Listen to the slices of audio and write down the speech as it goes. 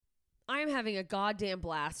I'm having a goddamn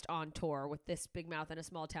blast on tour with this Big Mouth in a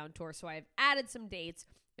Small Town tour. So I've added some dates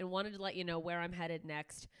and wanted to let you know where I'm headed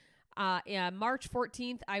next. March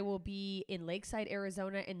 14th, I will be in Lakeside,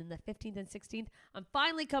 Arizona, and then the 15th and 16th, I'm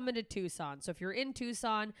finally coming to Tucson. So if you're in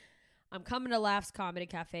Tucson, I'm coming to Laughs Comedy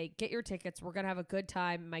Cafe. Get your tickets. We're going to have a good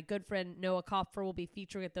time. My good friend Noah Kopfer will be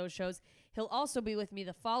featuring at those shows. He'll also be with me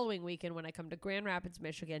the following weekend when I come to Grand Rapids,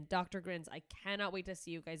 Michigan. Dr. Grins, I cannot wait to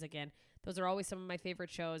see you guys again. Those are always some of my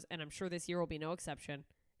favorite shows, and I'm sure this year will be no exception.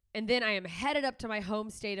 And then I am headed up to my home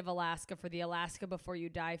state of Alaska for the Alaska Before You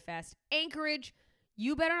Die Fest. Anchorage,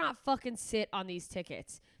 you better not fucking sit on these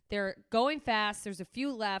tickets. They're going fast. There's a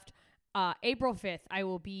few left. April 5th, I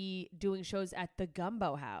will be doing shows at the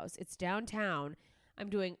Gumbo House. It's downtown. I'm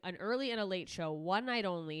doing an early and a late show, one night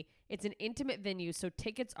only. It's an intimate venue, so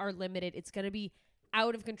tickets are limited. It's going to be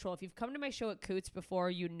out of control. If you've come to my show at Coots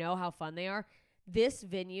before, you know how fun they are. This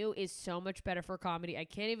venue is so much better for comedy. I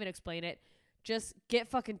can't even explain it. Just get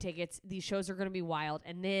fucking tickets. These shows are going to be wild.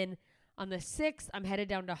 And then on the 6th, I'm headed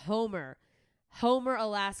down to Homer,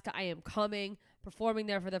 Alaska. I am coming, performing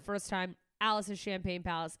there for the first time. Alice's Champagne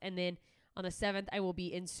Palace, and then on the 7th, I will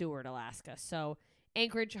be in Seward, Alaska. So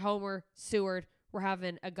Anchorage, Homer, Seward, we're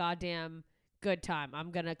having a goddamn good time. I'm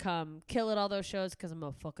going to come kill at all those shows because I'm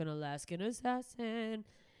a fucking Alaskan assassin.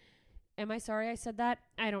 Am I sorry I said that?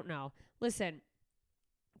 I don't know. Listen,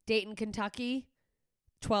 Dayton, Kentucky,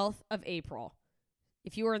 12th of April.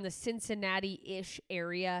 If you are in the Cincinnati-ish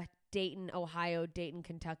area, Dayton, Ohio, Dayton,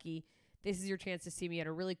 Kentucky, this is your chance to see me at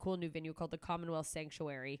a really cool new venue called the Commonwealth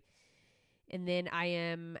Sanctuary. And then I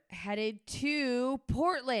am headed to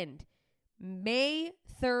Portland. May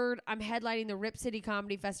 3rd, I'm headlining the Rip City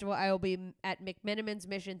Comedy Festival. I will be at McMenamin's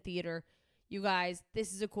Mission Theater. You guys,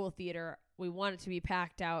 this is a cool theater. We want it to be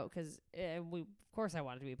packed out because, of course I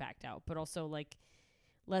want it to be packed out. But also, like,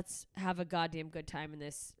 let's have a goddamn good time in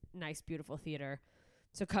this nice, beautiful theater.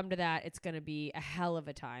 So come to that. It's going to be a hell of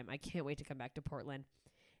a time. I can't wait to come back to Portland.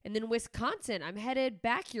 And then Wisconsin, I'm headed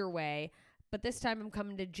back your way. But this time I'm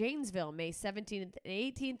coming to Janesville, May 17th and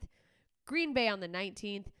 18th, Green Bay on the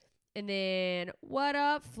 19th, and then what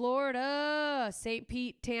up, Florida, St.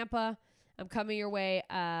 Pete, Tampa. I'm coming your way.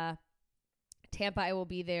 Tampa, I will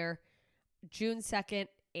be there June 2nd,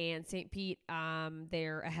 and St. Pete,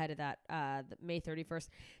 they're ahead of that, May 31st.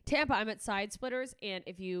 Tampa, I'm at Side Splitters, and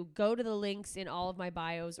if you go to the links in all of my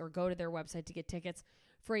bios or go to their website to get tickets,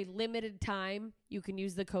 for a limited time, you can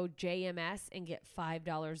use the code JMS and get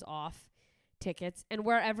 $5 off tickets. And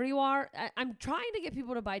wherever you are, I'm trying to get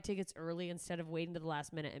people to buy tickets early instead of waiting to the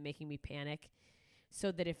last minute and making me panic,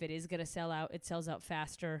 so that if it is going to sell out, it sells out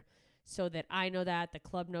faster, so that I know that, the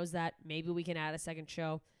club knows that, maybe we can add a second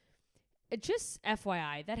show. It just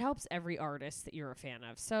FYI, that helps every artist that you're a fan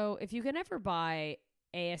of. So if you can ever buy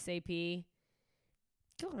ASAP,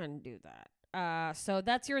 go ahead and do that. So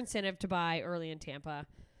that's your incentive to buy early in Tampa.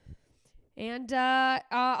 And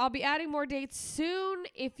I'll be adding more dates soon.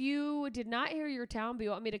 If you did not hear your town but you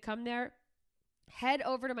want me to come there, head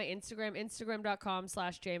over to my Instagram,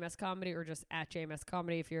 instagram.com/JMScomedy, or just at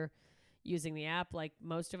JMScomedy if you're using the app like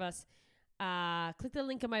most of us. Click the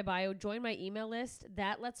link in my bio. Join my email list.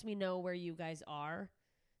 That lets me know where you guys are,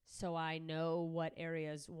 so I know what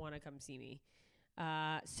areas want to come see me.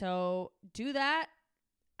 So do that.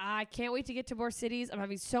 I can't wait to get to more cities. I'm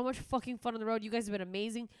having so much fucking fun on the road. You guys have been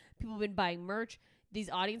amazing. People have been buying merch. These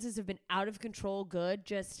audiences have been out of control good,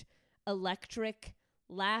 just electric,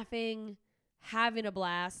 laughing, having a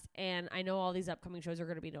blast. And I know all these upcoming shows are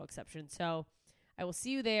going to be no exception. So I will see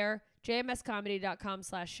you there.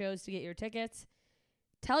 jmscomedy.com/shows to get your tickets.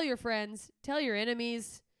 Tell your friends. Tell your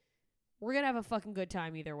enemies. We're going to have a fucking good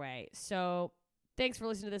time either way. So thanks for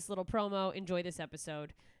listening to this little promo. Enjoy this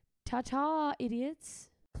episode. Ta-ta, idiots.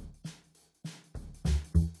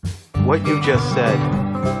 What you just said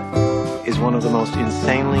is one of the most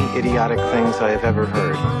insanely idiotic things I have ever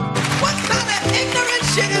heard. What kind of ignorant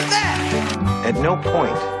shit is that? At no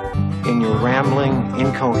point in your rambling,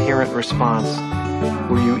 incoherent response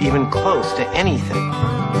were you even close to anything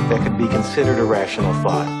that could be considered a rational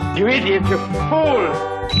thought. You idiot, you fool!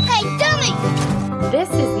 Hey, dummy! This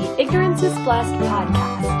is the Ignorance is Blessed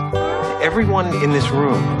podcast. Everyone in this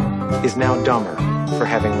room is now dumber for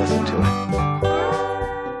having listened to it.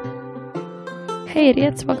 Hey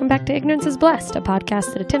idiots, welcome back to Ignorance is Blessed, a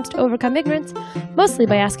podcast that attempts to overcome ignorance, mostly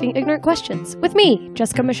by asking ignorant questions, with me,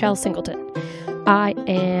 Jessica Michelle Singleton. I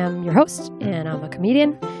am your host, and I'm a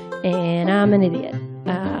comedian, and I'm an idiot.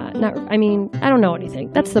 I don't know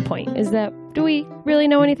anything. That's the point, is that, do we really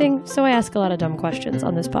know anything? So I ask a lot of dumb questions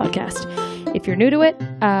on this podcast. If you're new to it,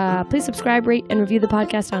 please subscribe, rate, and review the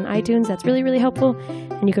podcast on iTunes. That's really, really helpful.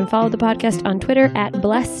 And you can follow the podcast on Twitter at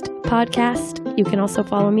Blessed Podcast. You can also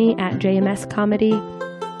follow me at JMS Comedy.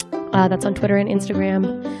 That's on Twitter and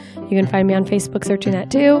Instagram. You can find me on Facebook searching that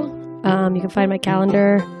too. You can find my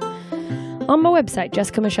calendar on my website,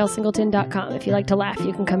 jessicamichellesingleton.com. If you like to laugh,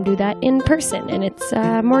 you can come do that in person, and it's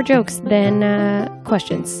more jokes than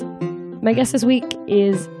questions. My guest this week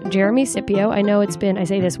is Jeremy Scipio. I know I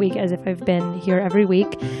say this week as if I've been here every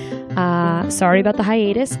week. Sorry about the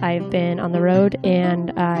hiatus. I've been on the road,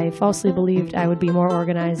 and I falsely believed I would be more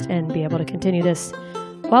organized and be able to continue this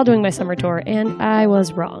while doing my summer tour, and I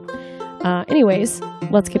was wrong. Anyways,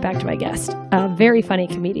 let's get back to my guest. A very funny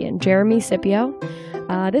comedian, Jeremy Scipio.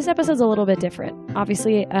 This episode's a little bit different.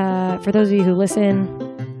 Obviously, for those of you who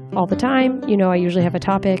listen all the time, you know I usually have a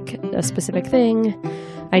topic, a specific thing,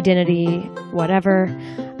 identity, whatever.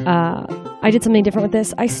 I did something different with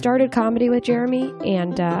this. I started comedy with Jeremy,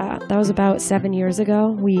 and that was about 7 years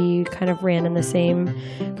ago. We kind of ran in the same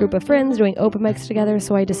group of friends doing open mics together,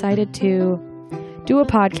 so I decided to do a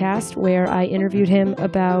podcast where I interviewed him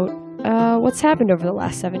about what's happened over the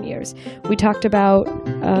last 7 years. We talked about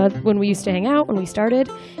when we used to hang out, when we started,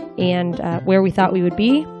 and where we thought we would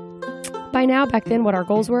be by now, back then, what our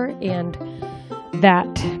goals were, and that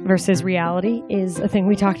versus reality is a thing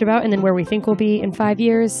we talked about, and then where we think we'll be in 5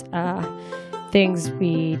 years, things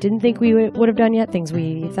we didn't think we would have done yet, things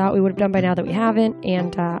we thought we would have done by now that we haven't,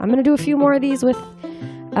 and I'm going to do a few more of these with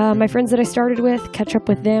my friends that I started with, catch up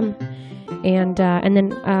with them, and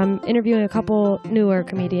then interviewing a couple newer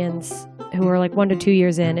comedians who are like 1 to 2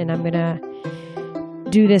 years in, and I'm going to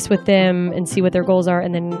do this with them and see what their goals are,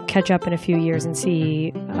 and then catch up in a few years and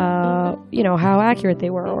see, how accurate they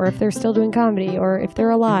were, or if they're still doing comedy, or if they're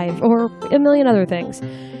alive, or a million other things.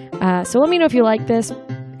 So let me know if you like this,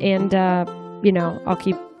 and, I'll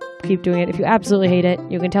keep doing it. If you absolutely hate it,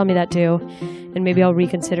 you can tell me that too, and maybe I'll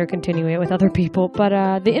reconsider continuing it with other people.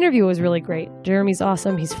 But the interview was really great. Jeremy's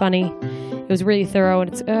awesome. He's funny. It was really thorough,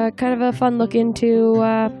 and it's kind of a fun look into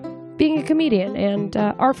being a comedian and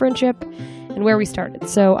our friendship and where we started.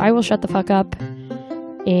 So I will shut the fuck up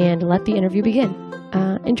and let the interview begin.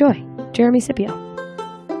 Enjoy. Jeremy Scipio.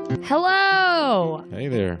 Hello. Hey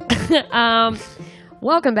there.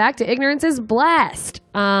 Welcome back to Ignorance is Blessed.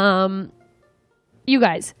 You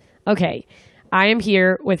guys, okay. I am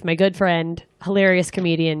here with my good friend, hilarious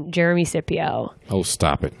comedian, Jeremy Scipio. Oh,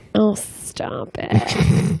 stop it. Oh, stop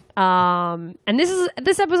it. And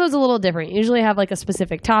this episode's a little different. Usually I have like a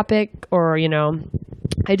specific topic or,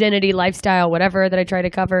 identity, lifestyle, whatever that I try to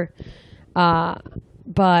cover.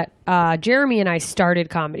 But Jeremy and I started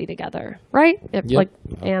comedy together, right? Yep.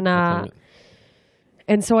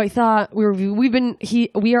 And so I thought we are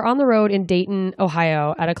on the road in Dayton,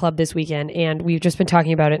 Ohio at a club this weekend, and we've just been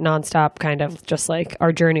talking about it nonstop, kind of just like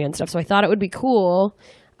our journey and stuff. So I thought it would be cool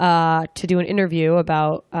to do an interview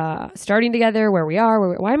about starting together, where we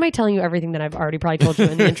are. Why am I telling you everything that I've already probably told you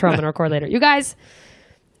in the intro? I'm going to record later. You guys,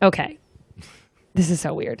 okay. This is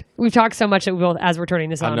so weird. We've talked so much that we both, as we're turning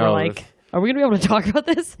this on, we're like, are we going to be able to talk about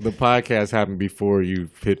this? The podcast happened before you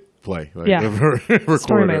hit play. Like, yeah.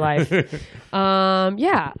 Story of my life.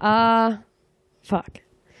 Fuck.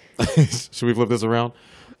 Should we flip this around?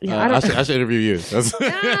 Yeah, I should interview you.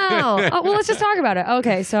 No. Oh, well, let's just talk about it.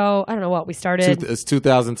 Okay, so I don't know what we started. It's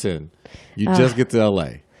 2010. You just get to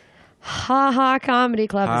L.A. Ha Ha Comedy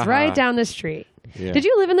Club is right down the street. Yeah. Did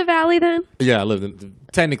you live in the Valley then? Yeah, I lived in.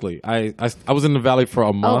 Technically, I was in the Valley for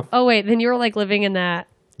a month. Oh wait, then you were like living in that.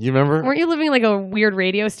 You remember? Weren't you living in like a weird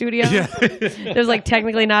radio studio? Yeah. It was like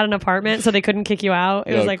technically not an apartment, so they couldn't kick you out.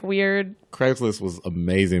 It was like weird. Craigslist was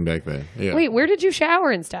amazing back then. Yeah. Wait, where did you shower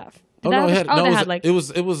and stuff? It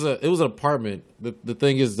was an apartment. The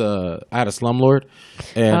thing is, I had a slumlord,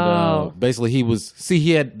 and basically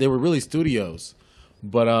they were really studios,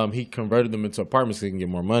 but he converted them into apartments so he can get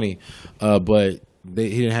more money, but he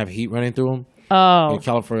didn't have heat running through them. Oh. In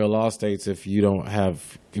California law states, if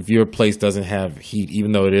your place doesn't have heat,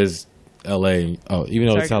 even though it is LA,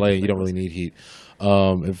 it's LA, you don't really need heat.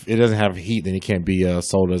 If it doesn't have heat, then it can't be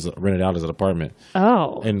rented out as an apartment.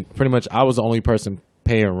 Oh. And pretty much, I was the only person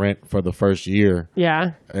paying rent for the first year.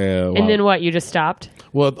 Yeah. And then what? You just stopped?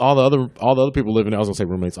 Well, all the other people living, I was gonna say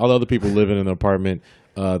roommates. All the other people living in an apartment,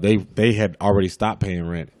 they had already stopped paying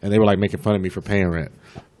rent, and they were like making fun of me for paying rent.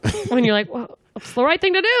 When you're like, well, it's the right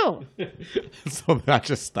thing to do. So I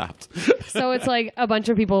just stopped. So it's like a bunch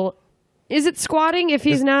of people. Is it squatting if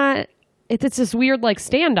he's not? It's this weird like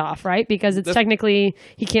standoff, right? Because it's technically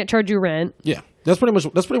he can't charge you rent. Yeah, that's pretty much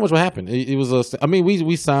what happened. It was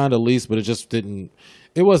we signed a lease, but it just didn't.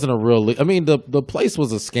 It wasn't a real lease. I mean, the place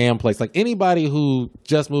was a scam place. Like anybody who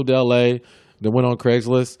just moved to LA that went on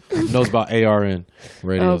Craigslist knows about ARN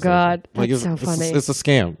radio. Oh God, like that's so funny. It's a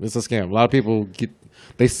scam. It's a scam. A lot of people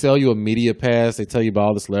they sell you a media pass. They tell you about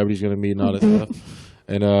all the celebrities you're gonna meet and all that stuff.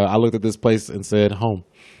 And I looked at this place and said, home.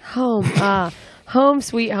 Home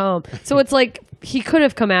sweet home. So it's like he could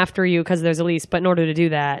have come after you because there's a lease, but in order to do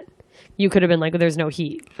that, you could have been like, well, there's no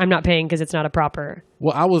heat. I'm not paying because it's not a proper.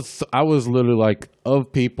 Well, I was literally like,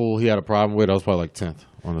 of people he had a problem with, I was probably like 10th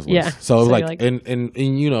on his list. Yeah. So it was like, like and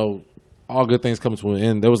you know, all good things come to an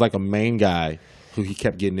end. There was like a main guy who he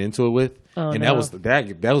kept getting into it with, and that was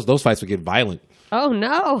those fights would get violent. Oh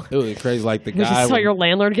no! It was crazy. Like the You guy just saw your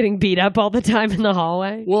landlord getting beat up all the time in the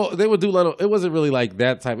hallway. Well, they would do little. It wasn't really like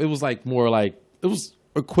that type. It was like more like it was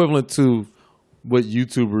equivalent to what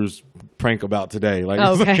YouTubers prank about today. Like,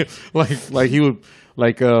 okay. like he would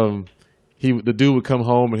the dude would come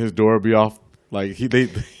home and his door would be off. Like he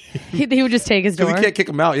would just take his door. He can't kick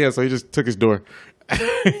him out. Yeah, so he just took his door.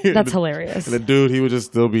 That's hilarious. And the dude, he would just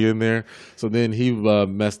still be in there. So then he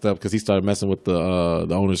messed up because he started messing with the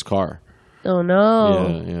owner's car. Oh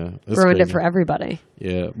no! Yeah. Ruined it for everybody.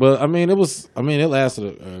 Yeah, but it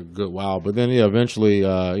lasted a good while. But then eventually,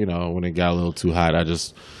 when it got a little too hot, I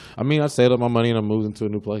saved up my money and I moved into a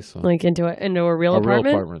new place. So. Like into a real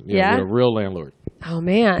apartment. Real apartment. Yeah, with a real landlord. Oh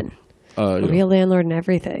man, a real landlord and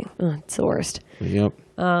everything. Oh, it's the worst. Yep.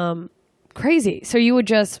 Crazy. So you would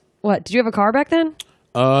just what? Did you have a car back then?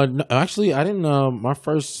 No, actually, I didn't. My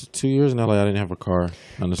first 2 years in LA, I didn't have a car.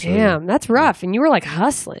 Damn, that's rough. And you were like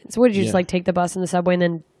hustling. So what did you just like take the bus and the subway and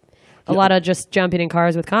then a lot of just jumping in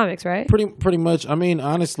cars with comics, right? Pretty much. I mean,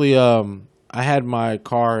 honestly, I had my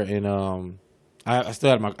car and I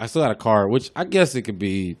still had a car, which I guess it could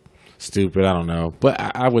be stupid. I don't know, but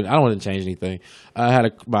I don't want to change anything. I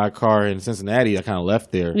had my car in Cincinnati. I kind of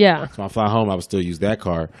left there. Yeah. So when I fly home, I would still use that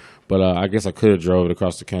car. But I guess I could have drove it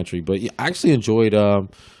across the country. But yeah, I actually enjoyed,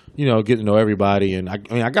 getting to know everybody. And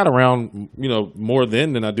I got around, more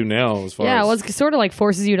then than I do now. As far as, it sort of like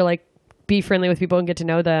forces you to like be friendly with people and get to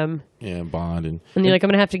know them. Yeah, bond. And you're like, I'm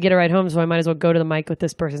going to have to get a ride home, so I might as well go to the mic with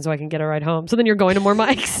this person so I can get a ride home. So then you're going to more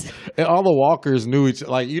mics. And all the walkers knew each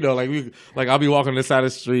other. I'll be walking this side of the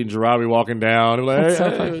street and Gerard be walking down. And like,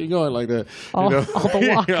 hey, you going like that? All the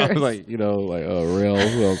walkers. I was like, Rail.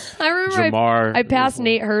 Who else? I remember Jamar, I passed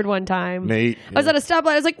Nate Hurd one time. Nate. I was at a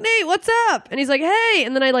stoplight. I was like, Nate, what's up? And he's like, hey.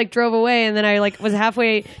 And then I drove away. And then I was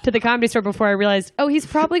halfway to the Comedy Store before I realized, oh, he's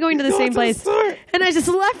probably going to the same place. And I just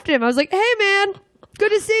left him. I was like, hey, man. Good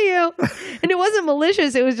to see you. And it wasn't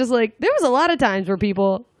malicious. It was just like, there was a lot of times where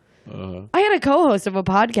people, I had a co-host of a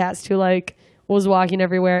podcast who was walking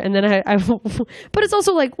everywhere. And then I but it's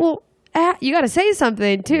also like, well, you got to say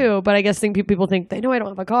something too. But I guess people think they know I don't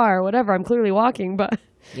have a car or whatever. I'm clearly walking. But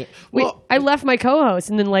I left my co-host.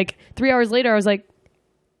 And then 3 hours later, I was like,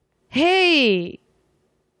 hey,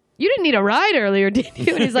 you didn't need a ride earlier, did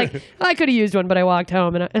you? And he's like, I could have used one, but I walked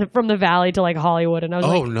home and from the Valley to Hollywood. And I was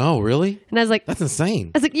like, oh no, really? And I was like, that's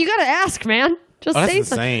insane. I was like, you got to ask, man. Just say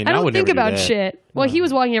something. I don't think about shit. Well, he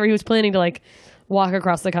was walking everywhere. He was planning to walk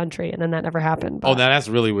across the country, and then that never happened. But. Oh, now that's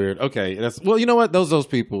really weird. Okay, you know what? Those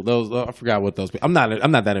people. I forgot what those people. I'm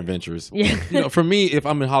not that adventurous. Yeah. For me, if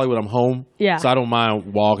I'm in Hollywood, I'm home. Yeah. So I don't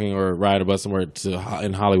mind walking or riding a bus somewhere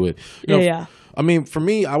in Hollywood. Yeah. I mean, for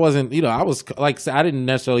me, I wasn't, I was I didn't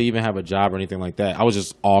necessarily even have a job or anything like that. I was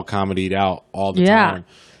just all comedied out all the time.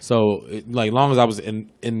 So, long as I was in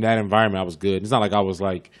that environment, I was good. It's not like I was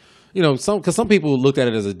because some people looked at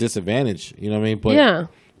it as a disadvantage, you know what I mean? But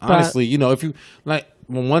honestly, if you,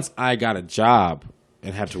 once I got a job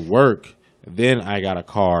and had to work, then I got a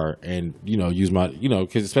car and, use my,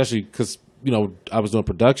 especially because I was doing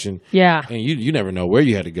production. Yeah. And you never know where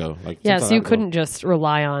you had to go. So you couldn't just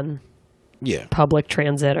rely on public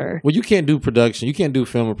transit or. Well, you can't do production. You can't do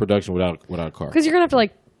film or production without a car. Because you're gonna have to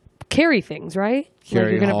carry things, right?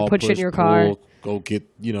 Carry, you're gonna have to put shit in your car. Pull, go get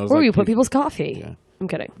or you put people's coffee. Yeah. I'm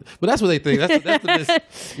kidding. But that's what they think.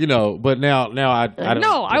 That's the But now I don't.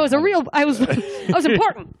 No, I was I was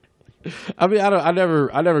important. I mean, I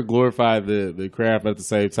never glorified the craft. At the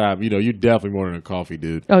same time, you definitely more than a coffee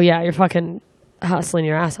dude. Oh yeah, you're fucking hustling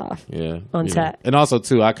your ass off. Yeah, on set. And also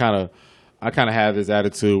too, I kind of have this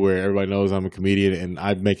attitude where everybody knows I'm a comedian, and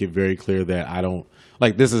I make it very clear that I don't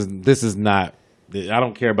this is not. I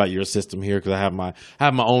don't care about your system here because I have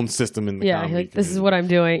my own system in the comedy. This is what I'm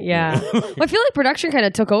doing. Yeah, well, I feel like production kind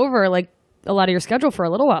of took over a lot of your schedule for a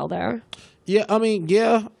little while there. Yeah, I mean,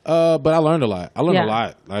 but I learned a lot. I learned a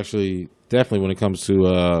lot, actually, definitely when it comes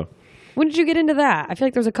to. When did you get into that? I feel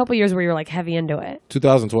like there was a couple years where you were heavy into it.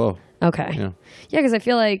 2012. Okay. Yeah, because I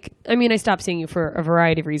feel like, I stopped seeing you for a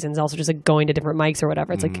variety of reasons. Also, just going to different mics or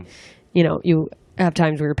whatever. It's you have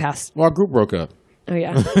times where you're past. Well, our group broke up. Oh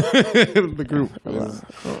yeah. The group.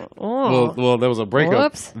 Well, there was a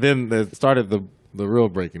breakup. Whoops. Then they started The real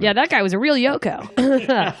breaking. Yeah, that guy was a real Yoko.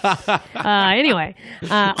 Anyway.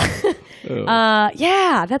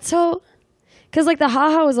 Yeah, that's so... Because, like, the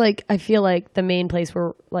Haha was, like, I feel like the main place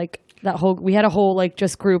where, like, we had a whole, like,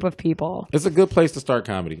 just group of people. It's a good place to start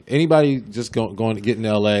comedy. Anybody just going to get in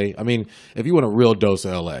L.A. I mean, if you want a real dose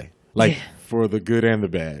of L.A., like, for the good and the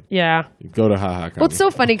bad. Yeah. Go to Haha Comedy. Well, it's so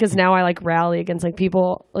funny because now I, like, rally against, like,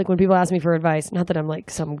 people, like, when people ask me for advice, not that I'm, like,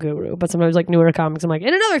 some guru, but sometimes, like, newer comics, I'm like,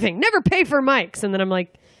 and another thing, never pay for mics. And then I'm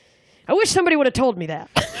like, I wish somebody would have told me that.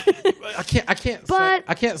 I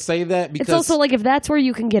can't say that because it's also like if that's where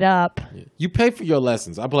you can get up. You pay for your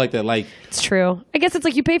lessons. I put like that. Like it's true. I guess it's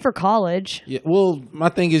like you pay for college. Yeah. Well, my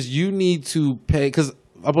thing is you need to pay because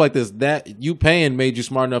I put like this. That you paying made you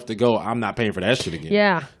smart enough to go. I'm not paying for that shit again.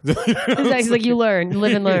 Yeah. It's like you learn, you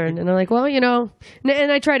live and learn. And I'm like, well, you know,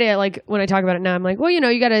 and I try to like when I talk about it now, I'm like, well, you know,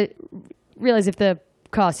 you got to realize if the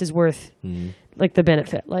cost is worth. Mm-hmm. Like the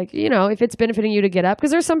benefit, like, you know, if it's benefiting you to get up, because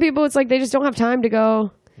there's some people, it's like they just don't have time to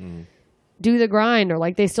go do the grind, or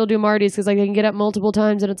like they still do Marty's because like they can get up multiple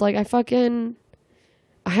times, and it's like I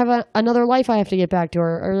have another life I have to get back to,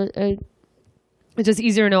 or it's just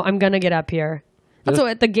easier to know I'm gonna get up here. Also,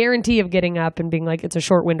 at the guarantee of getting up and being like it's a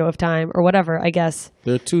short window of time or whatever, I guess.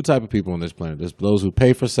 There are two type of people on this planet. There's those who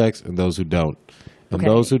pay for sex and those who don't. And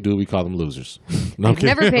those who do, we call them losers. No, I've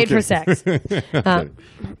never paid for sex.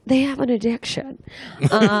 They have an addiction.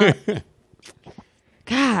 God,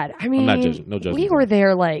 I mean, I'm not judging. No judgment. We were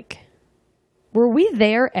there were we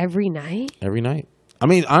there every night? Every night. I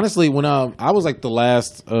mean, honestly, when I was like the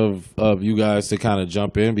last of you guys to kind of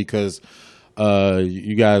jump in because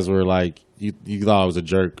you guys were like, you thought I was a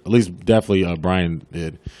jerk. At least, definitely, Brian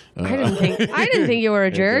did. I didn't think you were a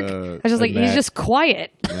jerk. I was just like, he's just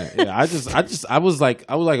quiet. Yeah, I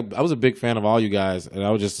was a big fan of all you guys, and I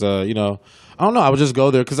would just, you know, I don't know, I would just go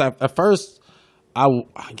there because at first, I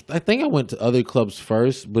think I went to other clubs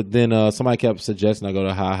first, but then somebody kept suggesting I go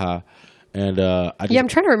to Haha, and I'm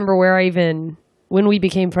trying to remember when we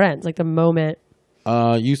became friends, like the moment.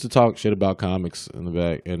 You used to talk shit about comics in the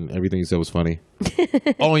back, and everything you said was funny.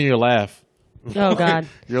 Oh, and your laugh. Oh God!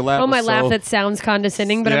 Your laugh. Oh, my laugh that sounds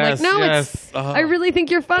condescending, but I'm like, no, it's. I really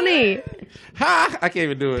think you're funny. Ha! I can't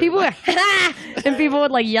even do it. People, and people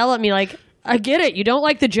would like yell at me, like, "I get it. You don't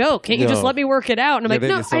like the joke. Can't you just let me work it out?" And I'm like,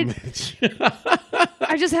 no,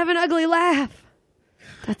 I just have an ugly laugh.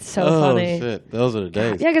 That's so funny. Shit. Those are the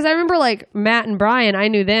days. Yeah, because I remember like Matt and Brian. I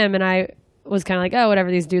knew them, and I was kind of like, oh,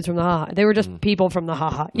 whatever. These dudes from the Haha. They were just people from the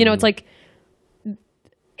Haha. You know, it's like.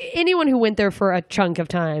 Anyone who went there for a chunk of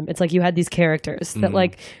time, it's like you had these characters that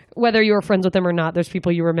like whether you were friends with them or not, there's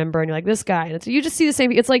people you remember and you're like this guy, and you just see the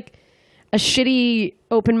same. It's like a shitty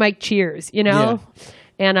open mic Cheers, you know. Yeah.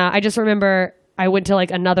 And I just remember I went to like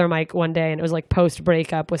another mic one day and it was like post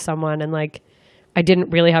breakup with someone, and like I didn't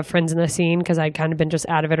really have friends in the scene because I'd kind of been just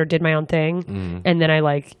out of it or did my own thing, and then I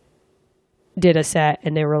like did a set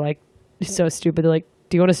and they were like so stupid. They're like,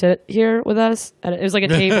 do you want to sit here with us? And it was like a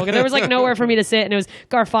table. There was like nowhere for me to sit. And it was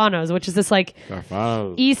Garfano's, which is this like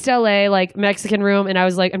East LA, like Mexican room. And I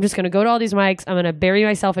was like, I'm just going to go to all these mics. I'm going to bury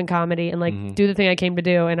myself in comedy and like do the thing I came to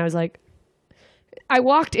do. And I was like, I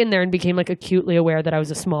walked in there and became like acutely aware that I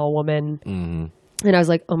was a small woman. And I was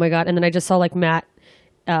like, oh my God. And then I just saw like Matt,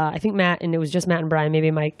 I think Matt, and it was just Matt and Brian,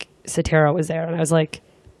 maybe Mike Sotero was there. And I was like,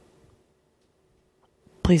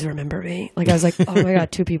 please remember me. Like, I was like, oh my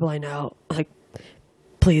God, two people I know. Like,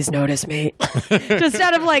 please notice me. Just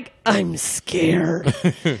out of like, I'm scared.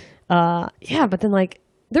 Yeah, but then like,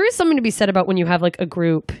 there is something to be said about when you have like a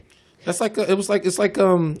group. That's like, I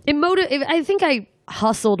think I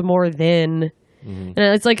hustled more then. And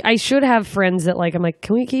it's like, I should have friends that like, I'm like,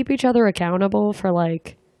 can we keep each other accountable for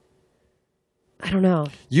like, I don't know.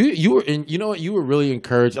 You were in, you know what? You were really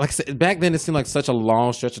encouraged. Like I said, back then it seemed like such a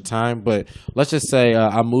long stretch of time, but let's just say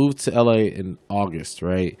I moved to LA in August,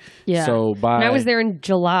 right? Yeah. So and I was there in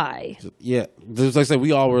July. Yeah. Like I said,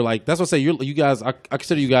 we all were like, that's what I say. You guys, I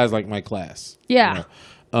consider you guys like my class. Yeah.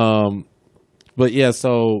 You know? But yeah,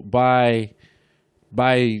 so by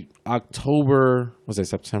October, what's that?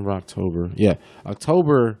 September, October. Yeah.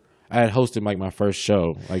 October, I had hosted like my first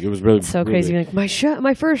show. Like it was really so crazy. Like my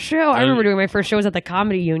first show. I remember doing my first show was at the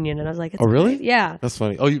Comedy Union, and I was like, "Oh, really? Great. Yeah, that's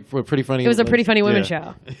funny." Oh, you were Pretty Funny. It was a Pretty Funny Women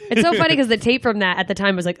show. It's so funny because the tape from that at the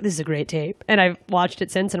time was like, "This is a great tape," and I've watched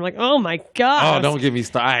it since, and I'm like, "Oh my God!" Oh, don't get me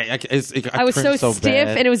started. I was so stiff,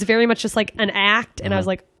 bad. And it was very much just like an act, and I was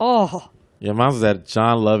like, "Oh." Yeah, mine was at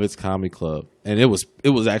John Lovett's Comedy Club, and it was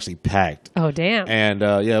actually packed. Oh, damn! And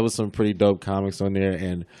yeah, it was some pretty dope comics on there,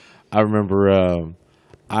 and I remember.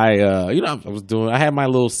 I had my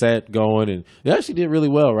little set going, and it actually did really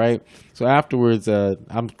well, right? So afterwards,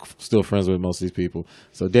 I'm still friends with most of these people.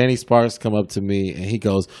 So Danny Sparks come up to me, and he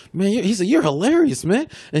goes, man, he said, you're hilarious, man.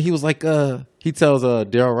 And he was like, he tells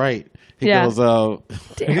Daryl Wright, he goes,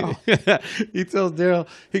 he tells Daryl,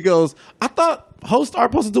 he goes, I thought hosts are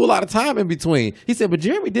supposed to do a lot of time in between. He said, but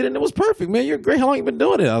Jeremy did it, and it was perfect, man. You're great. How long you been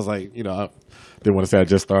doing it? I was like, I didn't want to say I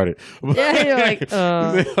just started. Yeah, you're like,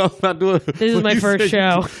 I'm not doing it. This is my first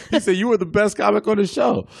show. He said, you were the best comic on the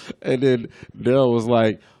show. And then Daryl was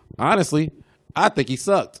like, honestly, I think he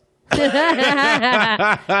sucked. That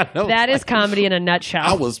is comedy in a nutshell.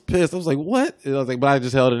 I was pissed. I was like, what? And I was like, but I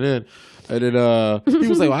just held it in. And then he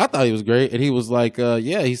was like, well, I thought he was great. And he was like,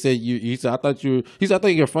 yeah, he said, I thought you're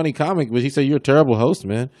a funny comic, but he said, you're a terrible host,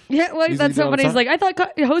 man. Yeah, well, that's so funny. He's like, I thought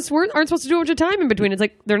hosts aren't supposed to do a bunch of time in between. It's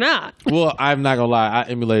like, they're not. Well, I'm not going to lie. I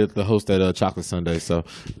emulated the host at Chocolate Sunday, so.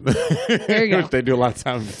 There you go. They do a lot of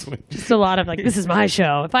time in between. Just a lot of like, this is my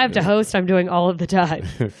show. If I have to host, I'm doing all of the time.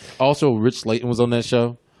 Also, Rich Slayton was on that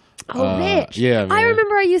show. Oh, Rich. Yeah, man. I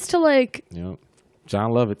remember I used to like. Yep.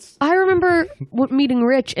 John Lovitz. I remember meeting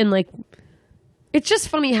Rich and like. It's just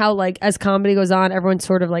funny how, like, as comedy goes on, everyone's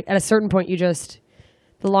sort of like, at a certain point, the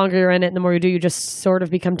longer you're in it and the more you do, you just sort of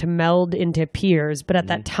become to meld into peers. But at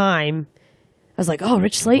that time, I was like, oh,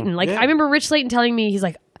 Rich Slayton. Like, I remember Rich Slayton telling me, he's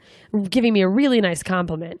like, giving me a really nice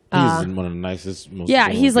compliment. He's one of the nicest, most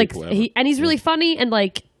he's like, ever. He's really funny. And,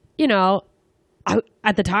 like,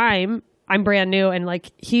 at the time, I'm brand new and,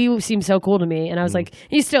 like, he seemed so cool to me. And I was like,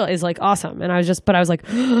 he still is, like, awesome. And I was like,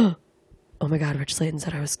 oh my God, Rich Slayton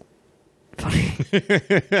said I was funny.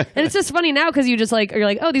 And it's just funny now because you're like,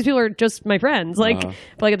 oh, these people are just my friends. Like, but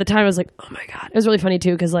like at the time I was like, oh my God. It was really funny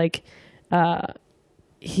too because like I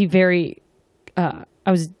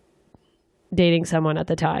was dating someone at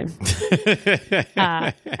the time.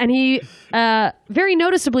 And he very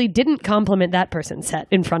noticeably didn't compliment that person's set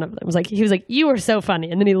in front of them. He was like, you are so funny.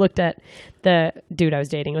 And then he looked at the dude I was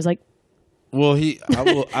dating. I was like, well,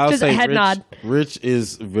 I'll say head nod. Rich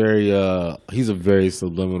is very he's a very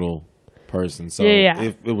subliminal person, so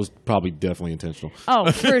it was probably definitely intentional. Oh,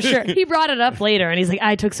 for sure. He brought it up later, and he's like,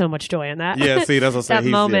 "I took so much joy in that." Yeah, see, that's what I'm saying. That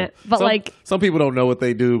moment. Yeah. But some people don't know what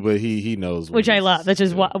they do, but he knows, which I love. That's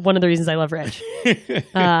just one of the reasons I love Rich.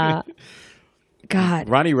 God,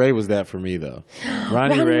 Ronnie Ray was that for me though.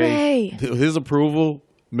 Ronnie Ray, his approval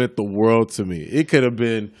meant the world to me. It could have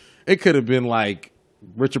been like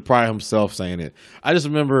Richard Pryor himself saying it. I just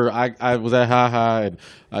remember I was at Ha Ha and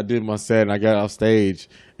I did my set and I got off stage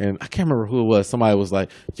and I can't remember who it was. Somebody was like,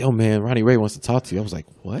 yo man, Ronnie Ray wants to talk to you. I was like,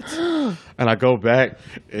 what? And I go back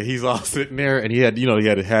and he's all sitting there and he had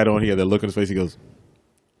a hat on. He had that look on his face. He goes,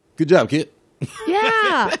 good job, kid. Yeah.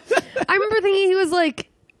 I remember thinking he was like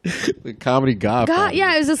the comedy god.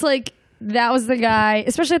 Yeah, it was just like that was the guy,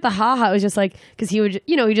 especially at the Ha Ha. It was just like, because he would,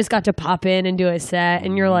 he just got to pop in and do a set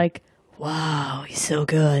and you're like, wow, he's so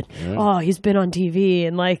good. Yeah. Oh, he's been on TV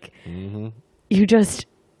and like you just,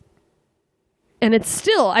 and it's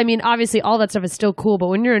still, I mean, obviously all that stuff is still cool, but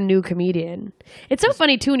when you're a new comedian, it's so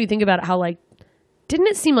funny too when you think about it, how like, didn't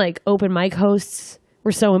it seem like open mic hosts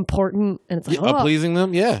were so important? And it's like, pleasing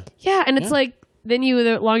them, yeah. Yeah, and it's like, then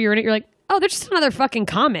the longer you're in it, you're like, oh, they're just another fucking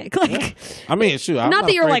comic. Like, I mean, shoot, not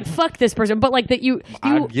that you're like, fuck this person, but like that you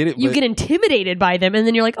get intimidated by them, and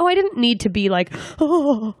then you're like, oh, I didn't need to be like,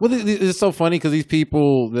 oh. Well, it's so funny because these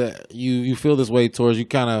people that you feel this way towards, you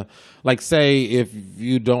kind of like, say if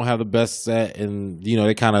you don't have the best set and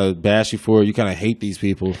they kind of bash you for it, you kind of hate these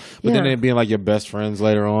people, but then they're being like your best friends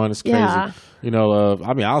later on. It's crazy. Yeah.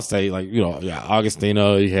 I mean, I'll say like,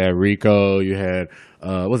 Augustino, you had Rico, you had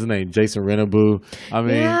what's his name, Jason Renaboo. I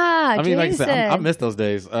mean, Jason. Like I said, I miss those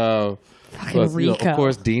days. Fucking Rico. Of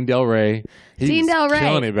course, Dean Del Rey. Dean Del Rey,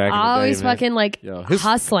 killing it back in the day, always fucking like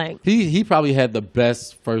hustling. He probably had the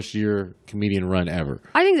best first year comedian run ever.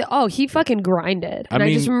 I think he fucking grinded. And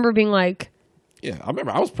I just remember being like, yeah, I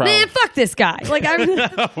remember I was proud. Man, fuck this guy. Like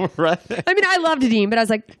right. I mean, I loved Dean, but I was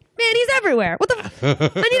like, man, he's everywhere. What the?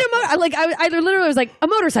 I need a motor. Like I literally was like, a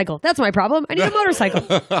motorcycle. That's my problem. I need a motorcycle.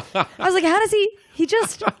 I was like, how does he? He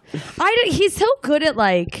just. He's so good at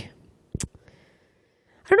like.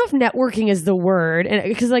 I don't know if networking is the word, and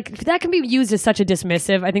because like that can be used as such a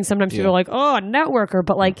dismissive. I think sometimes people are like, oh, a networker,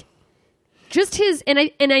 but like. Just his and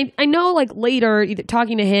I know like later either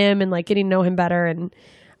talking to him and like getting to know him better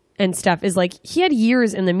and stuff is like he had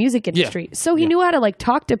years in the music industry, so he knew how to like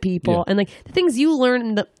talk to people and like the things you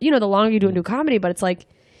learn the longer you do comedy, but it's like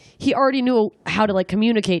he already knew how to like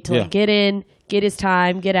communicate to like get in, get his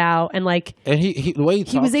time, get out, and like and he the way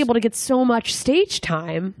he was able to get so much stage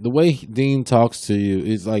time. The way Dean talks to you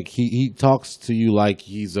is like he talks to you like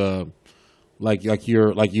he's like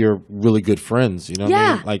you're really good friends, you know what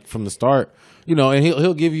I mean? Like from the start, you know, and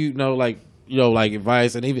he'll give you, like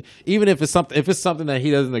advice, and even if it's something that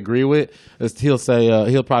he doesn't agree with, he'll say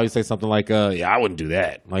he'll probably say something like I wouldn't do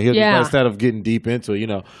that, like instead of getting deep into it, you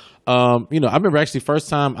know. I remember actually first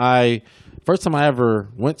time I ever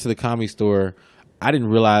went to the Comedy Store, I didn't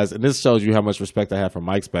realize, and this shows you how much respect I had for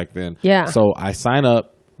mics back then. Yeah. So I sign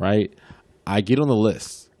up, right? I get on the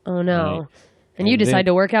list. Oh no. Right? And you decide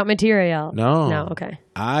to work out material. No, okay.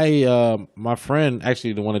 My friend,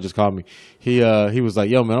 actually the one that just called me, he was like,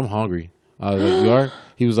 yo man, I'm hungry. I was like, you are?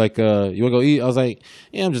 He was like, you want to go eat? I was like,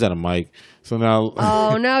 yeah, I'm just at a mic. So now.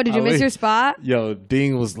 Oh no, did you miss your spot? Yo,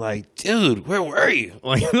 Dean was like, dude, where were you?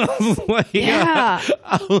 Like, I was like, yeah.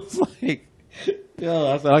 I was like,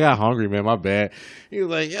 yo, I said, I got hungry, man, my bad. He was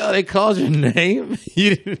like, yo, they called your name?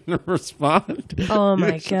 You didn't respond? Oh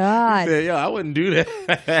my God. He said, yo, I wouldn't do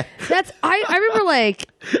that. I remember like,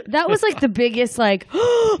 that was like the biggest like,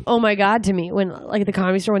 oh my God to me when like at the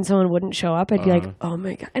Comedy Store when someone wouldn't show up, I'd be like, oh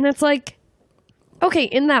my God. And it's like, okay,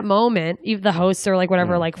 in that moment, even the hosts are like,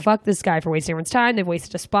 whatever, like, fuck this guy for wasting everyone's time. They've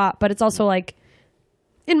wasted a spot. But it's also like,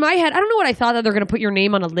 in my head, I don't know what I thought, that they're going to put your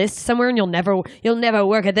name on a list somewhere and you'll never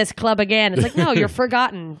work at this club again. It's like, no, you're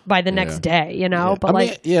forgotten by the next day, you know?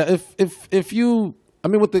 Yeah. But if you, I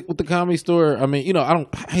mean, with the Comedy Store, I mean, you know, I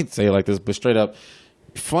hate to say it like this, but straight up,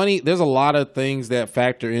 funny, there's a lot of things that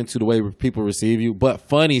factor into the way people receive you, but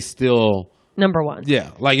funny still. Number one.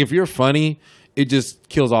 Yeah. Like, if you're funny, it just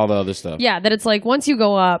kills all the other stuff. Yeah, that it's like, once you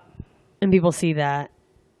go up and people see that,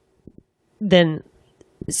 then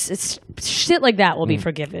shit like that will be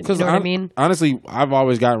forgiven. You know what I mean? Honestly, I've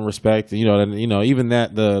always gotten respect. You know, and even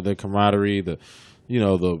that the camaraderie, the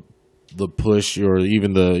push, or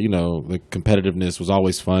even the competitiveness was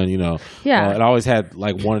always fun. You know, yeah. And I always had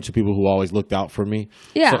like one or two people who always looked out for me.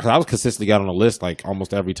 Yeah, so I was consistently got on a list like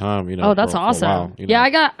almost every time. You know, oh, that's awesome. For a while, yeah,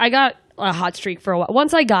 I got a hot streak for a while.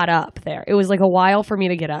 Once I got up there, it was like a while for me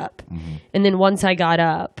to get up, and then once I got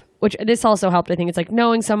up, which this also helped. I think it's like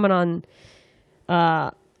knowing someone on.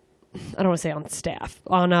 I don't want to say on staff,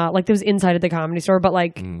 on like those inside of the Comedy Store, but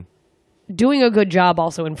like doing a good job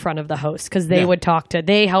also in front of the host, because they would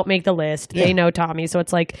they help make the list. They know Tommy, so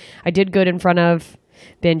it's like I did good in front of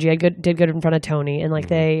Benji, did good in front of Tony, and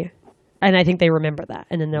like and I think they remember that,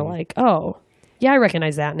 and then they're like, oh yeah, I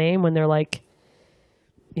recognize that name, when they're like,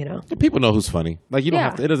 you know, people know who's funny. Like you don't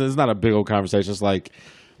have to. It's not a big old conversation. It's like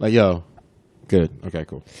yo, good, okay,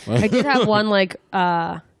 cool. I did have one like.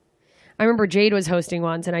 I remember Jade was hosting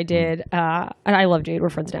once, and I did, and I love Jade, we're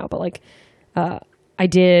friends now, but like, I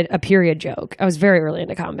did a period joke. I was very early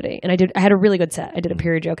into comedy, and I had a really good set. I did a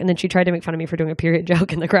period joke, and then she tried to make fun of me for doing a period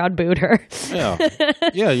joke, and the crowd booed her. Yeah.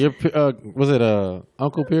 Yeah, was it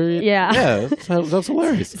Uncle Period? Yeah. Yeah, that's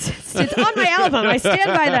hilarious. It's on my album. I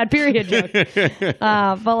stand by that period joke.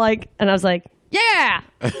 But like, and I was like, yeah,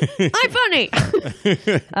 I'm funny.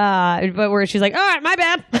 But where she's like, all right, my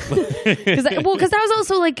bad. Because that was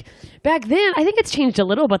also like, back then, I think it's changed a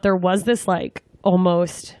little, but there was this like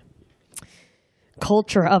almost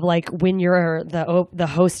culture of like, when you're the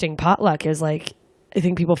hosting potluck is like, I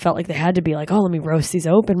think people felt like they had to be like, oh, let me roast these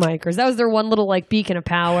open micers. That was their one little like beacon of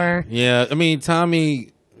power. Yeah, I mean,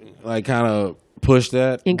 Tommy like kind of pushed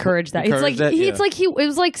that, encouraged that. It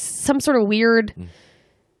was like some sort of weird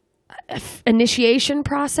initiation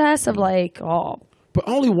process of like, oh, but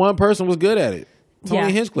only one person was good at it.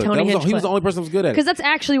 Tony Hinchcliffe. He was the only person who was good at it. Because that's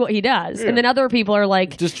actually what he does. Yeah. And then other people are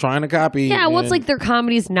like, just trying to copy. Yeah, well, it's like their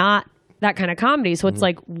comedy's not that kind of comedy, so it's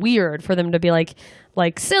like weird for them to be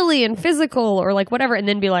like silly and physical or like whatever, and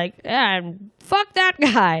then be like, fuck that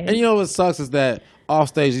guy. And you know what sucks is that off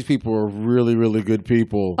stage, these people are really, really good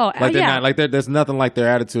people. Oh, like they're not like there's nothing like their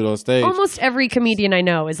attitude on stage. Almost every comedian I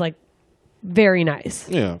know is like very nice.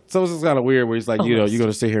 Yeah, so it's just kind of weird where it's like, you know, you're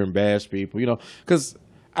gonna sit here and bash people, you know, because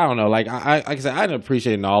I don't know, like I said, I didn't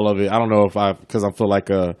appreciate all of it. I don't know if because I feel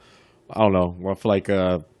like I don't know, I feel like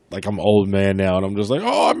I'm an old man now, and I'm just like,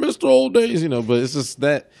 oh, I miss the old days, you know. But it's just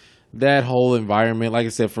that whole environment, like I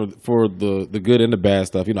said, for the good and the bad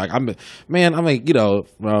stuff, you know. Like I'm like, you know,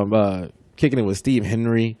 kicking it with Steve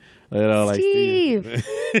Henry. You know, like Steve.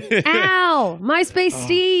 Al, MySpace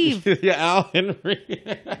Steve. Yeah, Al Henry.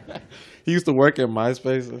 He used to work at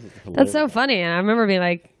MySpace. That's so funny. And I remember being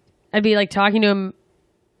like, I'd be like talking to him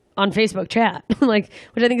on Facebook chat, like,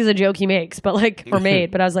 which I think is a joke he makes, but like, or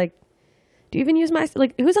made. But I was like, do you even use MySpace?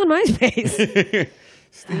 Like, who's on MySpace?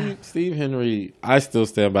 Steve Henry, I still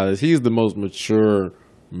stand by this. He's the most mature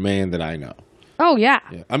man that I know. Oh, yeah.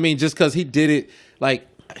 I mean, just because he did it, like,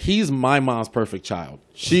 he's my mom's perfect child.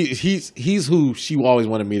 He's who she always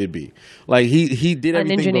wanted me to be. Like he did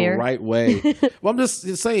everything the right way. Well, I'm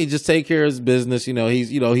just saying, just take care of his business.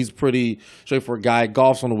 He's pretty straightforward guy.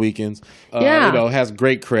 Golfs on the weekends. Has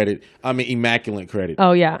great credit. I mean, immaculate credit.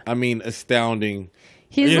 Oh yeah. I mean, astounding.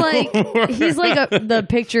 He's like the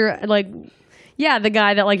picture, like, yeah, the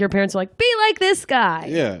guy that like your parents were like, be like this guy.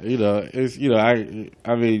 Yeah, it's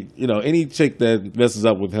I mean, any chick that messes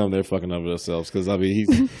up with him, they're fucking up with themselves. Because I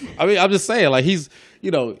mean, I'm just saying, like he's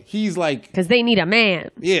like, because they need a man.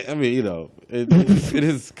 Yeah, I mean, it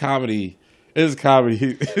is comedy. It is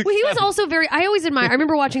comedy. Well, he was also I always admire. I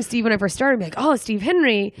remember watching Steve when I first started. Be like, oh, Steve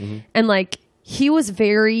Henry, and like he was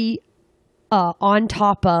very on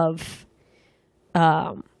top of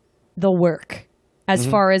the work as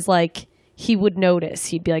far as like he would notice.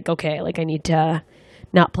 He'd be like, okay, like I need to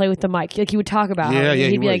not play with the mic. Like he would talk about it.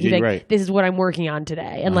 He'd be like, this is what I'm working on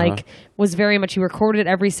today. And like was very much, he recorded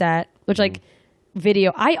every set, which like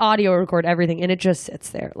video, I audio record everything and it just sits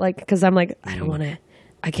there. Like, cause I'm like,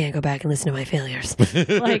 I can't go back and listen to my failures.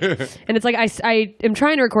 Like, and it's like, I am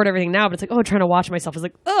trying to record everything now, but it's like, oh, trying to watch myself is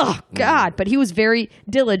like, oh God. But he was very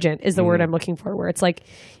diligent is the word I'm looking for, where it's like,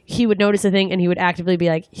 he would notice a thing and he would actively be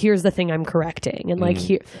like, here's the thing I'm correcting. And like,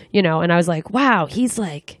 here, and I was like, wow, he's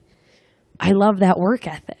like, I love that work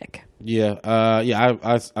ethic. Yeah.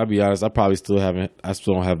 I'll be honest. I still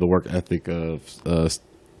don't have the work ethic of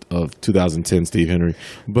 2010 Steve Henry,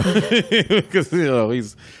 but because,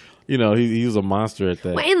 he's, he was a monster at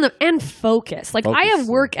that. Well, and focus. Like I have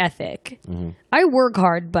work ethic. I work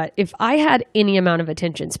hard, but if I had any amount of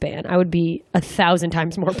attention span, I would be 1,000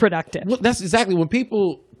 times more productive. Well, that's exactly when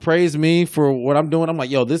people praise me for what I'm doing. I'm like,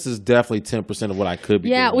 yo, this is definitely 10% of what I could be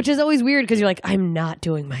doing. Yeah, which is always weird because you're like, I'm not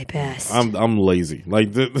doing my best. I'm lazy. Like,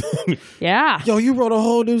 yeah. Yo, you wrote a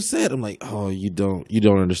whole new set. I'm like, oh, you don't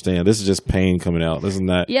understand. This is just pain coming out. This is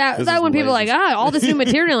not. Yeah, that when people are like, all this new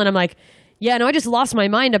material, and I'm like, yeah, no, I just lost my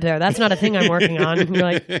mind up there. That's not a thing I'm working on. And you're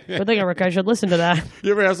like, good thing I should listen to that.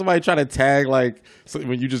 You ever have somebody try to tag like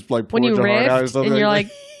when you just like pour your heart out or something? And you're like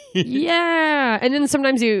yeah. And then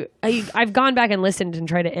sometimes I've gone back and listened and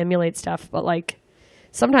tried to emulate stuff, but like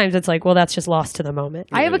sometimes it's like, well, that's just lost to the moment.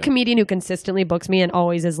 I have a comedian who consistently books me and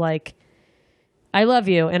always is like, I love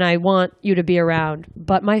you and I want you to be around,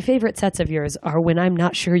 but my favorite sets of yours are when I'm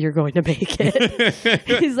not sure you're going to make it.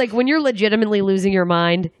 He's like, when you're legitimately losing your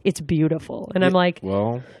mind, it's beautiful. And I'm like,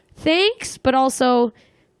 well, thanks, but also,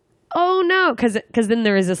 oh no, because then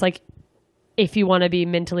there is this like, if you want to be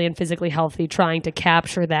mentally and physically healthy, trying to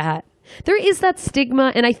capture that. There is that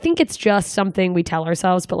stigma, and I think it's just something we tell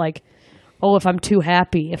ourselves, but like, oh, if I'm too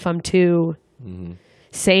happy, if I'm too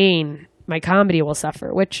sane, my comedy will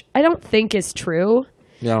suffer, which I don't think is true.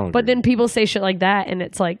 Yeah, but then people say shit like that, and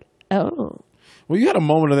it's like, oh. Well, you had a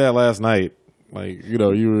moment of that last night. Like, you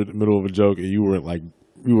were in the middle of a joke, and you were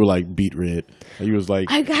like beet red. And you was like,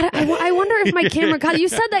 I wonder if my camera caught. You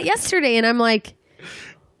said that yesterday, and I'm like,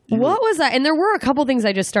 what was that? And there were a couple things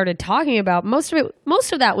I just started talking about. Most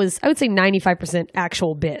of that was, I would say 95%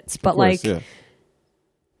 actual bits, but course, like. Yeah.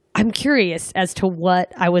 I'm curious as to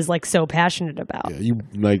what I was like so passionate about.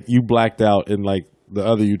 Yeah, you blacked out and like the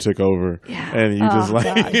other you took over, and you just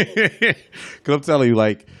like because I'm telling you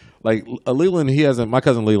like Leland, my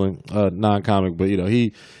cousin Leland, non-comic, but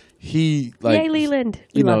he like, yay Leland,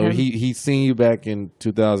 he seen you back in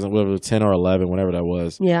 2010 or 11, whenever that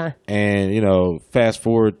was. Yeah, and fast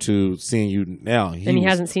forward to seeing you now, he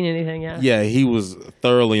hasn't seen anything yet. Yeah, he was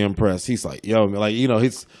thoroughly impressed. He's like, yo, like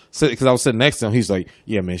he's. Because I was sitting next to him, he's like,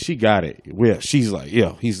 "Yeah, man, she got it." Yeah, she's like,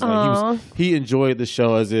 "Yeah." He's like, he enjoyed the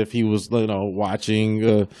show as if he was, watching,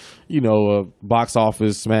 a box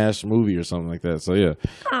office smash movie or something like that. So yeah.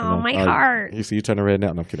 Oh, my heart! You see, you turning red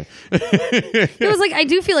now. No, I'm kidding. It was like, I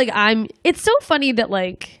do feel like It's so funny that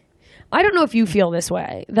like, I don't know if you feel this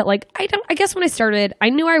way. That like, I guess when I started, I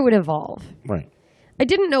knew I would evolve. Right. I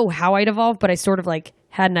didn't know how I'd evolve, but I sort of like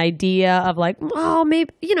had an idea of like, oh,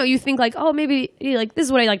 maybe, you think like, oh, maybe like this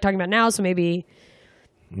is what I like talking about now. So maybe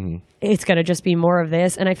it's going to just be more of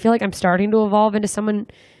this. And I feel like I'm starting to evolve into someone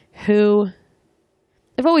who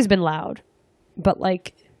I've always been loud, but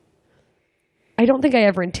like, I don't think I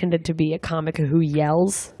ever intended to be a comic who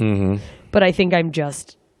yells, but I think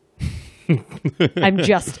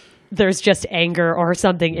there's just anger or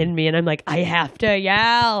something in me. And I'm like, I have to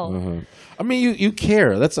yell. I mean, you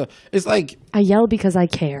care. It's like, I yell because I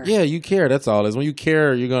care. Yeah, you care. That's all it is. When you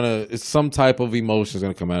care, it's some type of emotion is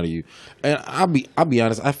gonna come out of you. And I'll be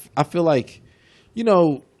honest. I feel like,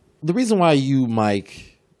 the reason why you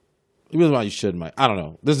should mic. I don't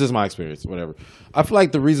know. This is my experience. Whatever. I feel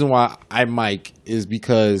like the reason why I mic is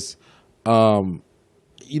because,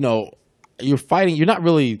 you're fighting. You're not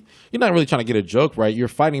really trying to get a joke right. You're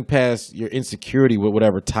fighting past your insecurity with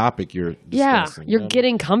whatever topic you're discussing. You're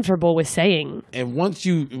getting comfortable with saying. And once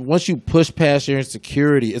you push past your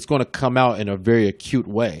insecurity, it's going to come out in a very acute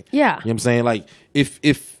way. Yeah. You know what I'm saying? Like if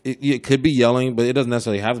it could be yelling, but it doesn't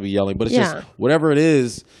necessarily have to be yelling, but it's just whatever it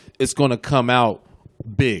is, it's going to come out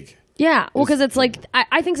big. Yeah. Well, because it's like,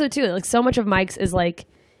 I think so too. Like so much of Mike's is like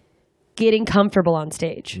getting comfortable on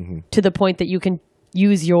stage to the point that you can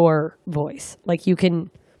use your voice. Like you can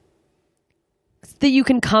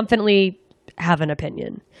confidently have an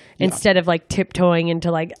opinion instead of like tiptoeing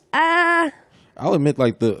into like, I'll admit,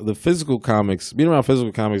 like the physical comics, being around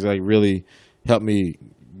physical comics, like really helped me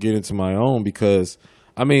get into my own because,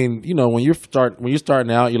 I mean, you know, when you're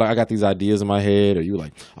starting out, you're like, I got these ideas in my head, or you're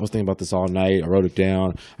like, I was thinking about this all night. I wrote it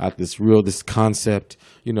down. I have this concept,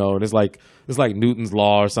 you know, and it's like Newton's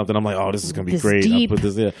law or something. I'm like, oh, this is gonna be great. Deep, I put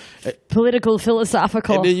this in. Political,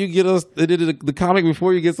 philosophical. And then you get us. They did the comic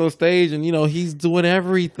before you get on stage, and you know he's doing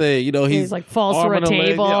everything. You know he's like falls for a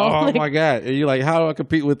table. Yeah, oh my god! And you're like, how do I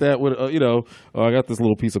compete with that? With you know, oh, I got this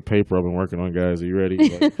little piece of paper I've been working on, guys. Are you ready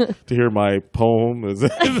to hear my poem?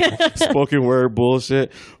 Spoken word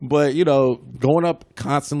bullshit. But you know,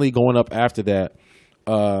 constantly going up after that,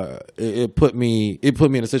 it put me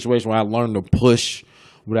in a situation where I learned to push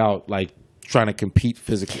without like trying to compete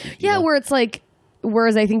physically. Yeah, know? where it's like,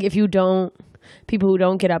 whereas I think if people who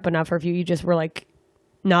don't get up enough, or if you just were like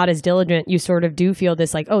not as diligent, you sort of do feel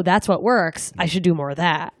this like, oh, that's what works. I should do more of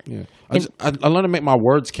that. Yeah, I learned to make my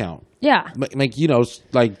words count. Yeah, make you know,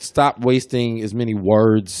 like stop wasting as many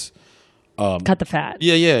words. Cut the fat.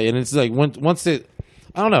 Yeah, and it's like once it,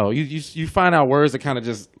 I don't know, you find out words that kind of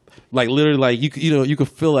just like literally like you could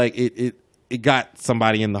feel like it got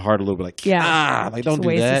somebody in the heart a little bit, like like don't do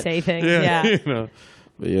ways that. To say things. Yeah. You know?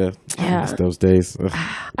 But yeah. I miss those days.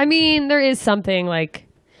 I mean, there is something like,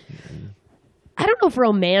 I don't know if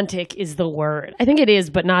romantic is the word. I think it is,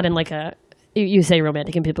 but not in like you say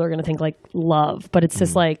romantic and people are going to think like love, but it's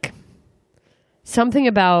just like something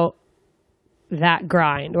about that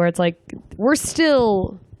grind where it's like we're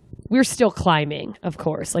still climbing, of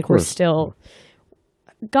course. Like we're still,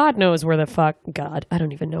 God knows where the fuck, God, I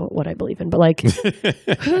don't even know what I believe in, but like,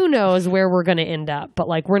 who knows where we're going to end up, but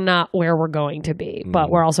like, we're not where we're going to be,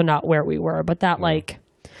 but we're also not where we were. But that like,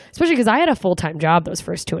 especially because I had a full-time job those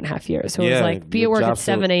first 2.5 years. So it was like, be at work at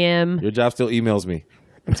 7 a.m. Your job still emails me.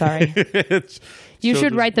 I'm sorry. You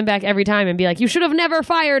should write them back every time and be like, you should have never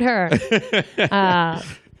fired her.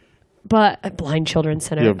 But Blind Children's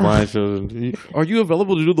Center. Yeah, Blind Children. Are you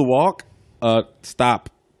available to do the walk?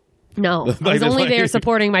 Stop. No, I was only there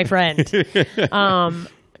supporting my friend. God.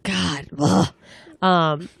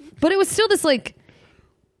 But it was still this like,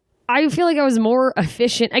 I feel like I was more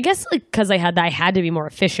efficient. I guess like because I had to be more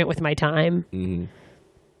efficient with my time. Mm-hmm.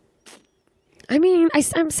 I mean,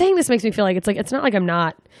 I'm saying this makes me feel like it's not like I'm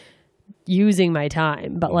not using my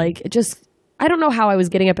time, but like it just, I don't know how I was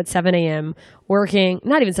getting up at 7 a.m. working,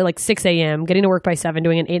 not even like 6 a.m., getting to work by 7,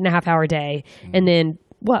 doing an 8.5 hour day. And then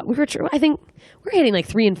I think we're hitting like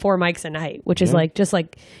 3 and 4 mics a night, which is like, just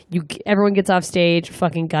like everyone gets off stage,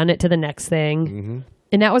 fucking gun it to the next thing. Mm-hmm.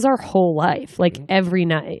 And that was our whole life, like every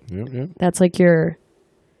night. Yep. That's like your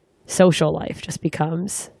social life just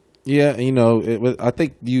becomes. Yeah, you know, I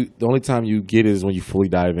think the only time you get it is when you fully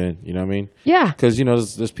dive in. You know what I mean? Yeah. Because you know,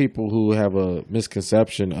 there's people who have a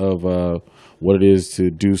misconception of what it is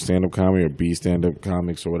to do stand-up comedy or be stand-up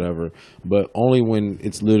comics or whatever, but only when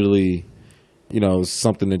it's literally, you know,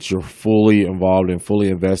 something that you're fully involved in, fully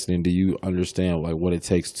invested in, do you understand like what it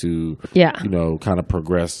takes to, you know, kind of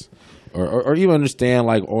progress. Or even understand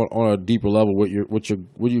like on a deeper level what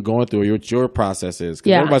you're going through or what your process is.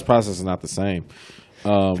 Because everybody's process is not the same.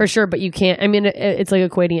 For sure, but you can't. I mean, it's like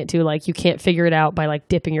equating it to like you can't figure it out by like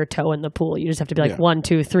dipping your toe in the pool. You just have to be like 1,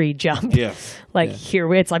 2, 3, jump. Yeah.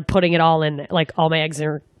 Here, it's like putting it all in. Like all my eggs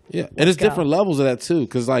are. Yeah, and it's different levels of that too.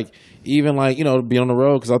 Because like even like, you know, be on the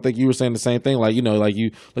road. Because I think you were saying the same thing. Like, you know, like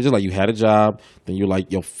you had a job, then you're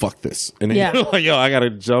like, yo, fuck this, and then you're like, yo, I gotta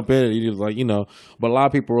jump in. And you're like, you know, but a lot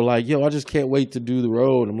of people were like, yo, I just can't wait to do the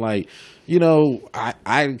road. I'm like, you know,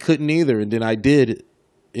 I couldn't either, and then I did.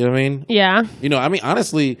 You know what I mean? Yeah. You know, I mean,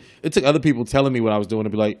 honestly, it took other people telling me what I was doing to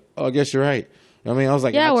be like, oh, I guess you're right. You know what I mean? I was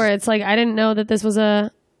like, where it's like, I didn't know that this was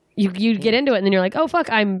you get into it and then you're like, oh, fuck,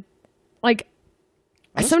 I'm like,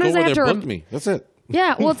 sometimes I have to book me. That's it.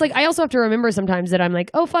 Yeah. Well, it's like, I also have to remember sometimes that I'm like,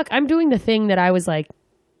 oh, fuck, I'm doing the thing that I was like,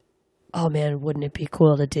 oh man, wouldn't it be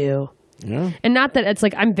cool to do? Yeah. And not that it's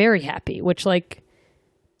like, I'm very happy, which like,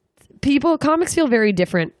 comics feel very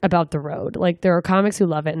different about the road. Like there are comics who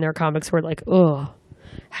love it and there are comics who are like, oh.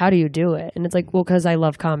 how do you do it? And it's like, well, because I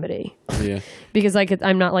love comedy. Yeah. Because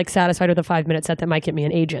I'm not like satisfied with a 5-minute set that might get me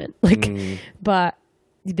an agent. Like, but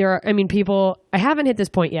there are, I mean, people, I haven't hit this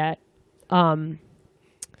point yet. And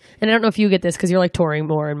I don't know if you get this because you're like touring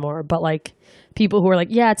more and more, but like people who are like,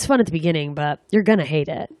 yeah, it's fun at the beginning, but you're going to hate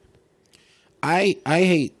it. I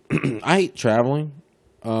hate, I hate traveling.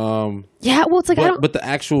 Yeah. Well, it's like,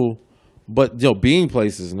 but being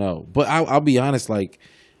places, no. But I'll be honest, like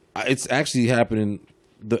it's actually happening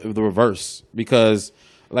the reverse, because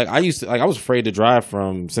like I was afraid to drive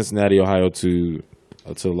from Cincinnati, Ohio to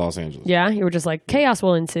Los Angeles. Yeah, you were just like, chaos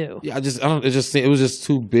will ensue. Yeah, it was just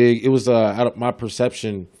too big. It was out of my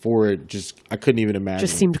perception for it. I couldn't even imagine.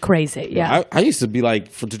 Just seemed crazy. Yeah, I used to be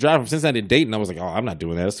like to drive from Cincinnati to Dayton. I was like, oh, I'm not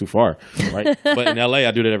doing that. That's too far, right? But in LA,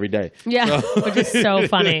 I do that every day. Yeah, which is so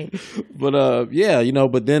funny. But yeah,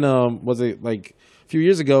 but then was it like a few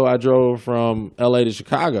years ago? I drove from LA to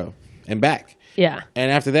Chicago and back. Yeah. And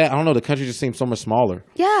after that, I don't know, the country just seems so much smaller.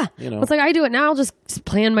 Yeah. It's like I do it now. I'll just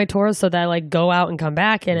plan my tours so that I like go out and come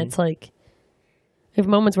back. And it's like, I have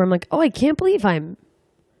moments where I'm like, oh, I can't believe I'm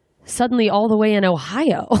suddenly all the way in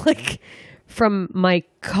Ohio, like from my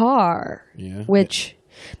car. Yeah. Which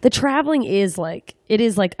the traveling is like, it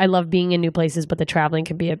is like, I love being in new places, but the traveling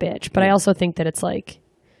can be a bitch. But I also think that it's like,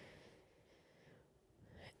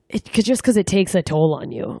 just because it takes a toll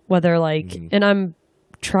on you, whether like, and I'm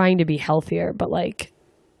trying to be healthier, but like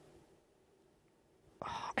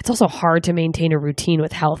it's also hard to maintain a routine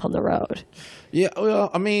with health on the road. Yeah,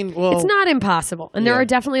 well, I mean, it's not impossible, and there are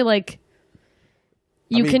definitely like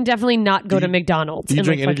you can definitely not go to McDonald's. Do you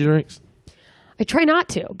drink energy drinks? I try not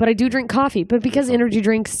to, but I do drink coffee. But because energy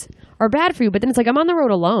drinks are bad for you, but then it's like I'm on the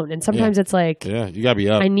road alone, and sometimes it's like you gotta be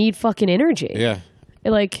up. I need fucking energy. Yeah.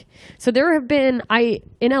 Like, so there have been,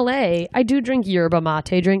 in LA, I do drink yerba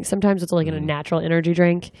mate drinks. Sometimes it's like a natural energy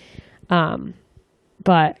drink.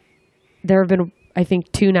 But there have been, I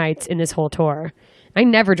think, 2 nights in this whole tour. I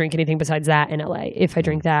never drink anything besides that in LA. If I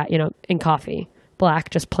drink that, in coffee, black,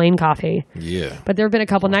 just plain coffee. Yeah. But there have been a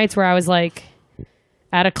couple nights where I was like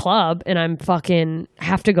at a club and I'm fucking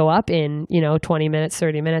have to go up in, 20 minutes,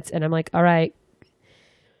 30 minutes. And I'm like, all right,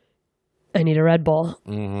 I need a Red Bull.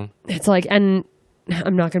 Mm-hmm. It's like, and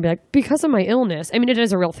I'm not going to be like, because of my illness. I mean, it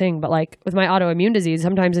is a real thing, but like with my autoimmune disease,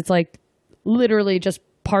 sometimes it's like literally just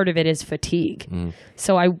part of it is fatigue.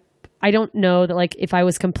 So I don't know that like if I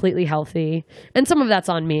was completely healthy, and some of that's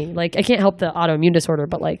on me. Like I can't help the autoimmune disorder,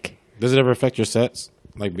 but like. Does it ever affect your sets?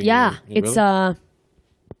 Like it's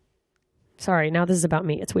sorry, now this is about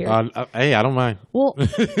me. It's weird. Hey, I don't mind. Well,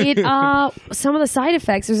 some of the side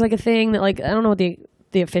effects, there's like a thing that like, I don't know what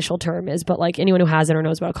the official term is, but like anyone who has it or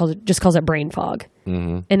knows about it just calls it brain fog.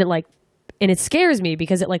 Mm-hmm. And it scares me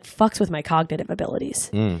because it like fucks with my cognitive abilities.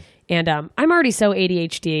 And I'm already so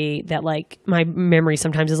ADHD that like my memory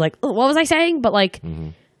sometimes is like, oh, what was I saying? But like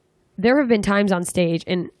there have been times on stage,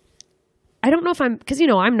 and I don't know if because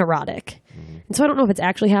I'm neurotic. And so I don't know if it's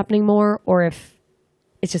actually happening more or if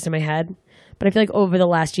it's just in my head. But I feel like over the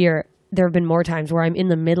last year, there have been more times where I'm in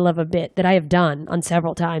the middle of a bit that I have done on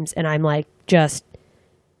several times, and I'm like just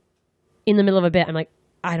in the middle of a bit, I'm like,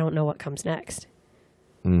 I don't know what comes next.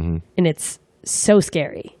 Mm-hmm. And it's so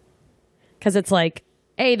scary because it's like,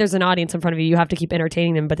 hey, there's an audience in front of you. You have to keep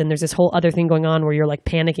entertaining them. But then there's this whole other thing going on where you're like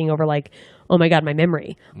panicking over like, oh my God, my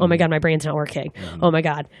memory. Oh my God, my brain's not working. Oh my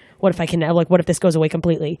God, what if I can, like, what if this goes away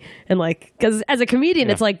completely? And like, because as a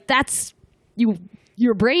comedian, it's like, that's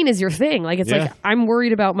your brain is your thing. Like, it's like, I'm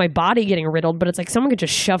worried about my body getting riddled, but it's like someone could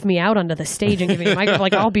just shove me out onto the stage and give me a microphone.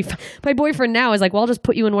 Like, I'll be my boyfriend now is like, well, I'll just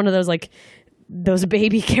put you in one of those, like those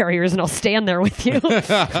baby carriers and I'll stand there with you.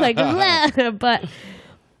 Like,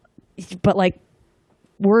 but like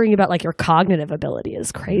worrying about like your cognitive ability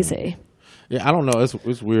is crazy. Yeah, I don't know.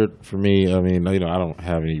 It's weird for me. I mean, I don't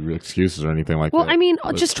have any real excuses or anything like that. Well, I mean,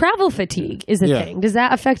 just travel fatigue is a thing. Does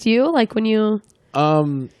that affect you? Like when you...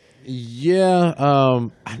 Yeah,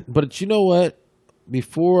 but you know what?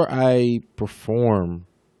 Before I perform,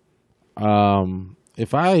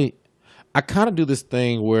 if I kind of do this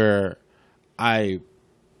thing where I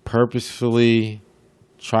purposefully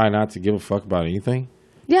try not to give a fuck about anything.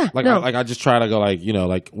 Yeah, I just try to go like,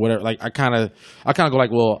 like whatever. Like I kind of go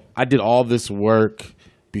like, well, I did all this work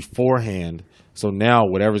beforehand, so now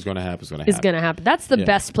whatever's going to happen is going to happen. That's the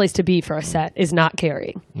best place to be for a set, is not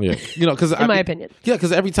caring. Yeah, because in my opinion. Yeah,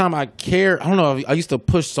 because every time I care, I don't know. I used to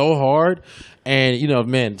push so hard, and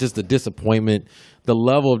man, just the disappointment, the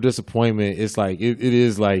level of disappointment. It's like it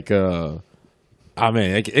is like, it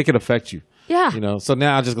can affect you. Yeah. So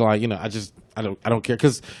now I just go like, I don't care,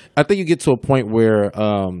 because I think you get to a point where,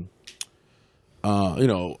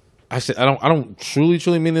 I don't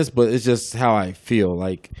truly mean this, but it's just how I feel.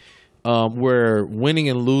 Like, where winning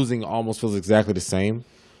and losing almost feels exactly the same.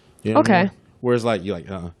 You know what I mean? Whereas like you're like,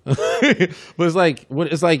 but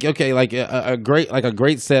it's like okay, like a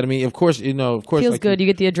great set. I mean, of course, feels like, good. You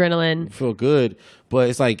get the adrenaline. You feel good, but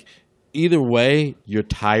it's like either way, you're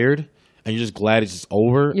tired and you're just glad it's just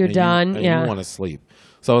over. You're done. You want to sleep.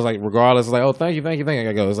 So it's like, regardless, it's like, oh, thank you, I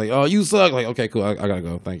gotta go. It's like, oh, you suck. Like, okay, cool, I gotta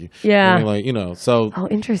go. Thank you. Yeah. And like, so. Oh,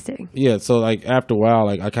 interesting. Yeah. So like after a while,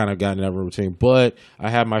 like I kind of got in that routine, but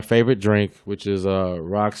I have my favorite drink, which is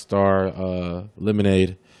Rockstar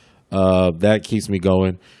lemonade. That keeps me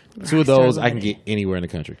going. Rockstar 2 of those lemonade. I can get anywhere in the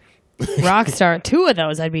country. Rockstar, 2 of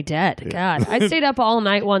those, I'd be dead. Yeah. God, I stayed up all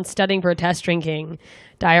night once studying for a test drinking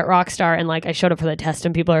Diet Rockstar, and like I showed up for the test,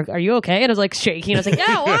 and people are you okay? And I was like shaking. I was like,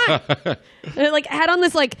 yeah, why? And it like had on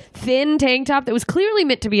this like thin tank top that was clearly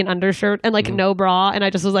meant to be an undershirt and like no bra, and I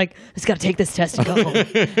just was like, I just gotta take this test and go home.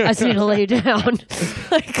 I just need to lay down.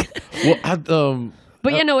 Like, well,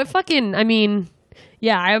 but yeah, no, it fucking. I mean,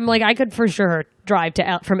 yeah, I'm like, I could for sure drive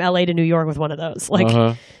from LA to New York with one of those.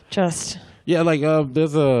 Like, just. Yeah, like there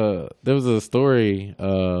was a story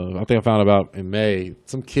I think I found about in May.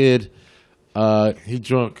 Some kid. He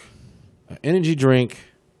drunk an energy drink.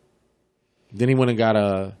 Then he went and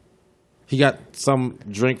got some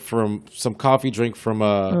coffee drink from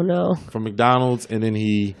from McDonald's, and then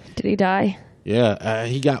did he die? Yeah,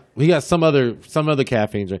 he got some other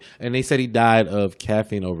caffeine drink, and they said he died of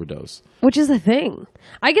caffeine overdose. Which is the thing.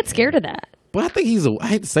 I get scared of that. But I think I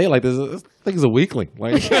hate to say it like this, I think he's a weakling.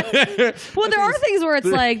 Like, well, there are things where it's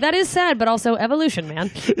like, that is sad, but also evolution,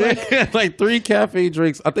 man. Like 3 caffeine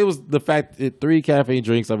drinks. I think it was the fact that 3 caffeine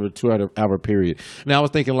drinks over a 2-hour period. Now, I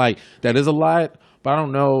was thinking, like, that is a lot, but I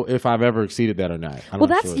don't know if I've ever exceeded that or not. Well,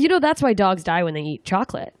 that's why dogs die when they eat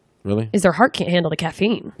chocolate. Really? Is their heart can't handle the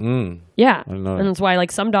caffeine. Yeah. I know. And that's why,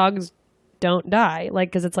 like, some dogs don't die. Like,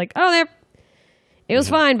 because it's like, oh, it was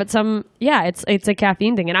fine, but it's a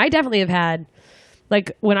caffeine thing. And I definitely have had,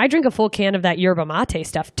 like, when I drink a full can of that yerba mate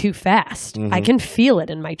stuff too fast, I can feel it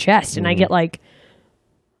in my chest. And I get, like,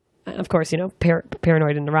 of course,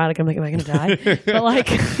 paranoid and neurotic. I'm like, am I going to die? But, like,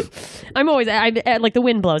 I'm always, like, the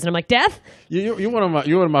wind blows, and I'm like, death? You're one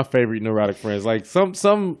of my favorite neurotic friends. Like,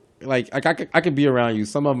 some like I could be around you.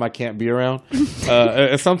 Some of them I can't be around.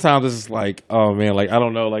 And sometimes it's just like, oh, man, like, I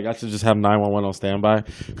don't know. Like, I should just have 911 on standby.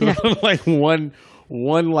 Because I'm like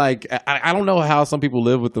one like I don't know how some people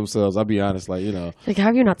live with themselves. I'll be honest, like like, how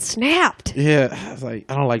have you not snapped? Yeah, it's like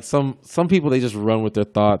I don't like some people, they just run with their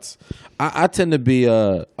thoughts. I tend to be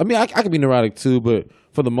I mean I can be neurotic too, but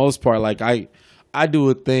for the most part, like I do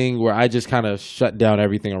a thing where I just kind of shut down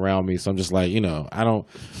everything around me. So I'm just like I'm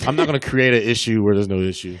not gonna create an issue where there's no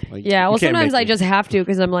issue. Like, yeah, well, sometimes I just have to,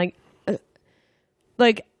 because I'm like I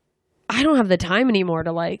don't have the time anymore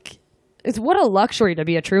to like. It's what a luxury to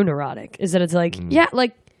be a true neurotic, is that it's like, yeah,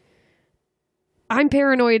 like I'm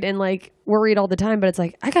paranoid and like worried all the time, but it's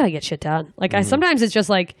like, I gotta get shit done. Like sometimes it's just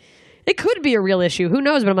like, it could be a real issue. Who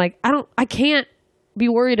knows? But I'm like, I can't be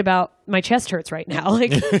worried about my chest hurts right now.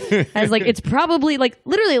 Like, I was like, it's probably like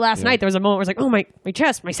literally last night there was a moment where I was like, oh, my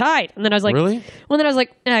chest, my side. And then I was like, really? Well, then I was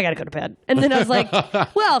like, I gotta go to bed. And then I was like,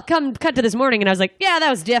 well, cut to this morning. And I was like, yeah,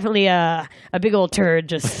 that was definitely a big old turd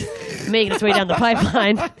just making its way down the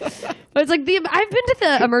pipeline. But it's like, I've been to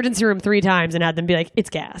the emergency room 3 times and had them be like, it's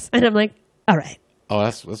gas. And I'm like, all right. Oh,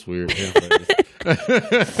 that's weird. Yeah,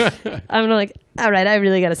 I'm like, all right, I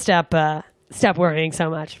really gotta stop worrying so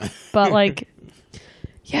much. But like,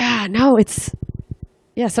 yeah, no,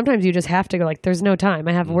 sometimes you just have to go, like, there's no time.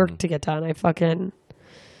 I have work to get done. I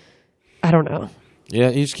don't know. Yeah,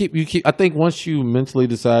 you keep, I think once you mentally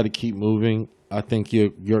decide to keep moving, I think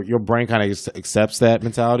your brain kind of accepts that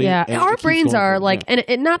mentality. Yeah, our brains are like,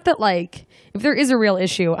 and not that, like, if there is a real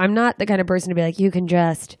issue, I'm not the kind of person to be like, you can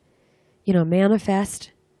just,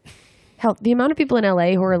 manifest. Hell, the amount of people in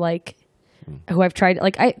LA who are like, who I've tried,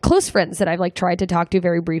 like, close friends that I've like tried to talk to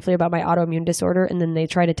very briefly about my autoimmune disorder, and then they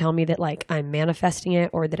try to tell me that like I'm manifesting it,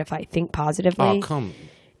 or that if I think positively,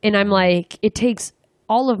 and I'm like, it takes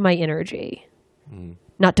all of my energy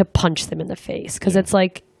not to punch them in the face, because it's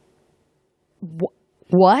like,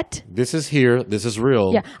 what? This is here. This is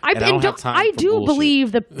real. Yeah, I do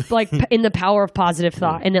believe that, like, in the power of positive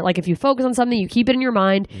thought, and that, like, if you focus on something, you keep it in your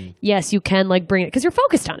mind. Yes, you can, like, bring it, because you're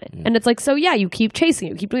focused on it, and it's like, so yeah, you keep chasing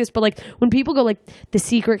it, you keep doing this. But like, when people go like, the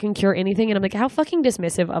secret can cure anything, and I'm like, how fucking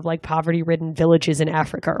dismissive of like poverty-ridden villages in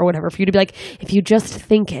Africa or whatever, for you to be like, if you just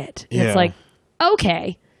think it, it's like,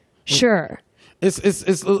 okay, sure. it's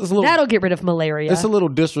a little, that'll get rid of malaria. It's a little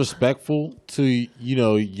disrespectful to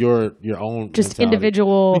your own just mentality.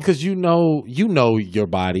 Individual, because you know your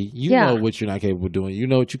body, know what you're not capable of doing, you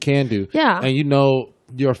know what you can do, and you know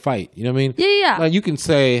your fight. You know what I mean? Yeah. Like you can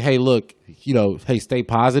say, hey, look, hey, stay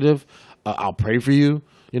positive. I'll pray for you.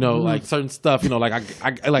 Like certain stuff. Like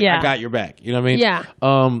I got your back. You know what I mean? Yeah.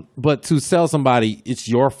 But to sell somebody, it's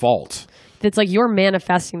your fault. It's like you're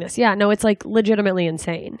manifesting this. Yeah, no, it's like legitimately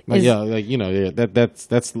insane. That's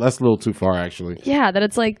a little too far, actually. Yeah, that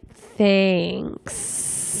it's like, thanks.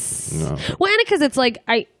 No. Well, and because it's like,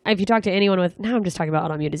 if you talk to anyone with, now I'm just talking about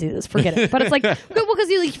autoimmune diseases, forget it. But it's like, well, because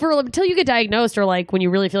until you get diagnosed, or like when you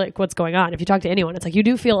really feel like what's going on, if you talk to anyone, it's like you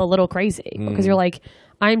do feel a little crazy because you're like,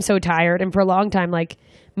 I'm so tired. And for a long time, like,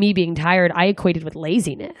 me being tired, I equated with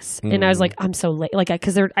laziness. And I was like, I'm so late. Like,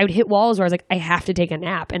 because I would hit walls where I was like, I have to take a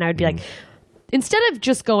nap. And I would be like, instead of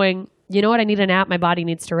just going, you know what, I need a nap, my body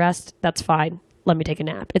needs to rest, that's fine, let me take a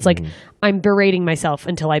nap. It's like, I'm berating myself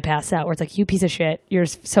until I pass out, where it's like, you piece of shit, you're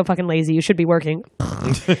so fucking lazy, you should be working.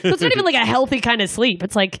 So it's not even like a healthy kind of sleep.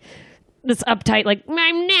 It's like this uptight, like,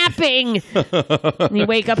 I'm napping. And you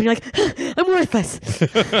wake up and you're like, I'm worthless.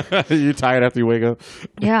 You're tired after you wake up.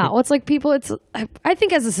 Yeah. Well, it's like people, I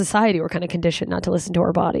think as a society, we're kind of conditioned not to listen to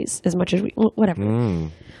our bodies as much as whatever.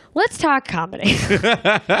 Let's talk comedy.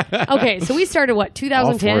 Okay, so we started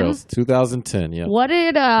 2010? 2010, yeah. What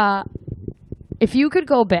did, if you could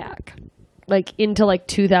go back, like, into, like,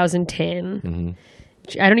 2010,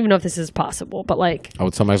 I don't even know if this is possible, but, like... I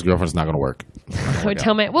would tell my ex-girlfriend it's not going to work. I would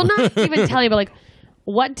tell well, not even tell you, but, like,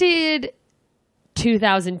 what did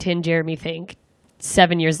 2010 Jeremy think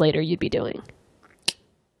 7 years later you'd be doing?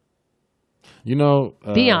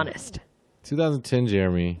 Be honest. 2010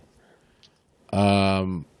 Jeremy,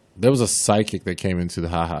 there was a psychic that came into the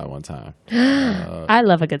Ha-Ha one time. I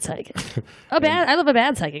love a good psychic. I love a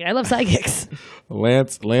bad psychic. I love psychics.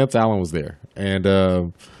 Lance Allen was there, and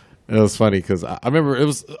it was funny because I remember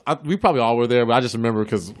we probably all were there, but I just remember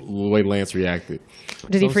because the way Lance reacted.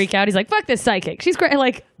 Did he freak out? He's like, "Fuck this psychic. She's great."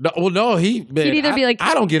 Like, he'd either be like,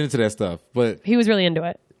 I don't get into that stuff, but he was really into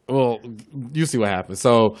it. Well, you see what happened.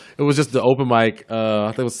 So it was just the open mic. I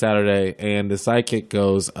think it was Saturday, and the psychic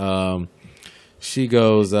goes. She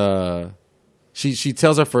goes, she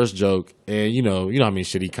tells her first joke, and you know how many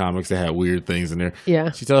shitty comics that had weird things in there. Yeah.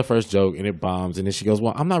 She tells her first joke, and it bombs, and then she goes,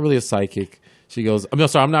 well, I'm not really a psychic. She goes,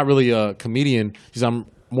 I'm not really a comedian. She said, I'm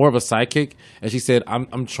more of a psychic. And she said,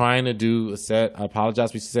 I'm trying to do a set. I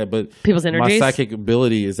apologize, but she said, but people's energies? My psychic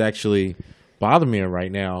ability is actually bothering me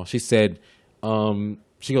right now. She said,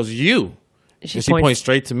 she goes, you. She points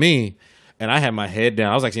straight to me. And I had my head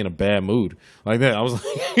down. I was actually in a bad mood like that. I was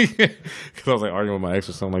like, because I was like arguing with my ex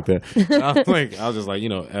or something like that. I was just like,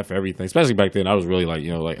 F everything. Especially back then, I was really like,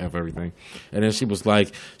 F everything. And then she was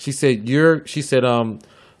like, she said, you're going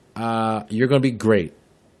to be great.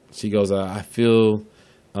 She goes, I feel,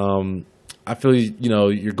 you're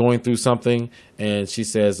going through something. And she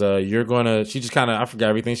says, she just kind of, I forgot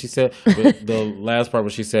everything she said. But the last part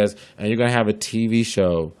was she says, and you're going to have a TV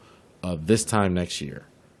show this time next year.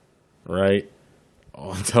 Right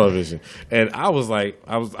on television, and I was like,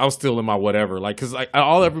 I was still in my whatever, like, because like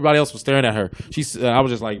everybody else was staring at her. I was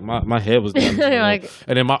just like, my head was down,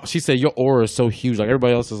 and then she said, your aura is so huge, like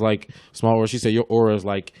everybody else is like small aura. She said, your aura is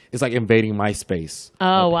like, it's like invading my space.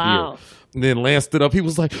 Oh wow. Here. And then Lance stood up. He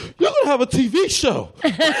was like, you're going to have a TV show.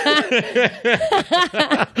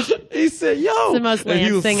 He said, yo. It's the most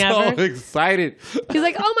Lance thing ever. He was so excited. He's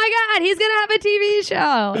like, oh my God, he's going to have a TV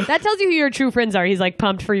show. That tells you who your true friends are. He's like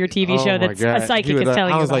pumped for your TV show that's a psychic is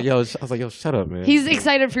telling you about. I was like, yo, shut up, man. He's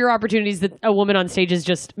excited for your opportunities that a woman on stage is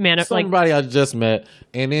just somebody I just met.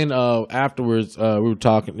 And then afterwards, we were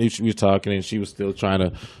talking, and she was still trying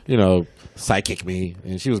to, psychic me.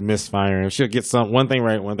 And she was misfiring. She'll get one thing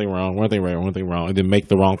right, one thing wrong, one thing right, one thing wrong, and then make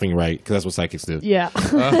the wrong thing right, because that's what psychics do. Yeah.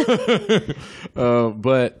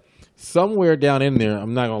 But somewhere down in there,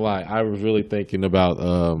 I'm not gonna lie, I was really thinking about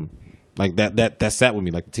like that sat with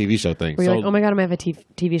me, like the TV show thing. Were you like, oh my God, I'm gonna have a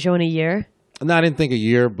TV show in a year? No, I didn't think a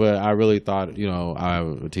year, but I really thought, I have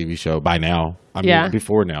a TV show by now. I mean,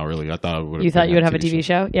 before now, really. I thought I would. You thought you would have a TV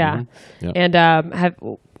show? Yeah. Mm-hmm. Yep. And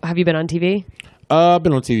have you been on TV? I've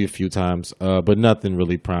been on TV a few times, but nothing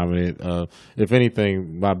really prominent. If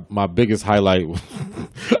anything, my biggest highlight,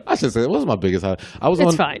 I should say, it wasn't my biggest highlight.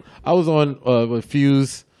 Fine. I was on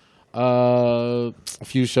Fuse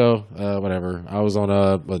show, whatever. I was on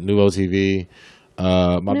a Nuo TV.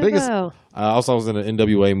 My biggest. Also, I was in an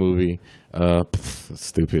NWA movie.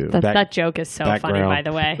 Stupid. That joke is so funny, by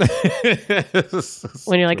the way.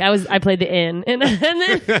 When you're like, I played the inn, and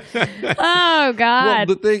then, oh god.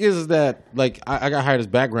 Well, the thing is that like I got hired as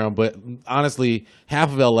background, but honestly,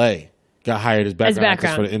 half of LA got hired as background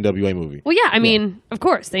actors for the NWA movie. Well, yeah, I mean, of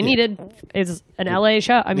course they needed it's an LA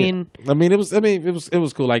show. I mean, it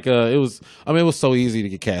was cool. Like it was so easy to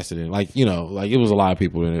get casted in. Like like it was a lot of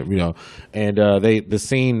people in it. And the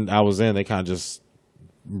scene I was in, they kind of just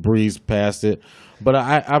breezed past it. But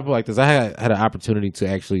I feel like this. I had an opportunity to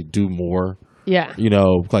actually do more. Yeah.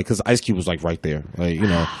 Like because Ice Cube was like right there. Like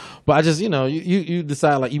but I just you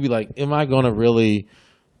decide like you be like, am I gonna really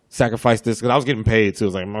sacrifice this? Because I was getting paid too. I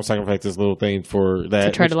was like, I'm gonna sacrifice this little thing for that.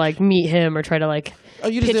 To try to like meet him or try to like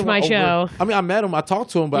pitch my show. I mean, I met him, I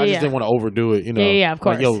talked to him, but I just didn't want to overdo it. Yeah, of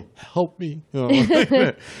course. Like, yo, help me,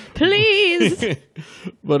 please.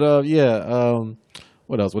 But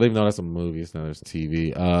what else? Well, even though that's a movie, it's not just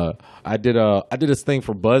TV. I did this thing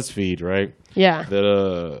for BuzzFeed, right? Yeah.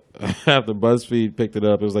 That after BuzzFeed picked it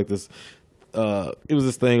up, it was like this. It was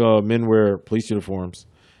this thing. Men wear police uniforms,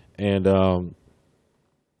 and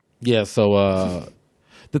so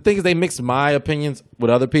the thing is, they mixed my opinions with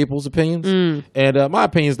other people's opinions, and my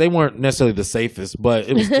opinions, they weren't necessarily the safest, but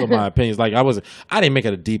it was still my opinions. Like I didn't make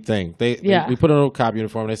it a deep thing. We put on a cop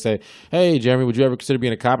uniform, and they say, "Hey, Jeremy, would you ever consider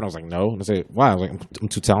being a cop?" And I was like, "No." And I say, "Why?" I was like, "I'm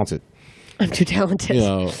too talented." I'm too talented.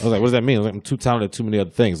 I was like, "What does that mean?" I was like, "I'm too talented at too many other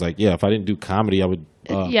things." Like, if I didn't do comedy, I would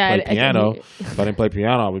play piano. If I didn't play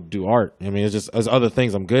piano, I would do art. I mean, there's other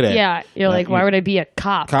things I'm good at. Yeah, you're like, why would I be a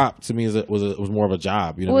cop? Cop to me was more of a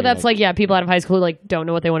job. Well, that's like people out of high school who like don't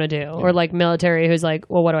know what they want to do, or like military who's like,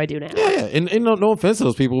 well, what do I do now? Yeah, and no offense to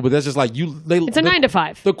those people, but that's just like it's a 9 to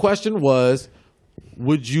 5. The question was,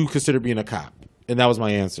 would you consider being a cop? And that was my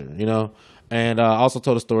answer. And I also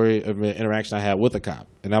told a story of an interaction I had with a cop,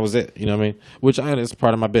 and that was it. You know what I mean? Which is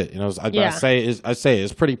part of my bit. I say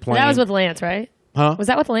it's pretty plain. That was with Lance, right? Huh? Was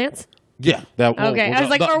that with Lance? Yeah. Okay. I was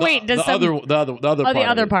like, the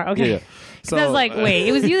other part. Okay. Yeah. So I was like, wait,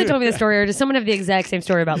 it was you that told me the story, or does someone have the exact same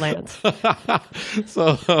story about Lance?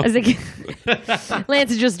 So I was like,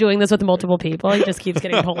 Lance is just doing this with multiple people. He just keeps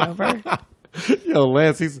getting pulled over.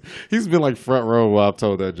 Lance, he's been like front row while I've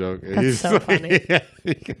told that joke. That's so funny.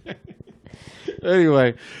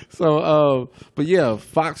 Anyway, so but yeah,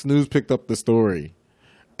 Fox News picked up the story,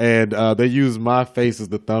 and they used my face as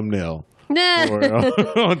the thumbnail. Nah.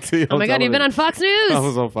 Oh my god, you've been on Fox News. I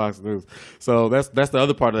was on Fox News, so that's the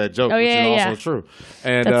other part of that joke, which is also true.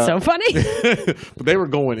 And that's so funny. But they were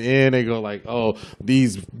going in. They go like, "Oh,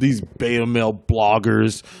 these beta male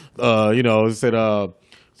bloggers,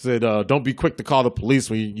 said don't be quick to call the police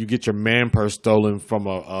when you get your man purse stolen from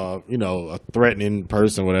a threatening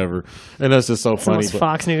person, whatever." And that's just so funny. Most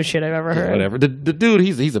Fox News shit I've ever heard. Whatever. The dude,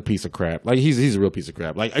 he's a piece of crap. Like he's a real piece of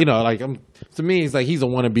crap. Like to me, he's like he's a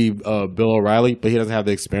wannabe Bill O'Reilly, but he doesn't have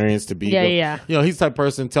the experience to be. Yeah. He's the type of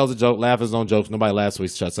person, tells a joke, laughs his own jokes. Nobody laughs, so he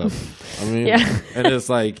shuts up. I mean, and it's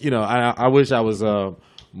like I wish I was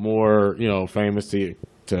more famous to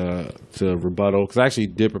rebuttal, because I actually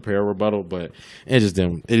did prepare a rebuttal, but it just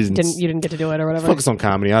didn't. You didn't get to do it or whatever. Focus on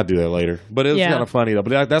comedy. I'll do that later. But it was kind of funny though.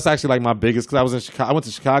 But that's actually like my biggest, because I was in Chicago. I went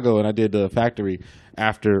to Chicago and I did the Factory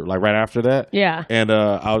right after that. Yeah. And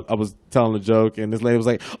I was telling the joke, and this lady was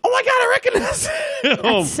like, "Oh my god, I recognize it."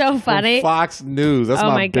 That's so funny. Fox News. That's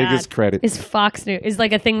my biggest credit. Is Fox News is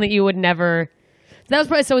like a thing that you would never. That was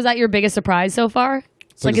probably. So is that your biggest surprise so far?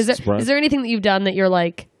 Like, is there anything that you've done that you're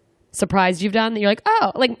like surprised you've done that you're like,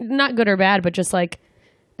 oh, like not good or bad, but just like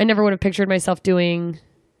I never would have pictured myself doing,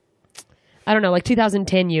 I don't know, like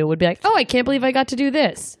 2010 you would be like, oh, I can't believe I got to do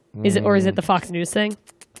this. Is it the Fox News thing?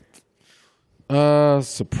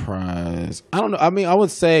 Surprise. I don't know. I mean, I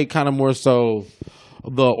would say kind of more so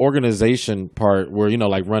the organization part, where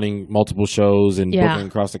like running multiple shows and booking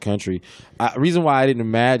across the country. Reason why I didn't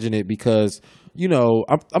imagine it, because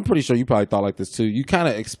I'm pretty sure you probably thought like this too. You kind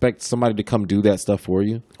of expect somebody to come do that stuff for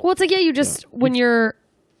you. Well, it's like, you just, when you're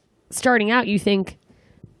starting out, you think,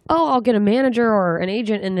 oh, I'll get a manager or an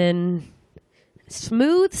agent, and then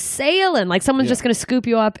smooth sailing. Like someone's just going to scoop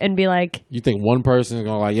you up and be like, you think one person is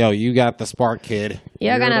going to like, yo, you got the spark, kid.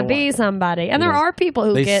 You're going to be somebody. And there are people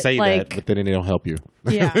who they say like, that, but then they don't help you.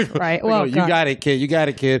 Yeah, right. Well, you got it, kid. You got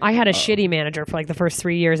it, kid. I had a shitty manager for like the first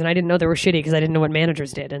 3 years, and I didn't know they were shitty because I didn't know what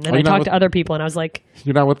managers did. And then I talked to other people, and I was like,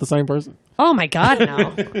 you're not with the same person? Oh my God, no.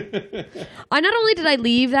 Not only did I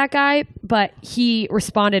leave that guy, but he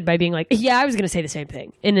responded by being like, yeah, I was going to say the same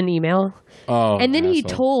thing in an email. Oh, and then he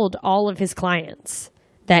told all of his clients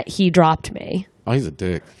that he dropped me. Oh, he's a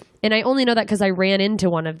dick. And I only know that because I ran into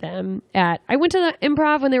one of them I went to the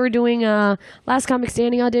Improv when they were doing Last Comic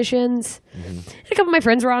Standing auditions. And a couple of my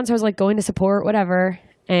friends were on, so I was like going to support, whatever.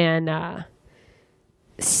 And one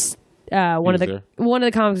of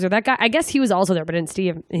the comics, or that guy, I guess he was also there, but didn't see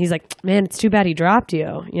him. And he's like, man, it's too bad he dropped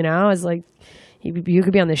you. You know, I was like, you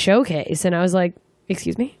could be on the showcase. And I was like,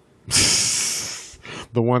 excuse me?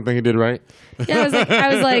 The one thing he did right? Yeah,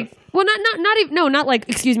 I was like, well, not even, no, not like,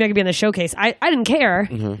 excuse me, I could be on the showcase. I didn't care.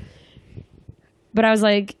 But I was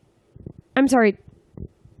like, I'm sorry,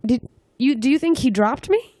 do you think he dropped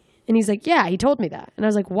me? And he's like, yeah, he told me that. And I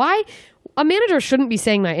was like, why? A manager shouldn't be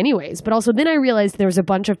saying that anyways. But also then I realized there was a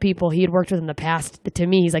bunch of people he had worked with in the past that to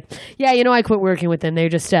me, he's like, yeah, you know, I quit working with them. They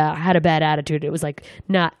just had a bad attitude. It was like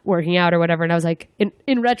not working out or whatever. And I was like,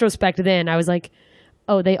 in retrospect then, I was like,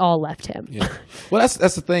 oh, they all left him. Yeah. Well,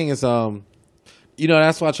 that's the thing is, you know,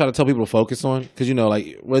 that's why I try to tell people to focus on, because, you know,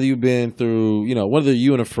 like whether you've been through, you know, whether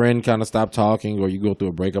you and a friend kind of stop talking or you go through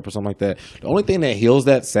a breakup or something like that, the only thing that heals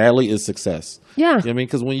that, sadly, is success. Yeah. You know what I mean?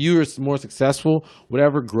 Because when you're more successful,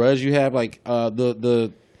 whatever grudge you have, like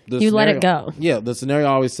the you scenario, let it go. Yeah, the scenario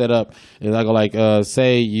I always set up is I go like,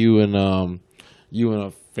 say you and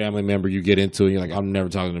a family member you get into and you're like, I'm never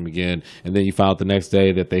talking to them again, and then you find out the next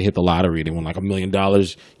day that they hit the lottery, they won like $1 million.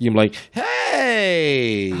 You're like,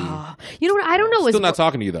 hey, you know what? I don't know. Still not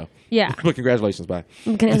talking to you though. Yeah. But congratulations, bye.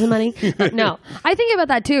 Can I have some money? No, I think about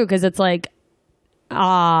that too because it's like,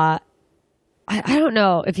 I don't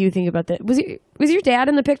know if you think about that. Was your dad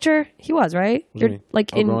in the picture? He was, right? What do you mean?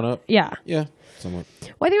 Like growing up. Yeah. Yeah. Somewhat.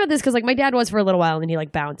 Well, I think about this because like my dad was for a little while and then he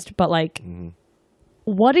like bounced. But like,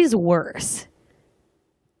 what is worse?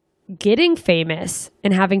 Getting famous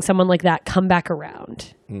and having someone like that come back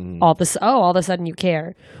around, all of a sudden you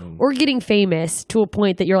care, or getting famous to a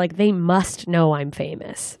point that you're like, they must know I'm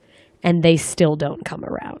famous, and they still don't come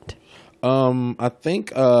around. I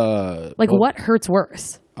think what hurts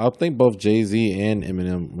worse? I think both Jay-Z and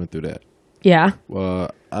Eminem went through that. Yeah. I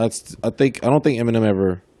don't think Eminem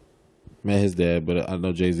ever met his dad, but I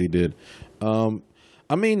know Jay-Z did.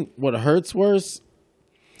 I mean, what hurts worse?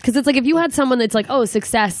 Because it's like if you had someone that's like, oh,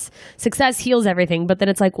 success heals everything, but then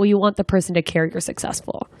it's like, well, you want the person to care you're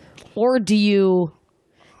successful. Or do you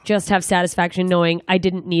just have satisfaction knowing I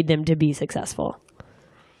didn't need them to be successful?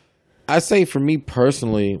 I say for me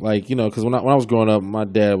personally, like, you know, because when I was growing up, my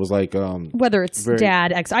dad was like... whether it's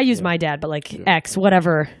dad, ex, I use my dad, but like ex,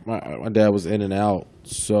 whatever. My dad was in and out.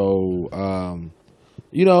 So,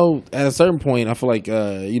 you know, at a certain point, I feel like,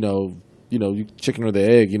 you chicken or the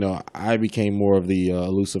egg, you know, I became more of the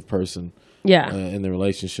elusive person in the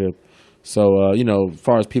relationship. So, you know, as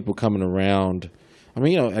far as people coming around, I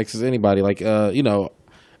mean, you know, ex is anybody. Like, you know,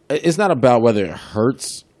 it's not about whether it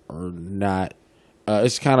hurts or not.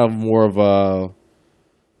 It's kind of more of a,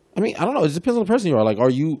 I mean, I don't know. It just depends on the person you are. Like, are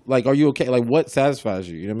you okay? Like, what satisfies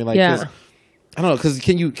you? You know what I mean? Like, I don't know. Because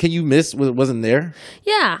can you miss what wasn't there?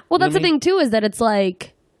 Yeah. Well, that's the thing, too, is that it's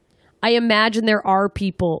like, I imagine there are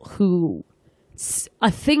people who a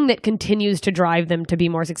thing that continues to drive them to be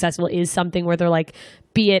more successful is something where they're like,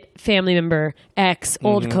 be it family member, ex,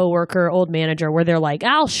 old coworker, old manager, where they're like,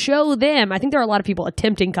 I'll show them. I think there are a lot of people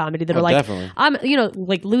attempting comedy that are like, definitely. I'm, you know,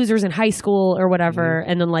 like losers in high school or whatever.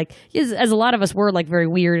 And then like, as a lot of us were like very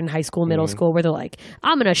weird in high school, middle school, where they're like,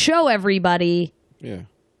 I'm going to show everybody. Yeah.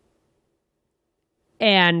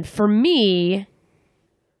 And for me,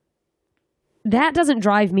 that doesn't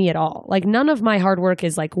drive me at all. Like, none of my hard work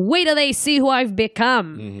is like, wait till they see who I've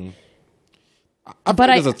become. I think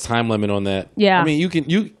there's a time limit on that. Yeah. I mean,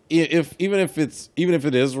 even if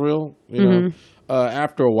it is real, you know,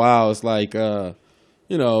 after a while, it's like, you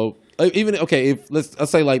know, even, okay, let's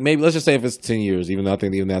say like, maybe, let's just say if it's 10 years, even though I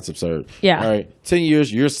think even that's absurd. Yeah. All right. 10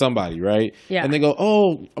 years, you're somebody, right? Yeah. And they go,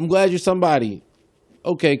 oh, I'm glad you're somebody.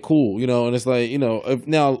 Okay, cool. You know, and it's like, you know, if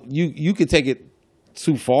now you could take it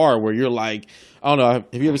too far where you're like, I don't know.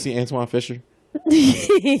 Have you ever seen Antoine Fisher?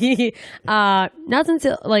 Not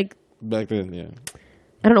until like back then, yeah.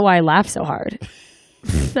 I don't know why I laughed so hard.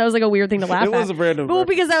 That was like a weird thing to laugh at. It was a random. Well,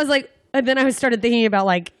 because I was like, and then I started thinking about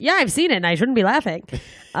like, yeah, I've seen it and I shouldn't be laughing.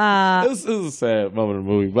 This is a sad moment in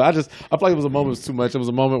the movie, but I feel like it was a moment that was too much. It was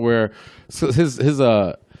a moment where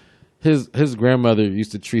his grandmother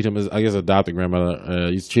used to treat him as, I guess, adopted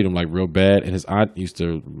grandmother used to treat him like real bad, and his aunt used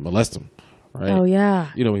to molest him. Right? Oh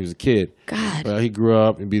yeah. You know, when he was a kid. God. He grew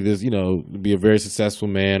up and be this, you know, be a very successful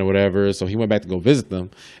man or whatever. So he went back to go visit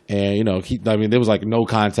them, and you know, there was like no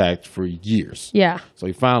contact for years. Yeah. So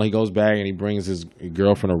he finally goes back and he brings his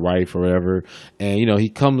girlfriend or wife or whatever, and you know, he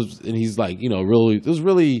comes and he's like, you know, really, it was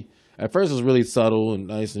really. At first, it was really subtle and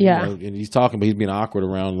nice, and, you know, and he's talking, but he's being awkward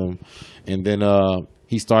around them, and then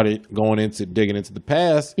he started digging into the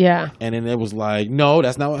past. Yeah. And then it was like, no,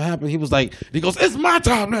 that's not what happened. He was like, he goes, it's my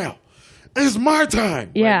time now. It's my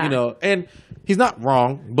time. Yeah. Like, and he's not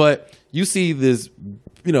wrong, but you see this,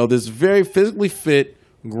 this very physically fit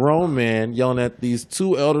grown man yelling at these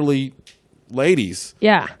two elderly ladies.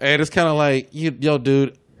 Yeah. And it's kind of like, yo,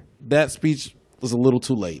 dude, that speech was a little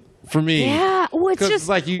too late for me. Yeah. Well, it's just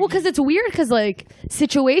like because it's weird because like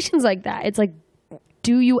situations like that, it's like,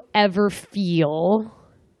 do you ever feel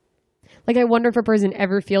like, I wonder if a person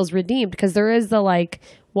ever feels redeemed? Because there is the like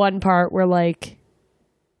one part where like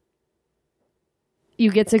you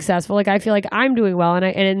get successful. Like I feel like I'm doing well,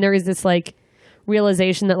 and there is this like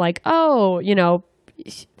realization that like, oh,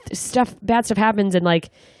 bad stuff happens, and like,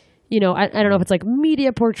 I don't know if it's like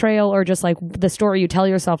media portrayal or just like the story you tell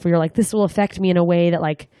yourself where you're like, this will affect me in a way that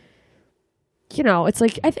like, it's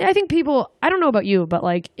like, I think people, I don't know about you, but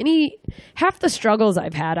like half the struggles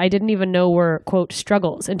I've had, I didn't even know were quote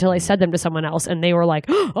struggles until I said them to someone else and they were like,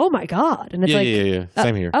 oh my God. And it's yeah.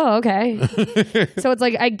 Same here. Oh, okay. So it's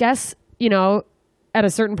like, I guess, at a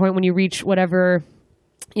certain point when you reach whatever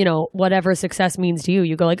success means to you,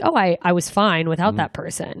 you go like, oh, I was fine without that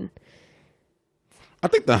person. I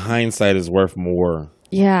think the hindsight is worth more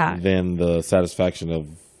than the satisfaction of,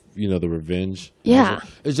 the revenge. Yeah.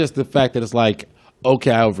 It's just the fact that it's like,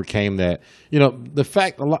 okay, I overcame that. The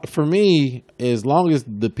fact for me, as long as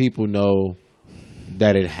the people know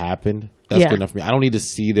that it happened, that's good enough for me. I don't need to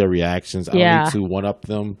see their reactions. I don't need to one-up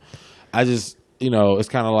them. I just, it's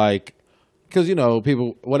kind of like, because,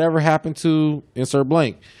 people, whatever happened to insert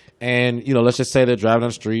blank. And, let's just say they're driving down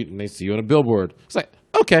the street and they see you on a billboard. It's like,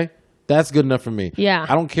 okay, that's good enough for me. Yeah.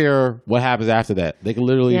 I don't care what happens after that. They can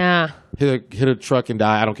literally hit a truck and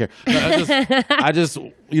die. I don't care. I just,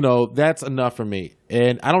 that's enough for me.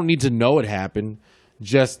 And I don't need to know it happened.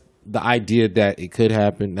 Just the idea that it could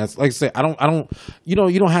happen. That's like I say, I don't, you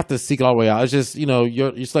don't have to seek it all the way out. It's just,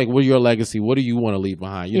 it's like, what are your legacy? What do you want to leave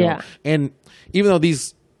behind? You know? And even though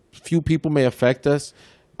these few people may affect us,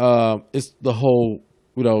 it's the whole,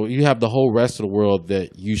 you have the whole rest of the world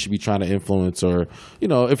that you should be trying to influence, or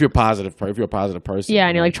if you're a positive person,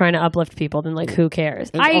 and you're like trying to uplift people, then like who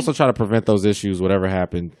cares? And also try to prevent those issues, whatever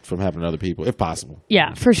happened, from happening to other people if possible.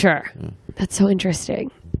 For sure. That's so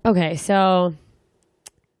interesting. Okay, so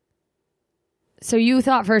you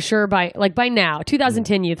thought for sure by now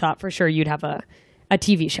 2010 you thought for sure you'd have a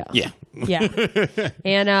TV show.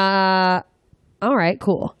 And all right,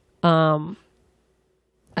 cool.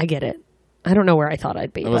 I get it. I don't know where I thought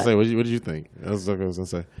I'd be. I was going to say, what did you think? That's what I was going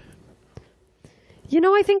to say.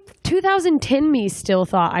 I think 2010 me still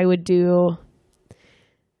thought I would do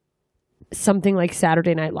something like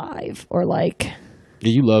Saturday Night Live or like.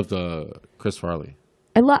 Yeah, you loved Chris Farley.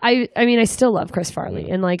 I still love Chris Farley,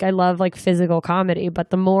 and like I love like physical comedy. But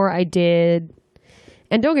the more I did,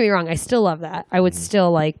 and don't get me wrong, I still love that. I would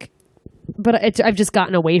still like, but I've just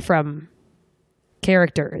gotten away from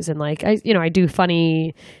characters, and like I do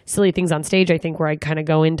funny silly things on stage, I think, where I kind of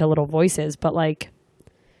go into little voices, but like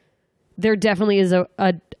there definitely is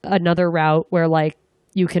another route where like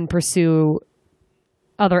you can pursue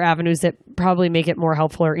other avenues that probably make it more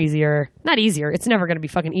helpful or easier. Not easier, it's never going to be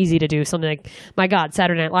fucking easy to do something like, my God,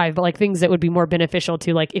 Saturday Night Live, but like things that would be more beneficial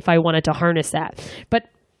to like if I wanted to harness that. But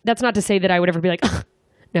that's not to say that I would ever be like,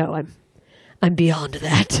 no, I'm beyond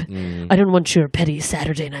that. I don't want your petty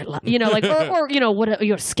Saturday Night Live, like, or what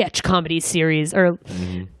your sketch comedy series or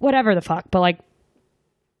whatever the fuck. But like,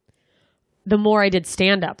 the more I did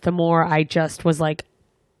stand up, the more I just was like,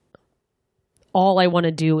 all I want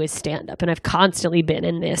to do is stand up, and I've constantly been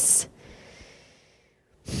in this.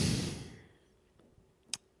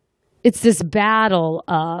 It's this battle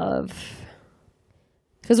of,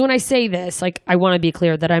 because when I say this, like, I want to be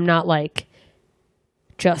clear that I'm not like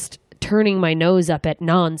just turning my nose up at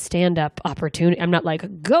non-stand-up opportunity. I'm not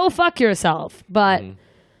like, go fuck yourself. But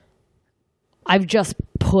I've just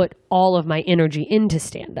put all of my energy into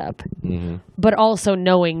stand-up. But also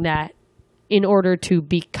knowing that in order to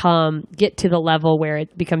get to the level where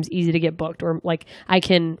it becomes easy to get booked, or like I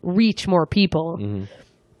can reach more people,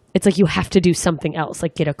 it's like you have to do something else,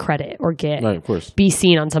 like get a credit or be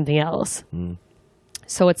seen on something else.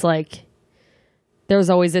 So it's like, there's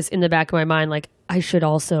always this in the back of my mind, like, I should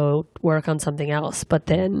also work on something else. But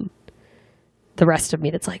then the rest of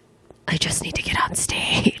me that's like, I just need to get on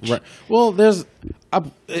stage. Right. Well,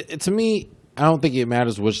 to me, I don't think it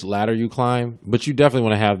matters which ladder you climb, but you definitely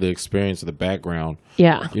want to have the experience of the background.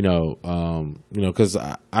 Yeah. Because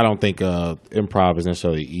I don't think improv is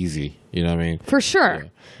necessarily easy. You know what I mean? For sure.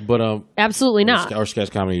 Yeah. But absolutely not. Or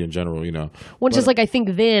sketch comedy in general. Which is like, I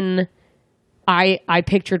think then I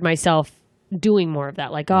pictured myself doing more of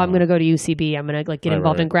that. Like, I'm going to go to UCB. I'm going to like get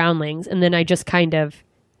involved in Groundlings. And then I just kind of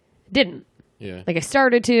didn't. Yeah. Like I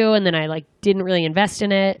started to, and then I like didn't really invest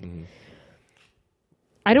in it.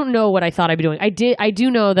 I don't know what I thought I'd be doing. I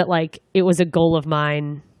do know that like it was a goal of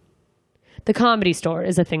mine. The Comedy Store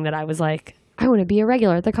is a thing that I was like, I want to be a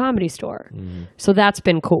regular at the Comedy Store. So that's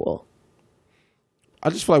been cool. I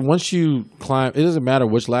just feel like once you climb, it doesn't matter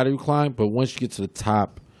which ladder you climb, but once you get to the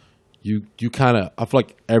top, you kind of, I feel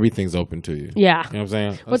like everything's open to you. Yeah. You know what I'm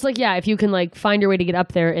saying? Well, it's like, yeah, if you can like find your way to get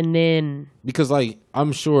up there and then. Because like,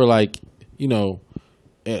 I'm sure like, you know,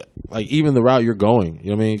 like even the route you're going, you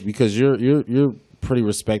know what I mean? Because you're pretty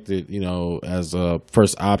respected, you know, as a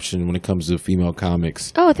first option when it comes to female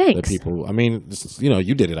comics. Oh, thanks. People, I mean, you know,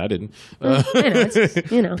 you did it. I didn't.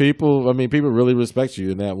 You know. People really respect you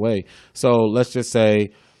in that way. So let's just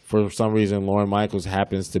say, for some reason, Lauren Michaels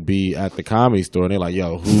happens to be at the Comedy Store, and they're like,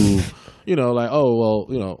 "Yo, who?" You know, like, "Oh,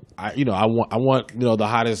 well, I want, the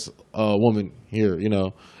hottest woman here." You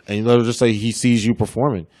know, and they'll just say he sees you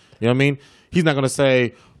performing. You know what I mean? He's not gonna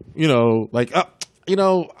say, like,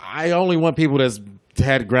 I only want people that's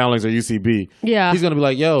had Groundlings or UCB. Yeah. He's gonna be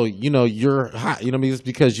like, yo, you're hot. You know what I mean? It's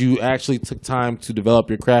because you actually took time to develop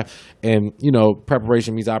your craft, and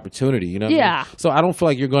preparation means opportunity. You know what I mean? So I don't feel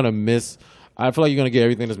like you're gonna miss. I feel like you're gonna get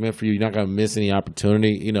everything that's meant for you. You're not gonna miss any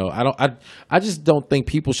opportunity. I just don't think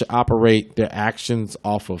people should operate their actions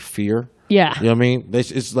off of fear. Yeah. You know what I mean?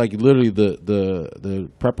 It's like literally the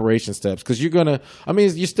preparation steps, because you're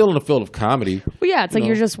still in the field of comedy. Well, yeah, it's like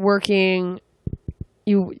you're just working.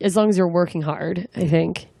 As long as you're working hard, I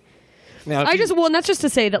think. Now, and that's just to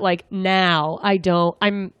say that like now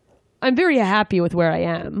I'm very happy with where I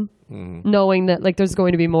am, knowing that like there's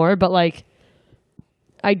going to be more, but like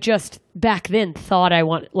I just back then thought I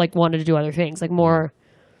wanted to do other things, like more.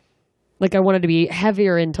 Like I wanted to be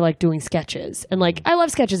heavier into like doing sketches, and like I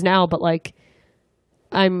love sketches now, but like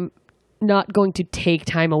I'm not going to take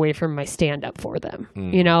time away from my stand up for them.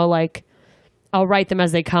 Like I'll write them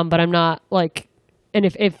as they come, but I'm not like, and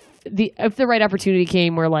if the right opportunity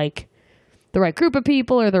came where like the right group of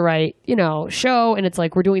people or the right, show, and it's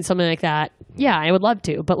like we're doing something like that, yeah, I would love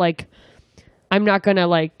to, but like I'm not going to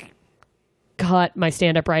like cut my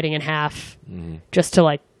stand up writing in half just to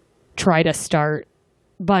like try to start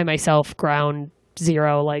by myself, ground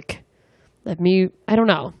zero, like me, I don't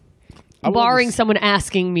know. Barring someone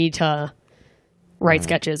asking me to write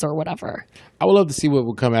sketches or whatever. I would love to see what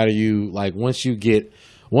would come out of you, like once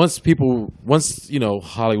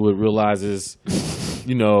Hollywood realizes,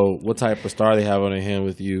 what type of star they have on their hand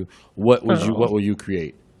with you. What will you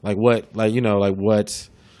create? Like what? Like what?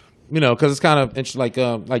 Because it's kind of interesting. Like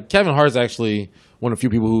Kevin Hart's actually one of the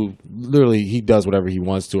few people who literally he does whatever he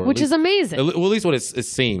wants to, which is amazing. Well, at least what it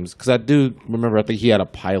seems. Because I do remember, I think he had a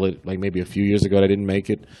pilot like maybe a few years ago that didn't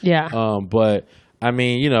make it. Yeah. But I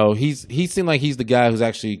mean, he seemed like he's the guy who's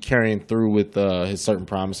actually carrying through with his certain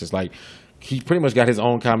promises. Like he pretty much got his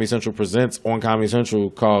own Comedy Central presents on Comedy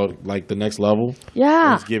Central called like The Next Level.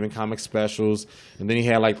 Yeah. He's giving comic specials, and then he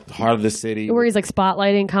had like Heart of the City, where he's like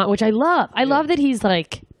spotlighting, which I love. I love that he's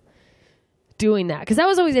like doing that, because that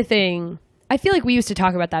was always a thing. I feel like we used to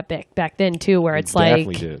talk about that back then too, where it's like,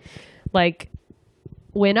 did. Like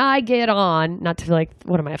when I get on, not to feel like,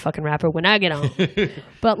 what am I, a fucking rapper? When I get on,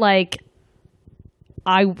 but like,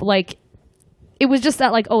 it was just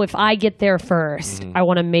that like, oh, if I get there first, I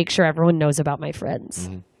want to make sure everyone knows about my friends.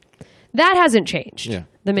 That hasn't changed. Yeah.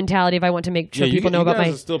 The mentality of I want to make sure people know about my.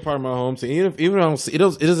 You guys are still part of my home team. Even it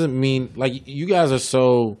doesn't mean like you guys are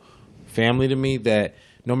so family to me that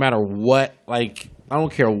no matter what, like I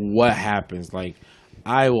don't care what happens, like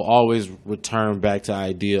I will always return back to the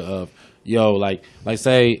idea of like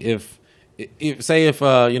say if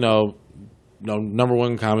number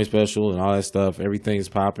one comedy special and all that stuff, everything's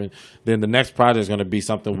popping, then the next project is going to be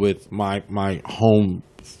something with my home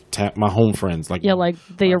friends, like like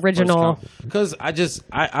the original. Because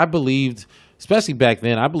I believed, especially back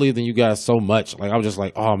then, I believed in you guys so much. Like I was just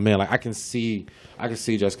like, oh man, like I can see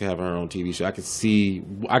Jessica having her own TV show. I can see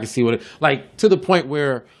what it, like, to the point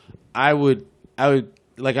where I gave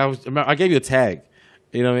you a tag,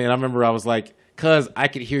 you know what I mean? And I remember I was like, cause I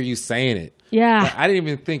could hear you saying it. Yeah. Like, I didn't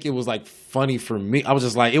even think it was like funny for me. I was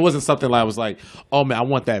just like, it wasn't something like I was like, oh man, I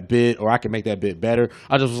want that bit, or I can make that bit better.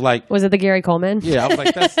 I just was like, was it the Gary Coleman? Yeah, I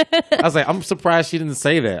was like, I'm surprised she didn't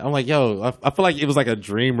say that. I'm like, yo, I feel like it was like a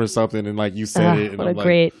dream or something, and like you said it, and what I'm a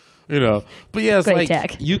great. But yeah, it's great like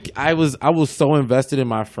tech. I was so invested in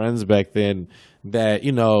my friends back then that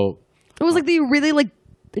it was like the really like,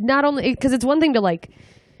 not only because it's one thing to like,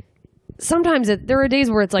 sometimes there are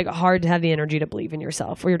days where it's like hard to have the energy to believe in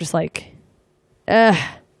yourself, where you're just like,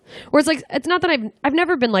 Whereas like, it's not that I've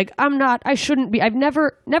never been like, I shouldn't be. I've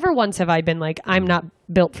never once have I been like, I'm not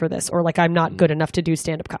built for this, or like, I'm not good enough to do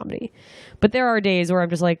stand-up comedy. But there are days where I'm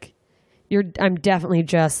just like, I'm definitely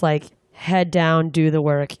just like, head down, do the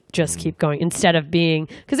work, just keep going, instead of being,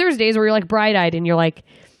 because there's days where you're like bright-eyed and you're like,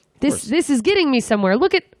 this is getting me somewhere.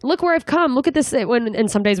 Look where I've come. Look at this.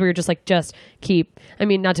 And some days where you're just like, just keep. I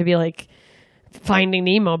mean, not to be like Finding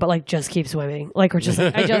Nemo, but like, just keep swimming. Like, we're just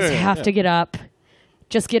like, I just have to get up.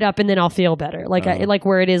 Just get up, and then I'll feel better. Like, like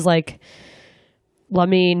where it is like, let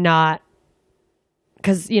me not.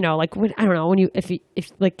 Because, you know, like, I don't know, when if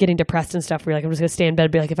like getting depressed and stuff, where you're like, I'm just gonna stay in bed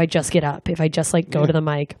and be like, if I just get up, if I just like go to the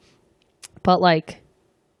mic. But like,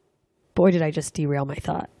 boy, did I just derail my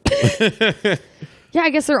thought. Yeah, I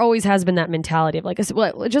guess there always has been that mentality of like,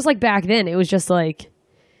 just like back then, it was just like,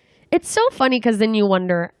 it's so funny because then you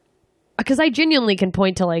wonder, because I genuinely can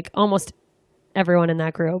point to like almost everyone in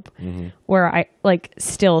that group where I like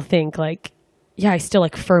still think like, yeah, I still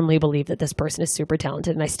like firmly believe that this person is super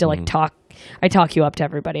talented, and I still like talk you up to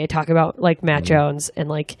everybody. I talk about like Matt Jones and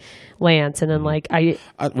like Lance, and then like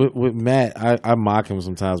with Matt, I mock him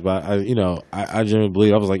sometimes, but I genuinely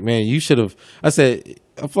believe, I was like, man, you should have. I said,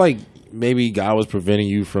 I feel like maybe God was preventing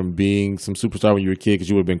you from being some superstar when you were a kid, because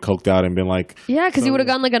you would have been coked out and been like, yeah, because you would have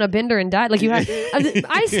gone like on a bender and died. Like you had,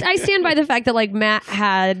 I stand by the fact that like Matt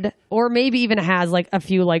had, or maybe even has like a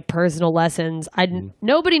few like personal lessons.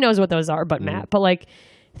 Nobody knows what those are but Matt, but like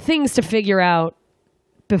things to figure out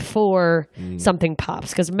before something pops,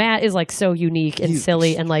 because Matt is like so unique and he's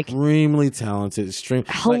silly and like extremely talented, hilarious.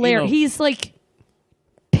 Like, he's like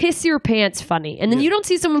piss your pants funny, and then you don't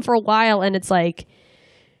see someone for a while, and it's like,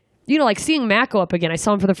 you know, like seeing Matt go up again. I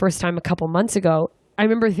saw him for the first time a couple months ago. I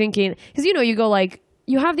remember thinking, because you know, you go like,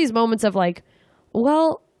 you have these moments of like,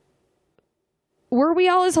 well, were we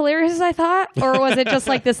all as hilarious as I thought? Or was it just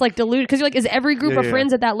like this like delusion? Because you're like, is every group of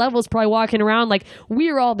friends at that level is probably walking around like,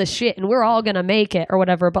 we're all the shit and we're all going to make it or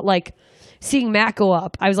whatever. But like seeing Matt go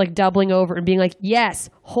up, I was like doubling over and being like, yes,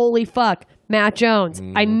 holy fuck, Matt Jones.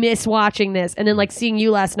 I miss watching this. And then like seeing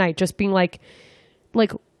you last night, just being like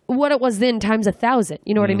what it was then times 1,000.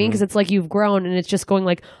 You know what I mean? Because it's like you've grown, and it's just going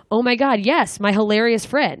like, oh my God, yes, my hilarious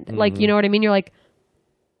friend. Like, you know what I mean? You're like,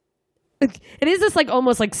 it is this like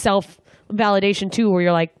almost like self-validation too, where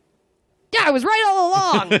you're like, yeah, I was right all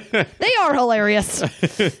along. They are hilarious. And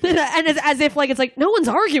it's as if like, it's like, no one's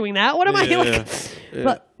arguing that. What am I like?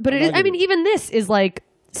 Yeah. But it is, I mean, even this is like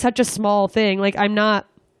such a small thing. Like, I'm not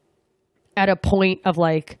at a point of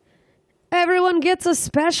like, everyone gets a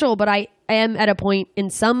special, but I am at a point in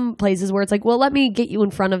some places where it's like, well, let me get you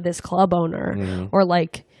in front of this club owner, or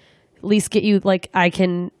like at least get you, like, I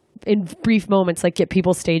can in brief moments like get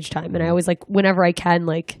people stage time. And I always like, whenever I can,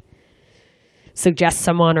 like suggest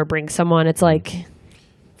someone or bring someone, it's like,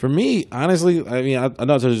 for me, honestly, I mean, I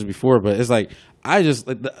know I told you this before, but it's like, I just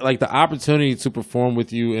like the opportunity to perform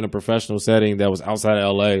with you in a professional setting that was outside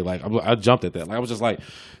of LA. Like I jumped at that. Like I was just like,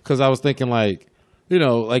 because I was thinking like, you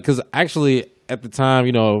know, like, because actually at the time,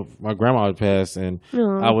 you know, my grandma had passed, and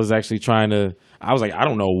I was actually I was like, I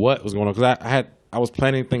don't know what was going on, because I was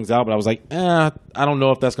planning things out, but I was like, I don't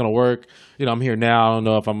know if that's going to work. You know, I'm here now. I don't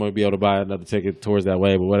know if I'm going to be able to buy another ticket towards that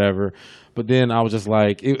way, but whatever. But then I was just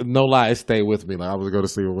like, no lie, it stayed with me. Like I was going to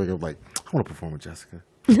sleep and wake up like, I want to perform with Jessica.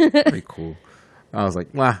 Pretty cool. I was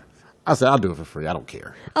like, nah. I said, I'll do it for free. I don't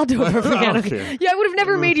care. I'll do it for free. I don't care. Yeah, I would have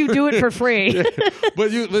never made you do it for free.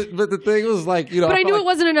 But the thing was like, you know. But I knew it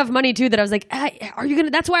wasn't enough money too, that I was like, hey, are you going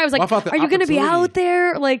to, that's why I was like, are you going to be out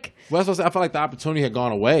there? Like, well, that's what I said. I felt like the opportunity had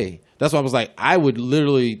gone away. That's why I was like, I would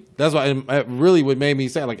literally, that's why it really what made me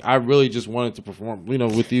say, like, I really just wanted to perform, you know,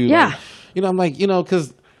 with you. Yeah. Like, you know, I'm like, you know,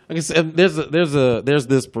 because like I said, there's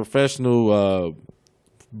this professional,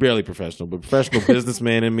 barely professional, but professional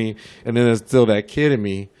businessman in me. And then there's still that kid in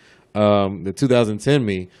me. The 2010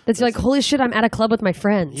 me. That's like, holy shit, I'm at a club with my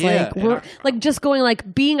friends. Yeah, like we're like just going like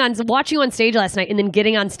watching you on stage last night, and then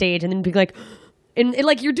getting on stage and then being like, and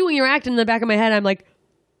like you're doing your act, in the back of my head I'm like,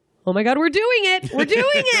 oh my God, we're doing it. We're doing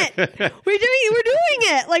it. We're doing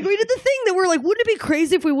it. Like we did the thing that we're like, wouldn't it be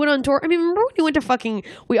crazy if we went on tour? I mean, remember when we went to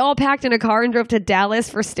we all packed in a car and drove to Dallas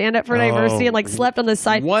for Stand Up for Diversity and like slept on the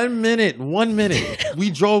side. 1 minute.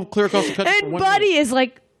 We drove clear across the country. And Buddy is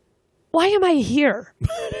like, why am I here?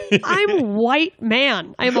 I'm white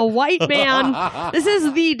man. I'm a white man. This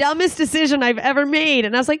is the dumbest decision I've ever made.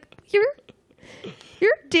 And I was like, you're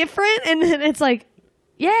different. And then it's like,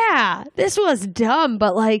 yeah, this was dumb,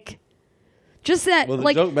 but like, Just that, Well, the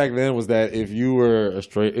like, joke back then was that if you were a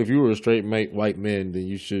straight white man, then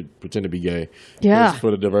you should pretend to be gay. Yeah. Just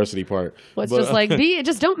for the diversity part. well, it's just like,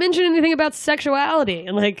 just don't mention anything about sexuality.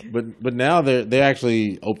 And like, But now they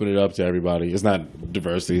actually open it up to everybody. It's not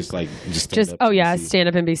diversity. It's like just stand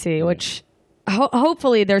up NBC, which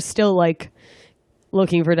hopefully they're still like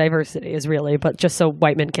looking for diversity is really, but just so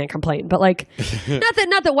white men can't complain. But like,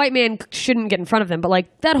 not that white man shouldn't get in front of them, but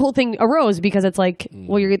like that whole thing arose because it's like,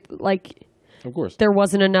 well, you're like, of course, there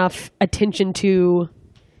wasn't enough attention to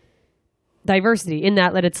diversity in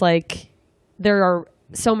that it's like there are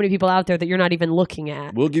so many people out there that you're not even looking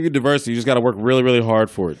at. We'll give you diversity. You just got to work really, really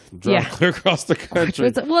hard for it. Drive clear across the country.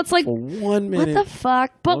 It's like, for 1 minute. What the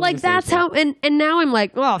fuck? But like, that's how, and now I'm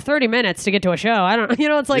like, 30 minutes to get to a show. I don't,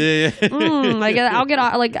 it's like, like I'll get,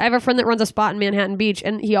 like, I have a friend that runs a spot in Manhattan Beach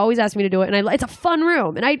and he always asks me to do it. And it's a fun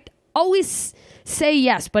room. And I always say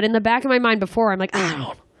yes. But in the back of my mind before, I'm like, I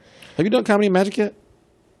don't. Have you done Comedy Magic yet?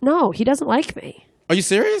 No, he doesn't like me. Are you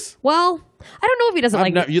serious? Well, I don't know if he doesn't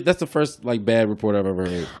like me. That's the first like bad report I've ever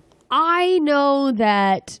heard. I know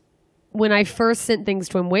that when I first sent things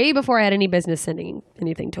to him, way before I had any business sending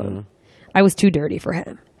anything to him, I was too dirty for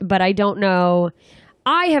him. But I don't know.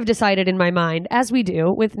 I have decided in my mind, as we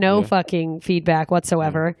do, with no fucking feedback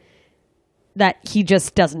whatsoever, that he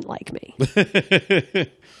just doesn't like me.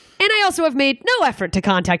 And I also have made no effort to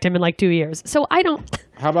contact him in like 2 years. So I don't.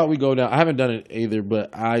 How about we go down? I haven't done it either,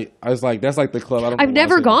 but I was like, that's like the club. I've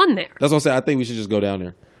never gone there. That's what I'm saying. I think we should just go down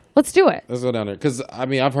there. Let's do it. Let's go down there. Because, I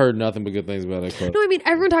mean, I've heard nothing but good things about that club. No, I mean,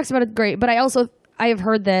 everyone talks about it great, but I have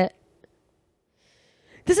heard that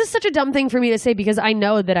this is such a dumb thing for me to say because I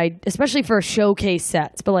know that especially for showcase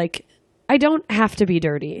sets, but like, I don't have to be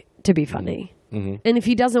dirty to be funny. Mm-hmm. And if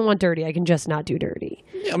he doesn't want dirty, I can just not do dirty.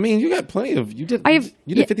 Yeah, I mean, you got plenty of. You did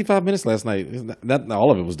 55 minutes last night. Not all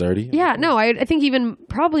of it was dirty. Yeah, no, I think even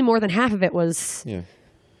probably more than half of it was. Yeah.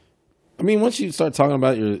 I mean, once you start talking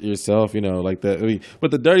about yourself, like that. I mean,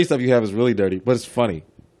 but the dirty stuff you have is really dirty, but it's funny.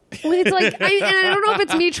 Well, it's like, and I don't know if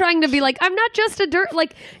it's me trying to be like, I'm not just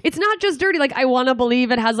it's not just dirty. Like, I want to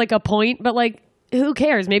believe it has like a point, but like, who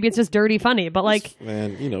cares? Maybe it's just dirty funny, but like,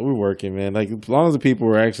 man, we're working, man. Like, as long as the people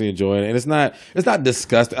are actually enjoying it, and it's not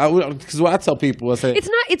disgusting. Because what I tell people, I say it's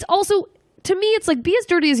not. It's also, to me, it's like, be as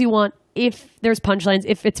dirty as you want if there's punchlines,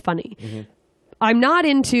 if it's funny. Mm-hmm. I'm not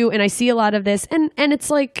into, and I see a lot of this, and it's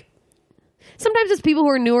like, sometimes it's people who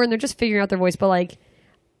are newer and they're just figuring out their voice, but like,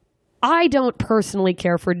 I don't personally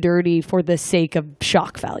care for dirty for the sake of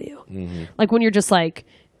shock value. Mm-hmm. Like when you're just like,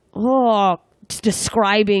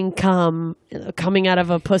 describing coming out of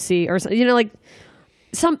a pussy or something, like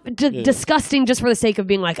some disgusting just for the sake of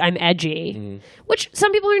being like, I'm edgy, which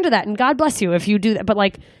some people are into that, and God bless you if you do that. But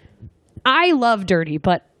like, I love dirty,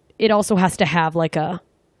 but it also has to have like a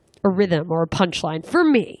rhythm or a punchline for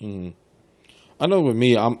me. Mm-hmm. I know with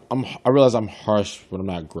me, I realize I'm harsh when I'm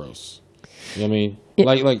not gross. You know what I mean? Yeah.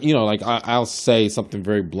 Like I'll say something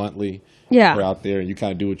very bluntly. Yeah, we're out there, and you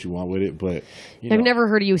kind of do what you want with it. But I've never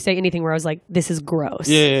heard you say anything where I was like, "This is gross."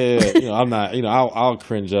 Yeah. I'm not. I'll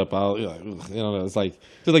cringe up. It's like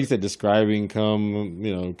just like you said, describing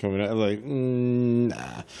coming out like,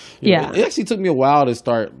 nah. Yeah, it actually took me a while to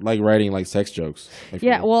start like writing like sex jokes.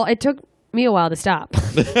 Well, it took me a while to stop.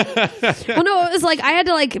 Well, no, it was like I had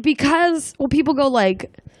to because people go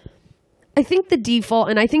like, I think the default,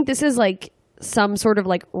 and I think this is like some sort of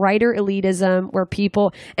like writer elitism where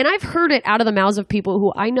people, and I've heard it out of the mouths of people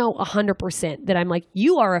who I know 100% that I'm like,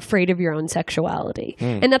 you are afraid of your own sexuality.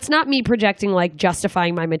 And that's not me projecting like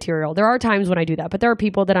justifying my material. There are times when I do that, but there are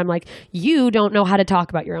people that I'm like, you don't know how to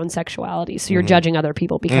talk about your own sexuality, so you're judging other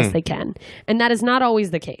people because they can. And that is not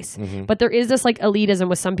always the case. But there is this like elitism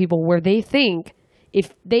with some people where they think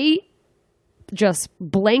if they just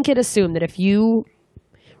blanket assume that if you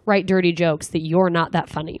write dirty jokes that you're not that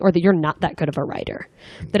funny or that you're not that good of a writer,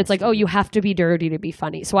 that it's like, oh, you have to be dirty to be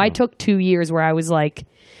funny. So I took 2 years where I was like,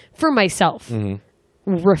 for myself,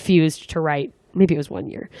 refused to write, maybe it was 1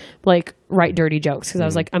 year, like write dirty jokes because I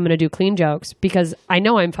was like, I'm going to do clean jokes because I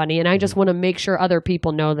know I'm funny and I just want to make sure other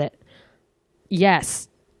people know that, yes,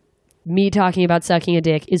 me talking about sucking a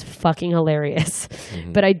dick is fucking hilarious,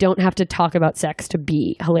 but I don't have to talk about sex to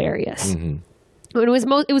be hilarious.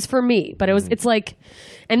 It was for me, but it's like,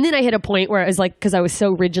 and then I hit a point where it was like, because I was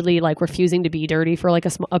so rigidly like refusing to be dirty for like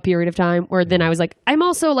a period of time, where then I was like, I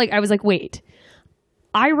was like, wait,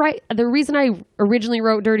 the reason I originally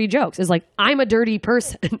wrote dirty jokes is like, I'm a dirty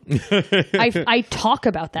person. I talk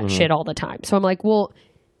about that shit all the time. So I'm like, well,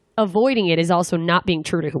 avoiding it is also not being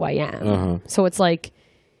true to who I am. So it's like,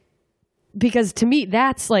 because to me,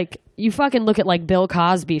 that's like, you fucking look at like Bill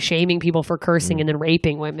Cosby shaming people for cursing and then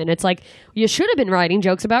raping women. It's like, you should have been writing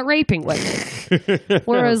jokes about raping women.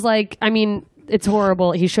 Whereas like, I mean, it's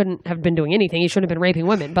horrible. He shouldn't have been doing anything. He shouldn't have been raping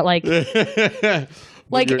women. But like,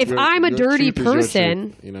 if I'm a dirty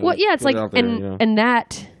person, well, yeah, it's like, and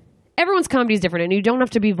that, everyone's comedy is different, and you don't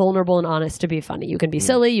have to be vulnerable and honest to be funny. You can be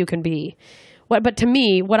silly, you can be, but to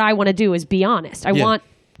me, what I want to do is be honest. I want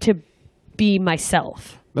to be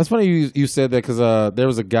myself. That's funny you said that, because there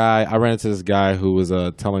was a guy, I ran into this guy who was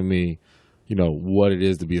telling me, what it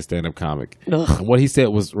is to be a stand-up comic. And what he said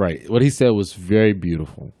was right. What he said was very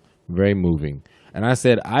beautiful, very moving. And I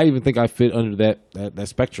said, I even think I fit under that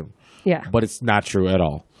spectrum. Yeah. But it's not true at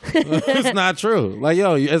all. It's not true. Like,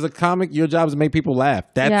 as a comic, your job is to make people laugh.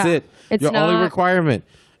 That's it. It's your only requirement.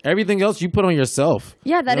 Everything else you put on yourself.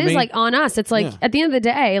 Yeah, that is like on us. It's like at the end of the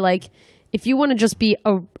day, like if you want to just be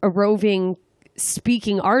a roving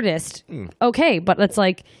speaking artist, okay. But it's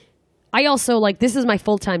like, I also like, this is my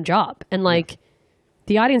full-time job. And like,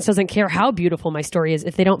 the audience doesn't care how beautiful my story is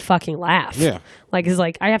if they don't fucking laugh. Yeah. Like, it's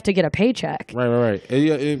like, I have to get a paycheck. Right.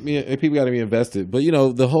 And people got to be invested. But,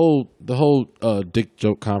 the whole dick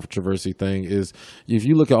joke controversy thing is, if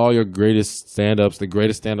you look at all your greatest stand-ups, the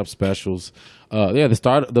greatest stand-up specials,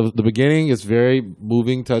 the beginning is very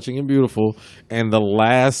moving, touching, and beautiful. And the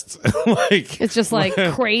last, it's just like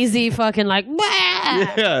crazy fucking like, wah!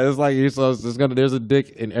 Yeah, it's like, there's a dick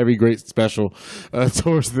in every great special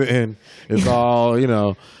towards the end. It's all,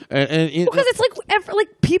 because it's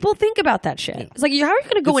like people think about that shit. Yeah. It's like, how are you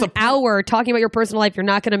going to go an hour talking about your personal life? You're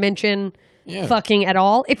not going to mention fucking at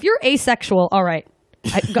all. If you're asexual, all right.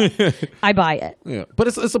 I buy it. Yeah, but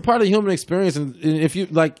it's a part of the human experience, and if you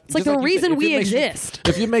like, it's like the reason we exist.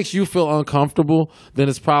 If it makes you feel uncomfortable, then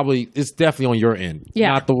it's definitely on your end,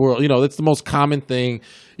 not the world. It's the most common thing.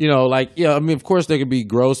 I mean, of course, they could be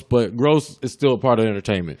gross, but gross is still a part of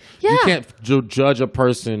entertainment. Yeah. You can't judge a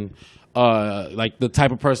person. Like the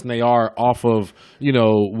type of person they are off of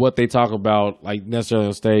what they talk about, like necessarily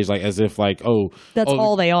on stage, like as if like that's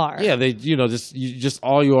all they are. Yeah, they just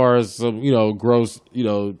all you are is gross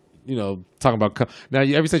talking about now.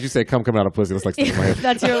 Ever since you said coming out of pussy, that's like in my head.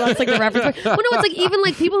 that's like the reference. Well, no, it's like even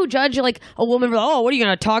like people who judge like a woman. What are you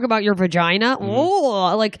gonna talk about your vagina?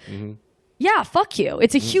 Yeah, fuck you.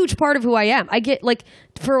 It's a huge part of who I am. I get like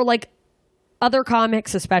for like other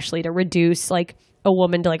comics especially to reduce like a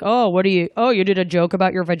woman to like, you did a joke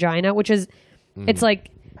about your vagina, which is, it's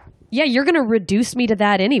like, yeah, you're going to reduce me to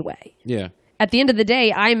that anyway. Yeah. At the end of the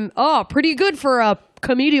day, I'm, pretty good for a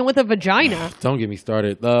comedian with a vagina. Don't get me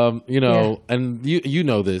started. And you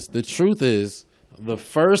know this. The truth is, the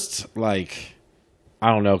first, like,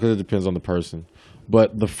 I don't know, because it depends on the person,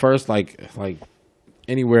 but the first, like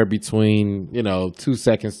anywhere between, 2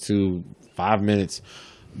 seconds to 5 minutes,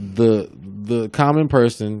 the common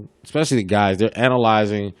person, especially the guys, they're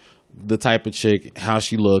analyzing the type of chick, how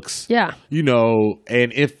she looks, and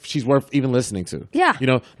if she's worth even listening to.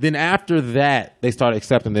 Then after that, they start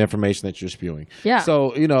accepting the information that you're spewing.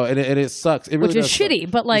 So and it sucks. It really which is shitty,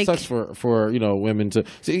 but like it sucks for women to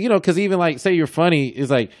because even like say you're funny is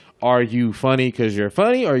like, are you funny because you're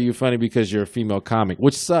funny, or are you funny because you're a female comic,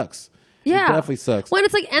 which sucks. It definitely sucks. Well,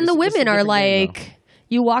 it's like, and the women are like.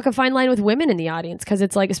 You walk a fine line with women in the audience, because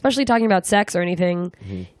it's like, especially talking about sex or anything,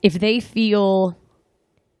 if they feel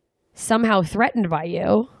somehow threatened by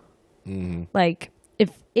you, like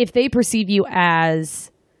if they perceive you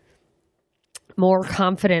as more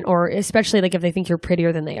confident, or especially like if they think you're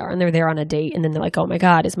prettier than they are and they're there on a date and then they're like, oh my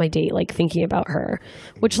God, is my date like thinking about her?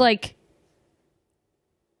 Which like,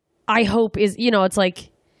 I hope is, it's like,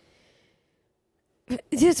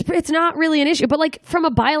 it's not really an issue, but like from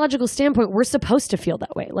a biological standpoint, we're supposed to feel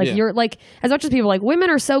that way. Like you're like, as much as people like, women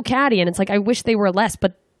are so catty, and it's like, I wish they were less,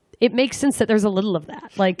 but it makes sense that there's a little of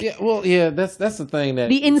that. Like, that's the thing, that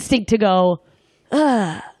the instinct to go,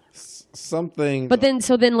 something, but then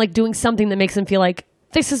like doing something that makes them feel like,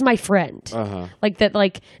 this is my friend, like that,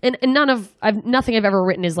 like, and nothing I've ever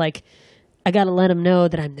written is like, I gotta let them know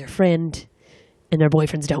that I'm their friend, and their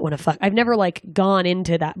boyfriends don't want to fuck. I've never like gone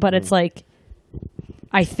into that, but it's like.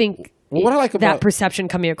 I think what I like about that perception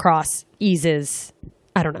coming across eases.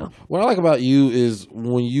 I don't know. What I like about you is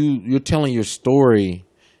when you're telling your story,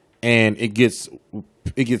 and it gets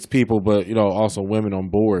people, but also women on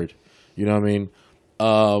board. You know what I mean?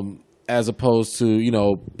 As opposed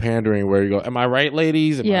to pandering, where you go, am I right,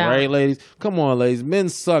 ladies? Am I right, ladies? Come on, ladies. Men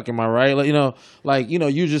suck. Am I right?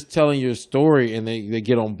 You're just telling your story, and they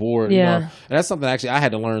get on board. And that's something actually I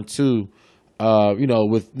had to learn too.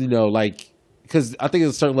 With like. because I think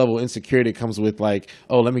there's a certain level of insecurity that comes with like,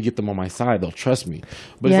 oh, let me get them on my side, they'll trust me.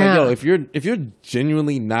 But it's like, yo, if you're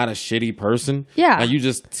genuinely not a shitty person, and you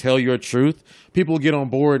just tell your truth, people get on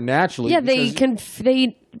board naturally. Yeah,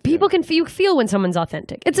 people can feel when someone's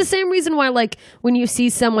authentic. It's the same reason why, like, when you see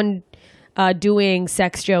someone doing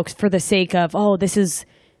sex jokes for the sake of, oh, this is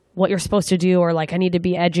what you're supposed to do, or like, I need to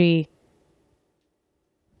be edgy.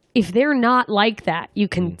 If they're not like that, you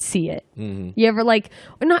can see it. Mm-hmm. You ever like,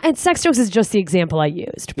 and sex jokes is just the example I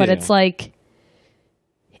used, but it's like,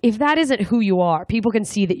 if that isn't who you are, people can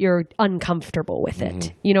see that you're uncomfortable with it.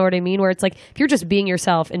 Mm-hmm. You know what I mean? Where it's like, if you're just being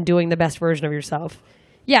yourself and doing the best version of yourself,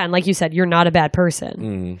 and like you said, you're not a bad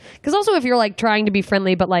person. Because also if you're like trying to be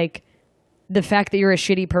friendly, but like the fact that you're a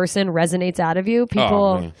shitty person resonates out of you,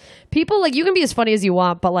 people like, you can be as funny as you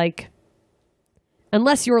want, but like,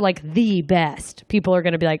 unless you're like the best, people are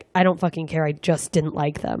going to be like, I don't fucking care. I just didn't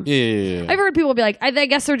like them. Yeah. I've heard people be like, I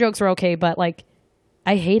guess their jokes were okay, but like,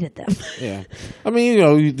 I hated them. Yeah. I mean, you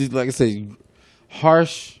know, like I said,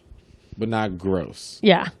 harsh, but not gross.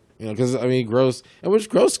 Yeah. You know, because I mean, gross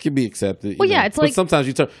can be accepted. Well, it's but like sometimes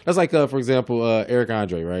you turn. That's like, for example, Eric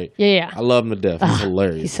Andre, right? Yeah. I love him to death. He's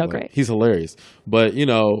hilarious. He's so great. He's hilarious. But you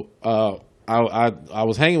know, I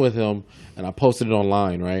was hanging with him and I posted it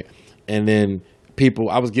online, right? And then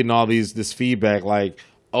I was getting all this feedback like,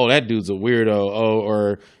 oh, that dude's a weirdo. Oh,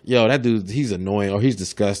 or yo, that dude, he's annoying, or he's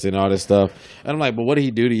disgusting, all this stuff. And I'm like, but what did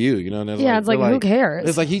he do to you? You know? And it's like, who cares?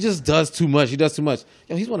 It's like he just does too much. He does too much.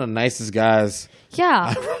 Yo, he's one of the nicest guys.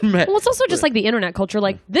 Yeah. Well, it's also just like the internet culture.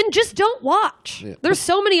 Like, then just don't watch. Yeah. There's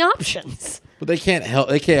so many options. But they can't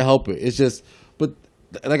help it. It's just, but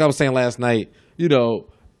like I was saying last night, you know,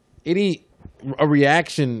 a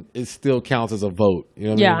reaction still counts as a vote. You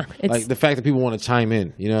know what I mean? Like the fact that people want to chime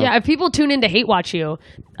in, you know? Yeah, if people tune in to hate watch you,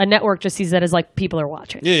 a network just sees that as like people are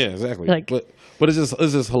watching. Yeah, exactly. Like, but it's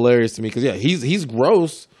just hilarious to me because he's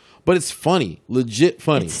gross, but it's funny, legit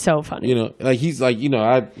funny. It's so funny. You know, like he's like, you know,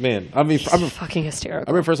 I'm fucking hysterical.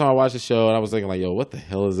 I remember the first time I watched the show and I was thinking like, yo, what the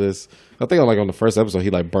hell is this? I think on the first episode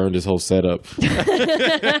he like burned his whole setup,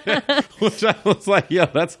 which I was like, yo,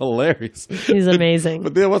 that's hilarious. He's amazing.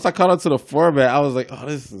 But then once I caught up to the format, I was like, oh,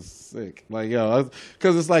 this is sick. Like, yo,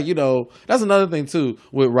 because it's like, you know, that's another thing too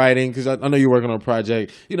with writing. Because I know you're working on a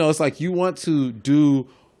project. You know, it's like you want to do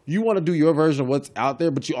your version of what's out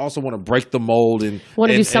there, but you also want to break the mold and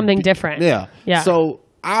want to do something different. Yeah. So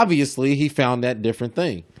obviously he found that different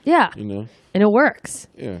thing. Yeah. You know, and it works.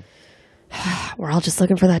 Yeah. We're all just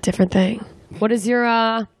looking for that different thing. What is your,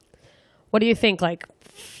 what do you think, like,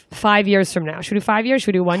 5 years from now? Should we do 5 years?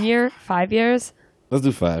 Should we do 1 year? 5 years? Let's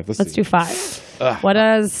do 5. Let's do 5. What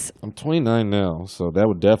does... I'm 29 now, so that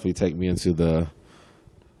would definitely take me into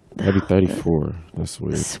maybe 34. That's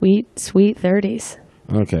weird. Sweet 30s.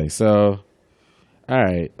 Okay, so, all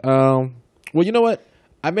right. Well, you know what?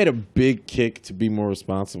 I made a big kick to be more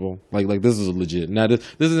responsible. Like this is legit. Now this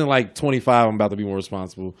isn't like 25. I'm about to be more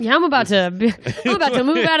responsible. Yeah, I'm about to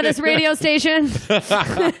move out of this radio station.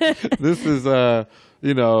 This is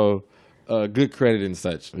you know, good credit and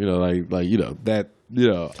such. You know, like you know that. You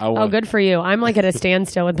know, good for you. I'm like at a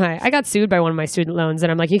standstill with I got sued by one of my student loans,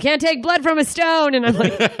 and I'm like, you can't take blood from a stone, and I'm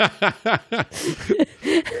like,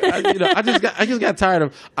 I just got tired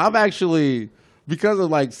of. I'm actually. Because of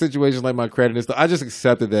like situations like my credit and stuff, I just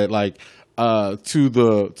accepted that like to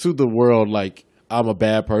the world like I'm a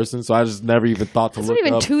bad person, so I just never even thought to look up.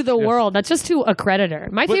 That's not even to the world. That's just to a creditor.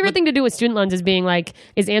 My favorite thing to do with student loans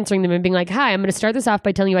is answering them and being like, "Hi, I'm going to start this off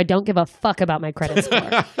by telling you I don't give a fuck about my credit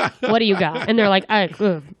score. What do you got?" And they're like,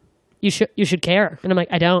 "You should care," and I'm like,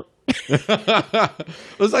 "I don't." It's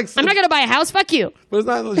like, I'm not gonna buy a house. Fuck you. But it's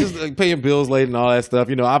not just like paying bills late and all that stuff.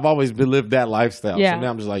 You know, I've always lived that lifestyle. Yeah. So now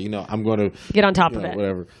I'm just like, you know, I'm going to get on top of it.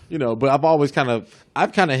 Whatever. You know, but I've always kind of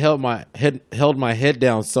held my head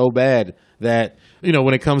down so bad that, you know,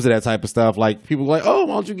 when it comes to that type of stuff, like people are like, oh,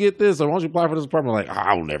 why don't you get this or why don't you apply for this apartment? I'm like,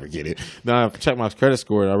 I'll never get it. Now I checked my credit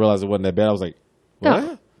score and I realized it wasn't that bad. I was like, what?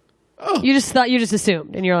 No. Oh. You just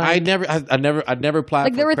assumed, and you're like, I never applied.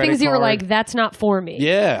 Like there were things you were like, that's not for me.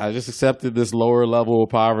 Yeah, I just accepted this lower level of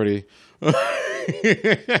poverty. When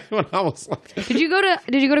I was like, did you go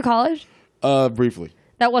to college? Briefly.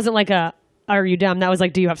 That wasn't like are you dumb? That was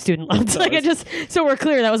like, do you have student loans? Like so we're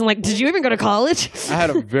clear. That wasn't like, did you even go to college? I had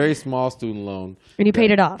a very small student loan. And you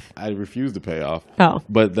paid it off? I refused to pay off. Oh.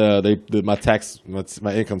 But my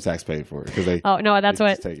income tax paid for it. Oh, no, that's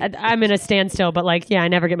what, I'm in a standstill, but like, yeah, I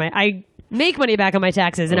never get make money back on my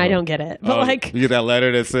taxes, and I don't get it. But you get that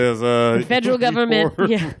letter that says federal government.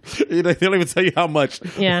 Yeah, they don't even tell you how much.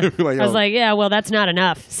 Yeah, I was like, yeah, well, that's not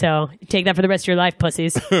enough. So take that for the rest of your life,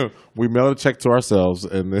 pussies. We mail a check to ourselves,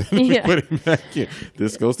 and then we put it back in.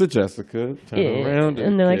 This goes to Jessica. Turn around,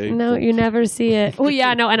 and they're like, no, you never see it. Well,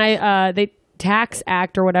 yeah, no, and they Tax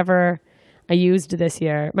Act or whatever I used this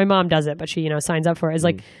year. My mom does it, but she signs up for it. It's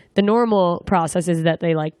like the normal process is that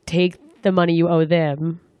they like take the money you owe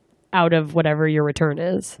them out of whatever your return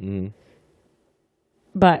is.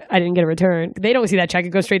 But I didn't get a return. They don't see that check. It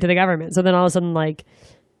goes straight to the government. So then all of a sudden, like,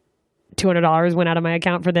 $200 went out of my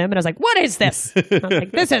account for them. And I was like, what is this? I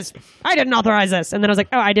was like, I didn't authorize this. And then I was like,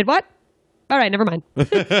 oh, I did what? All right, never mind.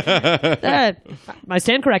 I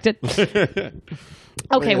stand corrected.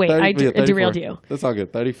 Okay, wait, I derailed you. That's all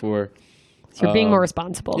good. 34. So you're being more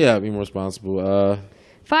responsible. Yeah, being more responsible.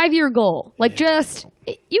 5-year goal. Like, just,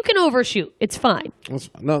 you can overshoot. It's fine.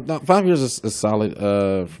 No, 5 years is solid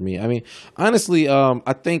for me. I mean, honestly,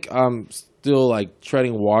 I think I'm still, like,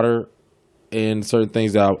 treading water in certain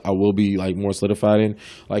things that I will be, like, more solidified in.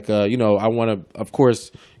 Like, I want to, of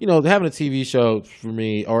course, having a TV show for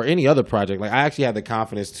me or any other project. Like, I actually have the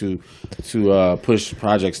confidence to push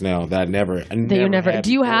projects now that I never had Do you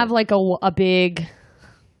before. have, like, a big...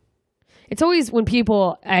 It's always when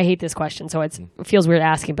people, I hate this question, so it feels weird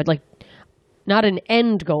asking, but like not an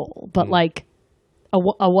end goal, but like a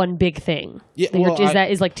one big thing. Yeah,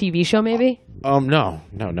 is like TV show maybe? No,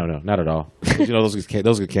 not at all. Those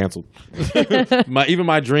get canceled. Even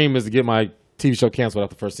my dream is to get my TV show canceled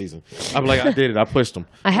after the first season. I'm like, I did it. I pushed them.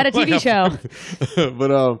 I had a TV show.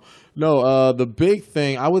 But no, the big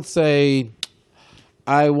thing I would say,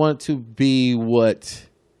 I want to be what.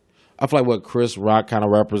 I feel like what Chris Rock kind of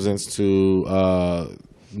represents to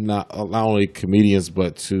not only comedians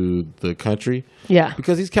but to the country. Yeah,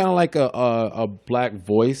 because he's kind of like a black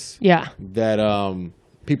voice. Yeah, that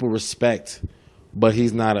people respect, but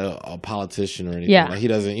he's not a politician or anything. Yeah, like he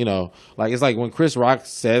doesn't. Like it's like when Chris Rock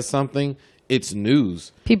says something, it's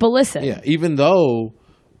news. People listen. Yeah, even though.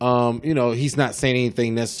 He's not saying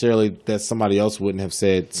anything necessarily that somebody else wouldn't have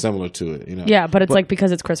said similar to it. Yeah, but it's like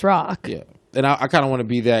because it's Chris Rock. Yeah. And I kind of want to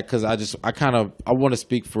be that because I want to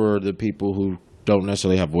speak for the people who don't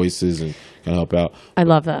necessarily have voices and can help out. I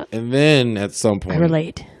love that. And then at some point, I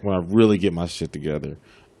relate. When I really get my shit together,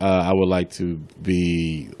 I would like to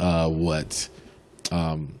be what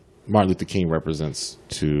Martin Luther King represents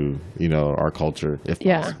to our culture, if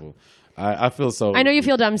possible. I feel so. I know you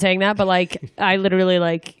feel dumb saying that, but like I literally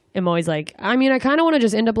am always like, I mean, I kind of want to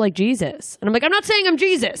just end up like Jesus, and I'm like, I'm not saying I'm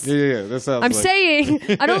Jesus. Yeah. That sounds. I'm saying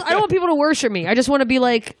I don't want people to worship me. I just want to be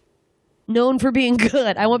like known for being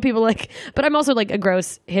good. I want people but I'm also like a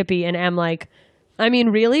gross hippie, and am like, I mean,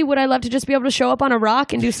 really, would I love to just be able to show up on a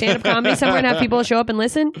rock and do stand-up comedy somewhere and have people show up and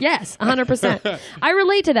listen? Yes, 100%. I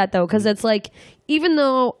relate to that though, because it's like, even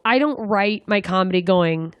though I don't write my comedy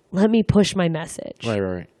going, let me push my message.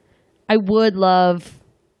 Right. I would love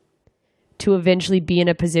to eventually be in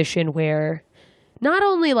a position where not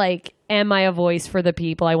only like am I a voice for the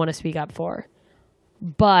people I want to speak up for,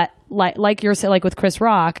 but like you're saying, like with Chris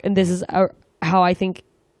Rock, and this is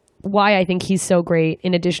why I think he's so great.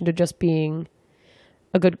 In addition to just being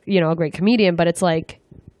a good, a great comedian, but it's like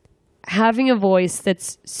having a voice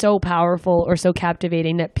that's so powerful or so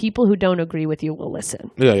captivating that people who don't agree with you will listen.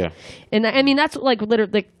 Yeah. And I mean, that's like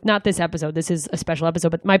literally, like, not this episode. This is a special episode,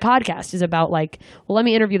 but my podcast is about like, well, let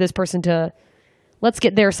me interview this person let's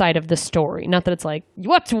get their side of the story. Not that it's like,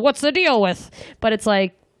 what's the deal with? But it's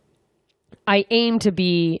like, I aim to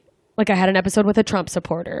be, like, I had an episode with a Trump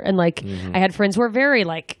supporter, and like, I had friends who were very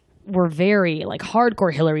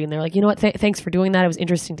hardcore Hillary, and they're like, you know what? Thanks for doing that. It was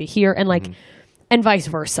interesting to hear. And like, and vice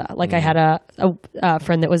versa. Like I had a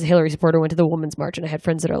friend that was a Hillary supporter, went to the Women's March, and I had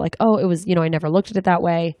friends that are like, oh, it was, I never looked at it that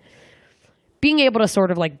way. Being able to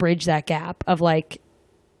sort of like bridge that gap of like,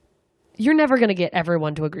 you're never going to get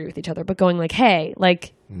everyone to agree with each other, but going like, hey,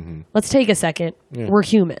 like, let's take a second. Yeah. We're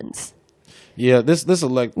humans. Yeah, this is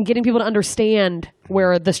like getting people to understand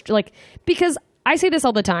where because I say this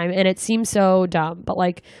all the time and it seems so dumb, but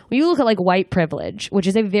like when you look at like white privilege, which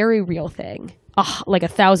is a very real thing, like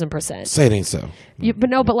 1,000%. Say it ain't so.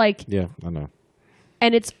 But like, yeah, I know.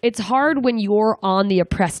 And it's hard when you're on the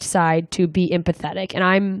oppressed side to be empathetic.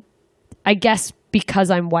 And I guess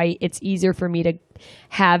because I'm white, it's easier for me to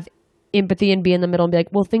have empathy and be in the middle and be like,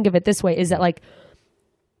 well, think of it this way, is that like,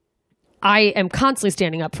 I am constantly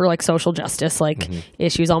standing up for like social justice, like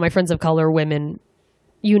issues, all my friends of color, women,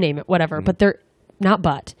 you name it, whatever. But they're not,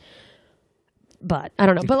 but I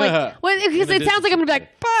don't know. But like, because it sounds like I'm gonna be like,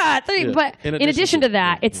 but in addition to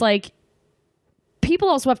that, it's like, people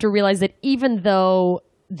also have to realize that even though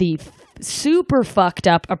the super fucked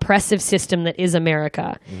up oppressive system that is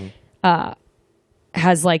America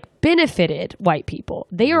has like benefited white people.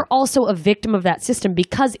 They are also a victim of that system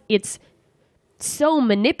because it's so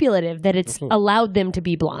manipulative that it's allowed them to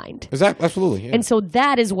be blind. Exactly, absolutely. Yeah. And so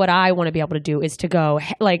that is what I want to be able to do, is to go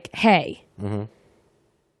like, hey,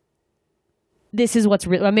 this is what's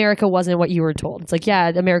real. America wasn't what you were told. It's like, yeah,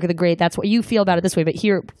 America the Great, that's what you feel about it this way. But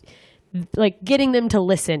here, like getting them to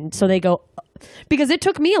listen so they go, because it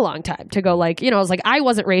took me a long time to go like, I was like, I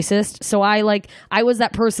wasn't racist. So I was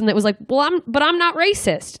that person that was like, well, I'm not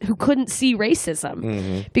racist, who couldn't see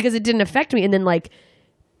racism because it didn't affect me. And then like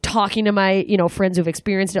talking to my, friends who've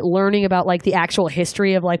experienced it, learning about like the actual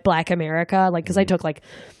history of like Black America, like, cause I took like,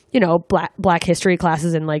 black history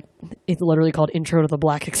classes and like, it's literally called Intro to the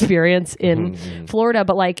Black Experience in Florida.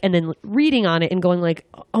 But like, and then reading on it and going like,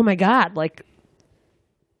 oh my God, like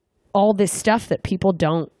all this stuff that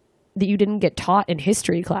that you didn't get taught in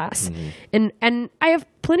history class. And I have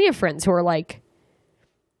plenty of friends who are like,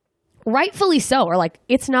 rightfully so, or like,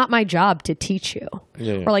 it's not my job to teach you.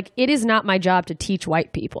 Or like, it is not my job to teach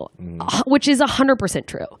white people, which is 100%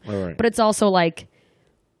 true. Right. But it's also like,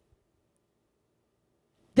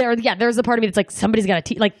 there's a part of me that's like, somebody's got to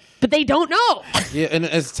teach, like, but they don't know. Yeah, and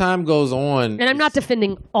as time goes on, and I'm not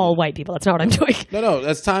defending all white people. That's not what I'm doing. No.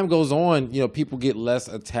 As time goes on, people get less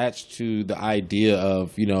attached to the idea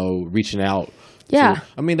of reaching out. Yeah.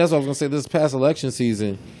 I mean, that's what I was gonna say. This past election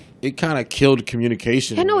season, it kind of killed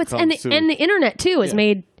communication. Yeah, no, and the internet too has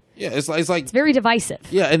made. Yeah, it's like it's very divisive.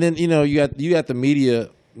 Yeah, and then you got the media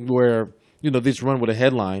where they just run with a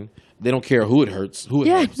headline. They don't care who it hurts.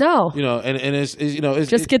 Helps. No. And it's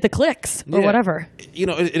just get the clicks or whatever.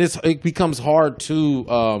 It becomes hard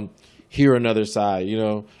to hear another side.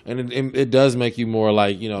 And it does make you more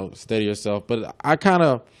like steady yourself. But I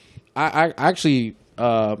actually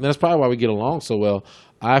that's probably why we get along so well.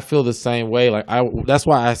 I feel the same way. Like that's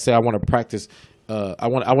why I say I want to practice. I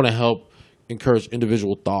want to help encourage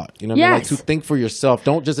individual thought. What I mean? Like to think for yourself.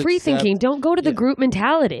 Don't just free thinking. Don't go to the group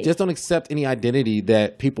mentality. Just don't accept any identity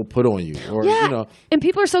that people put on you. Or and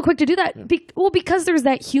people are so quick to do that. Because there's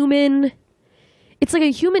that human. It's like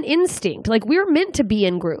a human instinct. Like we're meant to be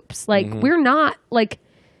in groups. Like we're not like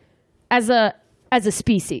as a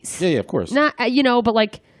species. Yeah, of course. Not but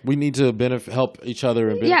like we need to help each other.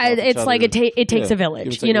 And it's like it takes a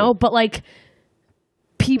village. But like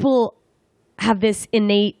people have this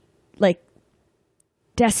innate like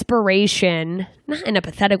desperation, not in a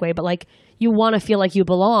pathetic way, but like you want to feel like you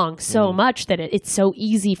belong so much that it's so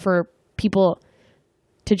easy for people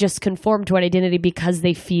to just conform to an identity because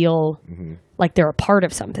they feel like they're a part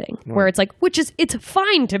of something. Where it's like, it's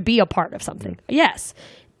fine to be a part of something. Yes.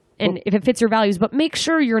 And if it fits your values, but make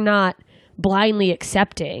sure you're not blindly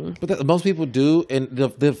accepting. But most people do. And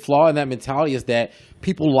the flaw in that mentality is that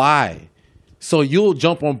people lie. So you'll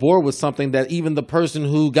jump on board with something that even the person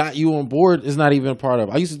who got you on board is not even a part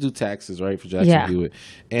of. I used to do taxes, right, for Jackson Hewitt,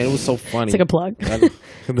 and it was so funny. It's like a plug.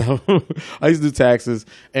 I used to do taxes,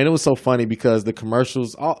 and it was so funny because the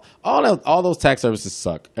commercials, all those tax services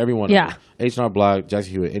suck. Every one of them. H&R Block,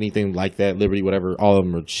 Jackson Hewitt, anything like that, Liberty, whatever, all of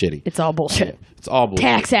them are shitty. It's all bullshit. It's all bullshit.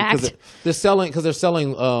 Tax Act. They're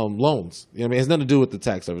selling loans. I mean, it has nothing to do with the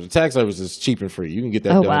tax service. The tax service is cheap and free. You can get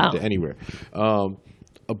that done anywhere.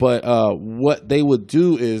 But what they would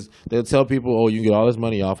do is they'll tell people, oh, you can get all this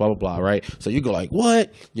money off, blah, blah, blah, right? So you go like,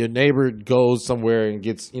 what? Your neighbor goes somewhere and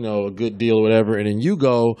gets, a good deal or whatever. And then you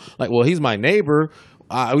go like, well, he's my neighbor.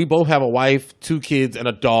 We both have a wife, 2 kids, and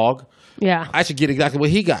a dog. Yeah. I should get exactly what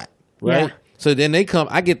he got, right? Yeah. So then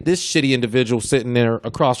I get this shitty individual sitting there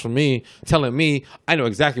across from me telling me I know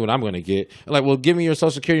exactly what I'm going to get. I'm like, well, give me your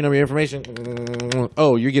social security number, your information.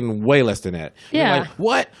 Oh, you're getting way less than that. Yeah. Like,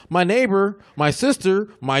 what? My neighbor, my sister,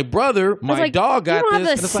 my brother, my dog got this. You don't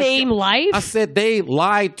have the same life. I said they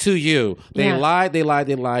lied to you. They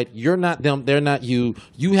lied. You're not them. They're not you.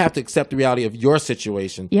 You have to accept the reality of your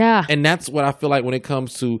situation. Yeah. And that's what I feel like when it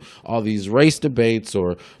comes to all these race debates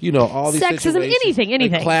or, all these sexism,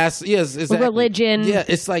 anything. Like class. Yes, exactly. Religion. Yeah,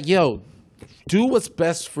 it's like, do what's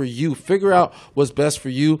best for you. Figure out what's best for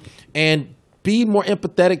you and be more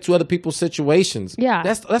empathetic to other people's situations. Yeah.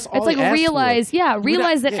 That's all. It's like realize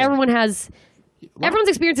that everyone's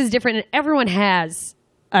experience is different and everyone has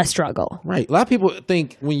a struggle. Right. A lot of people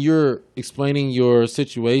think when you're explaining your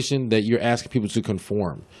situation that you're asking people to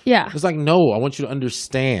conform. Yeah. It's like, no, I want you to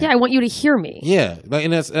understand. Yeah, I want you to hear me. Yeah.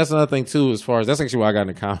 And that's another thing too, as far as that's actually why I got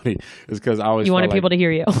into comedy, is because I always you wanted people to hear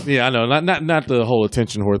you. Yeah, I know. Not the whole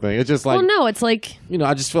attention whore thing. It's just like, well, no, it's like,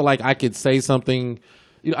 I just feel like I could say something.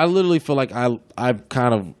 I literally feel like I've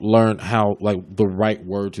kind of learned how, like, the right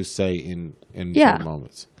word to say in certain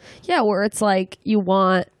moments. Yeah, where it's like you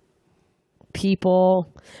want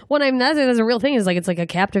people. Well, I mean, that's a real thing. Is like it's like a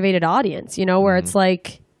captivated audience, you know, where it's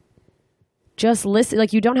like just listen.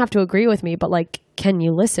 Like you don't have to agree with me, but like, can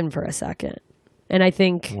you listen for a second? And I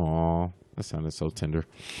think, aw, that sounded so tender.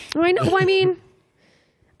 I know. I mean,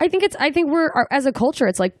 I think we're as a culture,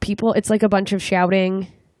 it's like people. It's like a bunch of shouting.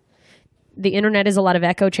 The internet is a lot of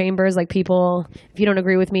echo chambers. Like people, if you don't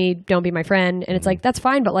agree with me, don't be my friend. And it's like that's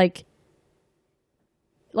fine, but like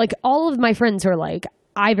all of my friends who are like,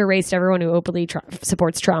 I've erased everyone who openly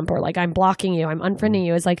supports Trump, or like I'm blocking you, I'm unfriending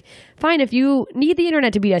you. Is like fine if you need the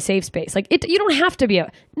internet to be a safe space. Like you don't have to be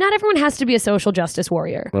not everyone has to be a social justice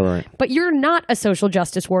warrior. Right. But you're not a social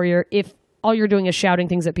justice warrior if all you're doing is shouting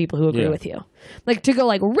things at people who agree with you. Like to go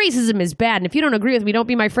like racism is bad, and if you don't agree with me, don't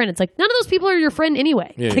be my friend. It's like none of those people are your friend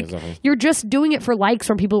anyway. Yeah, like, exactly. You're just doing it for likes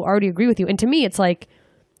from people who already agree with you. And to me, it's like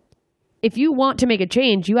if you want to make a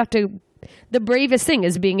change, you have to. The bravest thing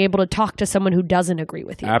is being able to talk to someone who doesn't agree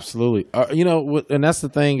with you. Absolutely. You know, and that's the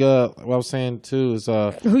thing. What I was saying too is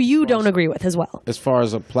who you don't agree with as well. As far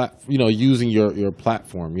as using your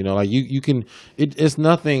platform, you know, like you can. It's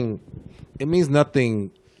nothing. It means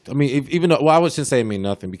nothing. I mean, even though, well, I shouldn't say it means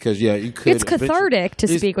nothing because you could. It's cathartic to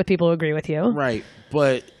speak with people who agree with you, right?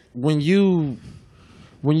 But when you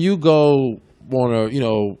go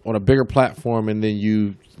on a bigger platform and then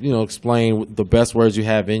you explain the best words you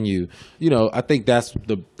have in you, I think that's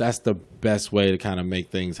the best way to kind of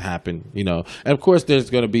make things happen, And of course there's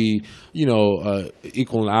going to be,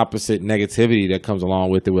 equal and opposite negativity that comes along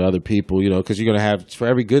with it with other people, because you're going to have, for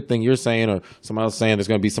every good thing you're saying or somebody else saying, there's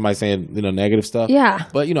going to be somebody saying, negative stuff. Yeah.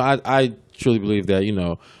 But, I truly believe that,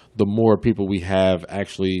 the more people we have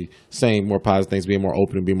actually saying more positive things, being more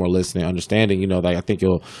open and being more listening, understanding, like I think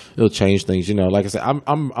it'll change things. Like I said,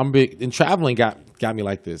 I'm big, and traveling got me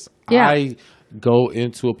like this. Yeah. I go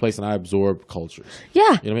into a place and I absorb cultures. Yeah. You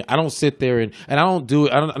know what I mean? I don't sit there and I don't do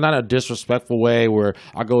it. Not in a disrespectful way where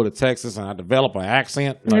I go to Texas and I develop an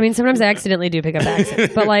accent. I mean, sometimes I accidentally do pick up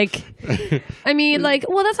accents, but like, I mean, like,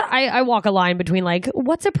 well, I walk a line between like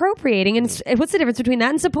what's appropriating and what's the difference between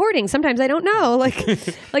that and supporting. Sometimes I don't know. Like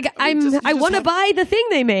I want to buy the thing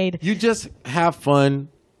they made. You just have fun.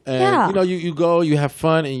 And you go, you have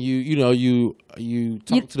fun, and you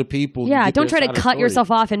talk to the people. Yeah, don't try to cut yourself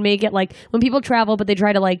off and make it like when people travel, but they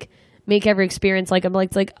try to like make every experience like I'm like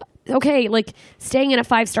it's like okay, like staying in a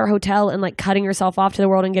 5-star hotel and like cutting yourself off to the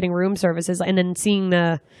world and getting room services and then seeing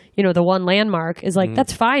the the one landmark is like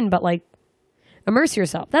that's fine, but like immerse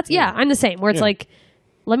yourself. That's I'm the same. Where it's like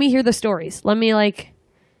let me hear the stories. Let me like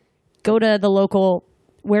go to the local.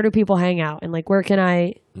 Where do people hang out? And like, where can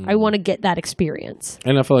I want to get that experience.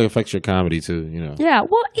 And I feel like it affects your comedy too, Yeah.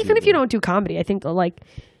 Well, even if you don't do comedy, I think like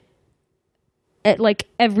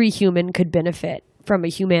every human could benefit from a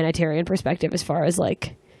humanitarian perspective as far as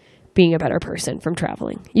like being a better person from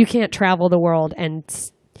traveling. You can't travel the world and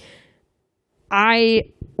I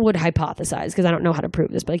would hypothesize, because I don't know how to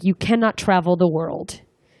prove this, but like you cannot travel the world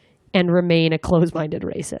and remain a closed-minded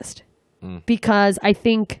racist. Because I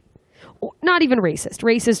think not even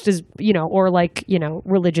racist is, or like,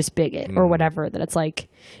 religious bigot or whatever, that it's like,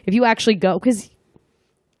 if you actually go, because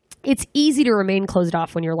it's easy to remain closed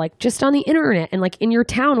off when you're like just on the internet and like in your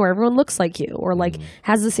town where everyone looks like you or like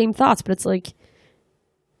has the same thoughts, but it's like,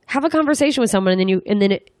 have a conversation with someone and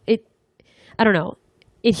then it I don't know,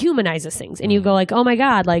 it humanizes things and you go like, oh my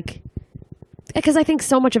God, like, because I think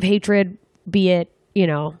so much of hatred, be it,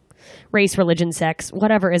 race, religion, sex,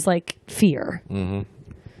 whatever, is like fear.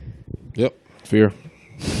 Yep, fear.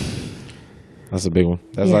 That's a big one.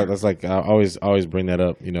 That's like I always bring that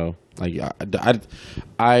up. Like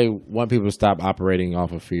I want people to stop operating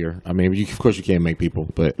off of fear. I mean, of course you can't make people,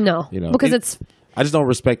 but no, because I just don't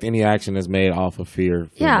respect any action that's made off of fear.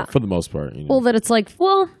 For the most part. Well, that it's like,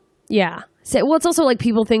 well, yeah. So, well, it's also like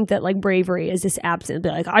people think that like bravery is this absent.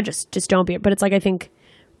 Like, I just don't be it. But it's like I think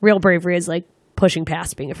real bravery is like pushing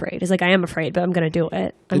past being afraid. It's like I am afraid, but I'm going to do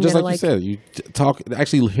it. Just like you said, you talk,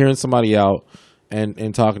 actually hearing somebody out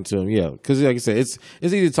and talking to them, because like you said, it's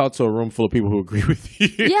easy to talk to a room full of people who agree with you.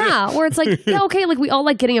 Yeah, where it's like, yeah, okay, like we all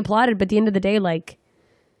like getting applauded, but at the end of the day, like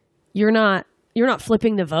you're not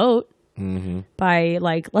flipping the vote by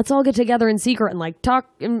like let's all get together in secret and like talk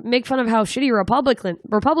and make fun of how shitty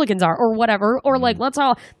Republicans are or whatever, or like let's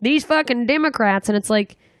all these fucking Democrats, and it's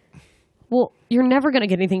like, well, you're never going to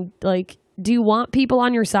get anything like. Do you want people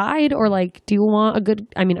on your side or like, do you want a good,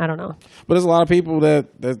 I mean, I don't know. But there's a lot of people that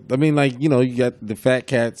I mean, like, you got the fat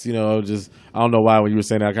cats, just, I don't know why when you were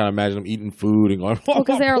saying that, I kind of imagine them eating food and going,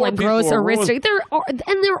 because they're like gross or risky. There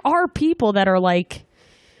are people that are like,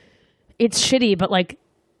 it's shitty, but like,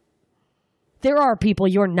 there are people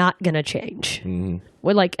you're not gonna change. Mm-hmm.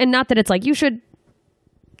 With like, and not that it's like you should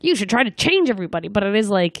try to change everybody, but it is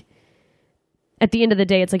like at the end of the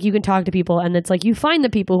day, it's like you can talk to people, and it's like you find the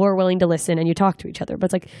people who are willing to listen, and you talk to each other. But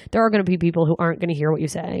it's like there are going to be people who aren't going to hear what you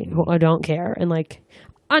say, who don't care, and like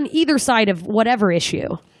on either side of whatever issue.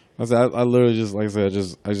 I literally just, like I said,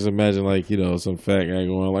 I just imagine like, some fat guy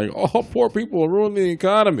going like, "Oh, poor people are ruining the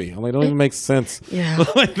economy." I'm like, don't even make sense. Yeah,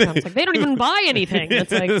 it's like they don't even buy anything.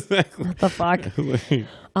 It's like, exactly. What the fuck?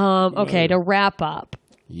 Okay, to wrap up.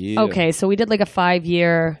 Yeah. Okay, so we did like a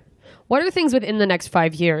 5-year. What are things within the next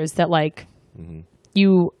 5 years that like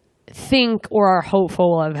you think or are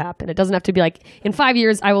hopeful will have happened? It doesn't have to be like in 5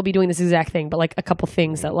 years I will be doing this exact thing, but like a couple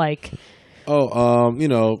things that like.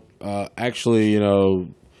 Actually,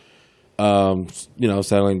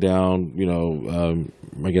 settling down,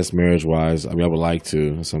 I guess marriage wise. I mean, I would like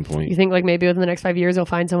to at some point. You think like maybe within the next 5 years you'll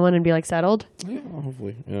find someone and be like settled? Yeah,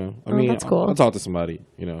 hopefully. Yeah. That's cool. I'll talk to somebody,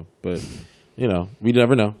 but we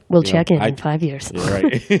never know. We'll check in 5 years. Yeah,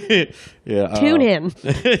 right. Yeah. Tune in.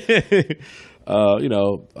 I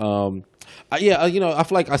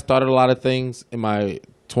feel like I started a lot of things in my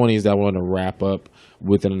 20s that I want to wrap up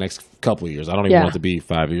within the next couple of years. I don't even want it to be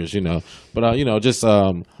 5 years,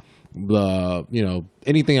 but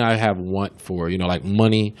anything I have want for, like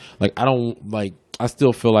money, like I don't like. I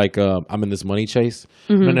still feel like I'm in this money chase.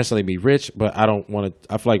 Mm-hmm. Not necessarily be rich, but I don't want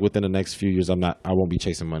to. I feel like within the next few years, I won't be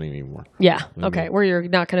chasing money anymore. Yeah. Okay. Where you're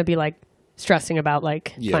not going to be like stressing about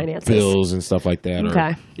like finances, bills and stuff like that.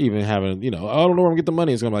 Okay. Or even having, I don't know where I'm gonna get the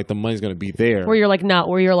money. It's gonna be like the money's gonna be there. Where you're not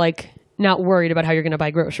worried about how you're going to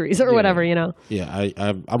buy groceries or whatever, Yeah.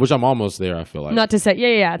 I wish I'm almost there. I feel like. Not to say,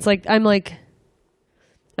 It's like I'm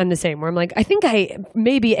the same. Where I'm like, I think I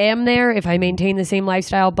maybe am there if I maintain the same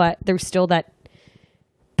lifestyle, but there's still that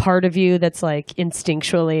part of you that's like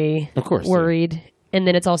instinctually of course worried. Yeah. And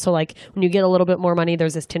then it's also like when you get a little bit more money,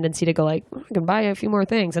 there's this tendency to go like, I can buy a few more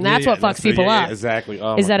things, and that's what fucks people up. Exactly.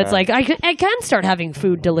 Is that it's like I can start having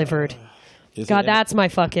food delivered. That's my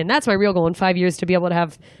real goal in 5 years, to be able to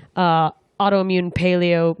have autoimmune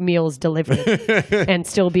paleo meals delivered and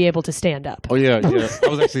still be able to stand up. Oh yeah. I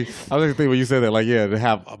was actually thinking when you said that, like, to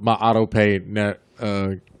have my auto pay net.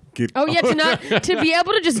 To be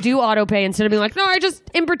able to just do auto pay instead of being like, no,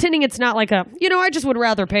 I'm pretending it's not like I just would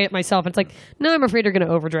rather pay it myself. It's like, no, I'm afraid you're going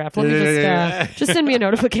to overdraft. Let me just send me a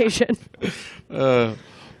notification.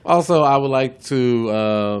 Also, I would like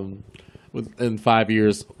to, within 5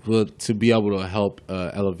 years, to be able to help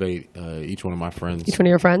elevate each one of my friends. Each one of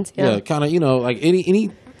your friends? Yeah, kind of, like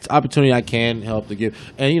any opportunity I can help to give.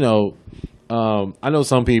 And, I know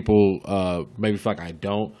some people maybe feel like I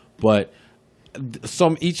don't, but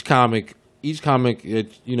each comic at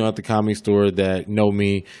the comedy store that know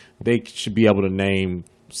me, they should be able to name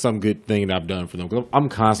some good thing that I've done for them. 'Cause I'm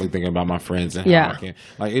constantly thinking about my friends and how I can.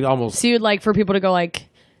 Like, it almost. So you'd like for people to go like,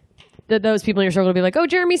 those people in your circle to be like, oh,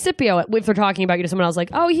 Jeremy Scipio, if they're talking about you to someone else,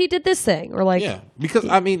 like, oh, he did this thing, or like, because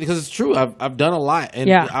it's true. I've done a lot, and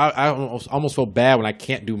I almost feel bad when I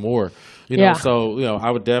can't do more. So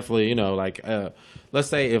I would definitely let's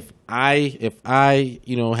say if I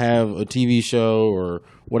have a TV show or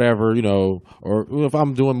whatever, or if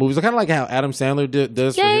I'm doing movies, kind of like how Adam Sandler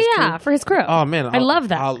does for his crew. Oh man, I love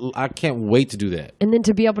that. I can't wait to do that. And then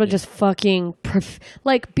to be able to just fucking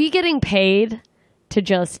be getting paid to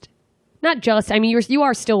just. Not just, I mean, you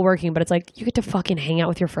are still working, but it's like you get to fucking hang out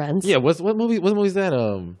with your friends. Yeah, what movie is that?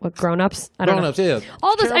 What, Grown Ups? I don't know. Grown Ups, yeah.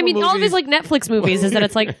 All those, all of these like Netflix movies is that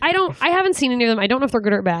it's like I haven't seen any of them. I don't know if they're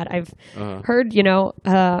good or bad. I've heard,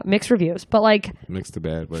 mixed reviews, but like mixed to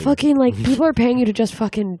bad. But fucking like people are paying you to just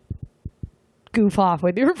fucking goof off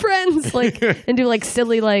with your friends, like and do like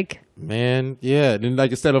silly like. Man, yeah. Then like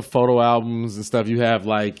instead of photo albums and stuff, you have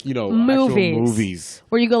like, movies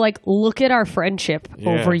where you go like, look at our friendship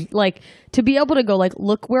over, like to be able to go like,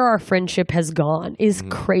 look where our friendship has gone is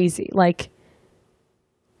crazy. Like,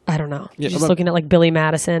 I don't know. Just looking at like Billy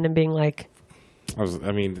Madison and being like,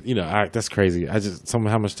 that's crazy. How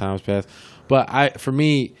much time has passed. But for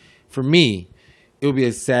me, it would be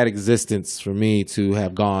a sad existence for me to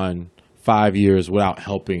have gone 5 years without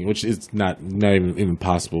helping, which is not even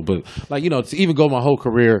possible. But like, to even go my whole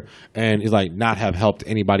career and it's like not have helped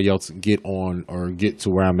anybody else get on or get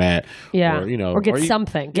to where I'm at. Yeah. Or get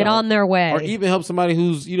something, get on their way. Or even help somebody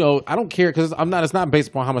who's, I don't care because it's not based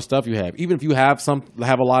upon how much stuff you have. Even if you have a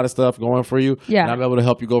lot of stuff going for you and I'm able to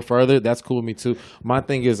help you go further, that's cool with me too. My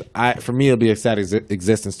thing is, for me, it'll be a sad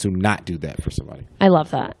existence to not do that for somebody. I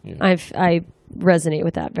love that. Yeah. I resonate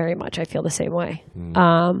with that very much. I feel the same way.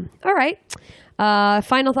 All right.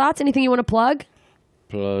 Final thoughts? Anything you want to plug?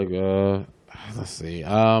 Let's see.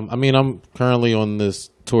 I mean, I'm currently on this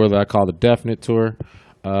tour that I call the Definite Tour.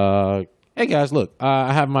 Hey guys, look,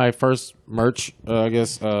 I have my first merch, I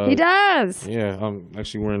guess. He does. Yeah, I'm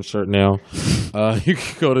actually wearing a shirt now. You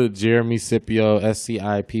can go to Jeremy Scipio,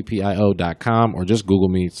 SCIPPIO.com, or just Google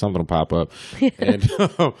me. Something will pop up. And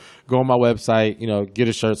go on my website, get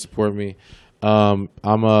a shirt, support me. I'm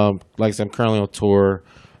like I said, I'm currently on tour.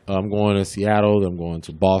 I'm going to Seattle, then I'm going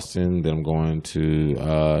to Boston, then I'm going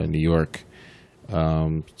to New York.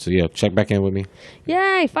 So yeah, check back in with me.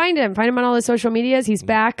 Yay, find him on all his social medias. He's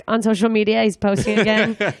back on social media. He's posting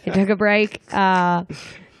again. He took a break. And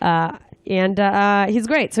he's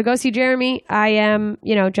great. So go see Jeremy. I am,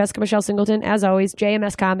 Jessica Michelle Singleton, as always,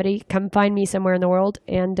 JMS Comedy. Come find me somewhere in the world.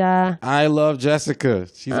 And I love Jessica.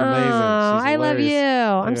 She's amazing. She's I love you.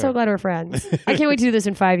 hilarious. I'm so glad we're friends. I can't wait to do this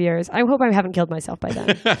in 5 years. I hope I haven't killed myself by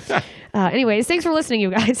then. Anyways, thanks for listening,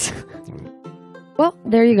 you guys. Well,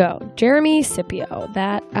 there you go. Jeremy Scipio.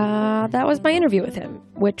 That was my interview with him,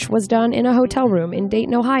 which was done in a hotel room in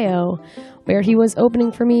Dayton, Ohio, where he was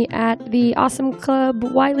opening for me at the awesome club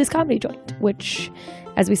Wiley's Comedy Joint, which,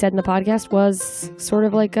 as we said in the podcast, was sort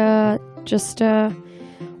of like just a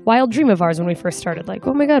wild dream of ours when we first started. Like,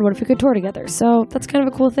 oh my God, what if we could tour together? So that's kind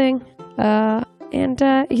of a cool thing. And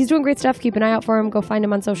he's doing great stuff. Keep an eye out for him. Go find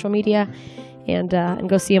him on social media and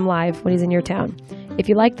go see him live when he's in your town. If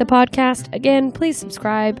you like the podcast, again, please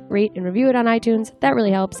subscribe, rate, and review it on iTunes. That really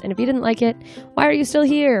helps. And if you didn't like it, why are you still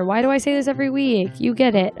here? Why do I say this every week? You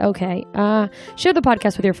get it. Okay. Share the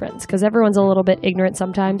podcast with your friends, because everyone's a little bit ignorant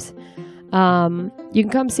sometimes. You can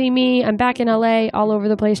come see me. I'm back in LA, all over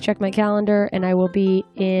the place. Check my calendar. And I will be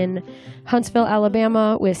in Huntsville,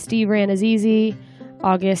 Alabama with Steve Ranazizi,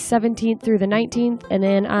 August 17th through the 19th. And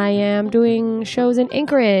then I am doing shows in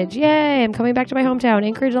Anchorage. Yay! I'm coming back to my hometown,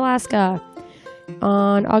 Anchorage, Alaska,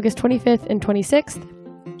 on August 25th and 26th.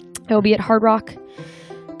 I will be at Hard Rock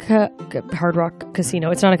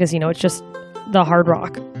Casino. It's not a casino. It's just the Hard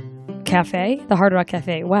Rock Cafe. The Hard Rock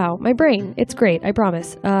Cafe. Wow. My brain. It's great. I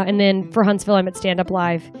promise. And then for Huntsville, I'm at Stand Up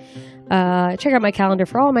Live. Check out my calendar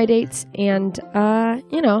for all my dates. And,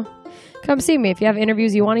 come see me. If you have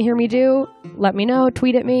interviews you want to hear me do, let me know.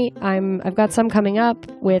 Tweet at me. I've got some coming up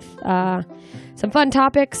with some fun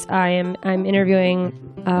topics. I'm interviewing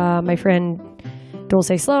my friend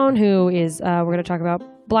Dulce Sloan, who is, we're going to talk about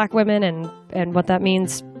Black women and what that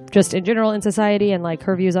means just in general in society, and like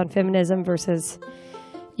her views on feminism versus,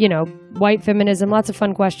 white feminism. Lots of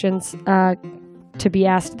fun questions to be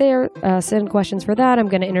asked there. Send questions for that. I'm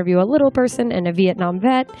going to interview a little person and a Vietnam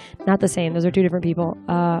vet. Not the same. Those are two different people.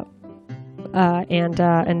 And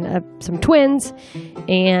some twins.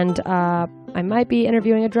 And I might be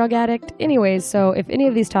interviewing a drug addict. Anyways, so if any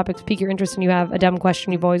of these topics pique your interest and you have a dumb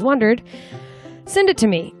question you've always wondered, send it to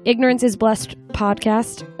me. Ignorance is Blessed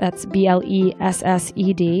Podcast. That's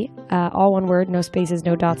BLESSED. All one word, no spaces,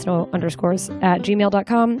 no dots, no underscores, at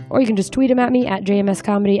gmail.com. Or you can just tweet them at me at JMS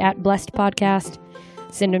Comedy, at Blessed Podcast.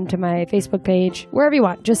 Send them to my Facebook page, wherever you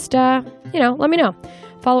want. Just, let me know.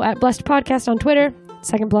 Follow at Blessed Podcast on Twitter.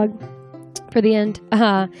 Second plug for the end,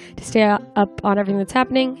 to stay up on everything that's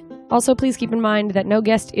happening. Also, please keep in mind that no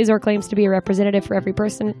guest is or claims to be a representative for every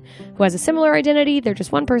person who has a similar identity. They're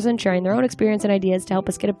just one person sharing their own experience and ideas to help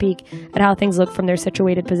us get a peek at how things look from their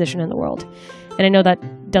situated position in the world. And I know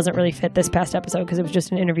that doesn't really fit this past episode because it was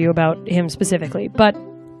just an interview about him specifically. But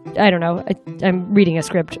I don't know. I'm reading a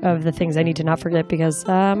script of the things I need to not forget because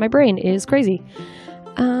my brain is crazy.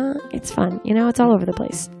 It's fun. It's all over the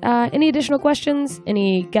place. Any additional questions?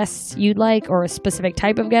 Any guests you'd like, or a specific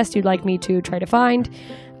type of guest you'd like me to try to find?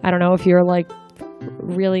 I don't know if you're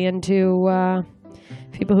really into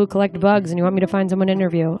people who collect bugs and you want me to find someone to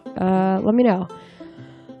interview. Let me know.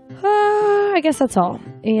 I guess that's all.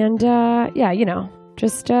 And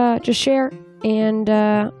just share and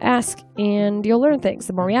ask, and you'll learn things.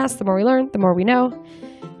 The more we ask, the more we learn, the more we know.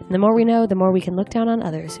 And the more we know, the more we can look down on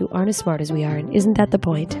others who aren't as smart as we are. And isn't that the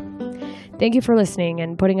point? Thank you for listening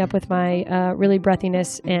and putting up with my really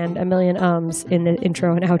breathiness and a million ums in the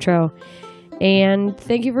intro and outro. And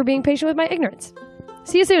thank you for being patient with my ignorance.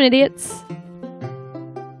 See you soon, idiots.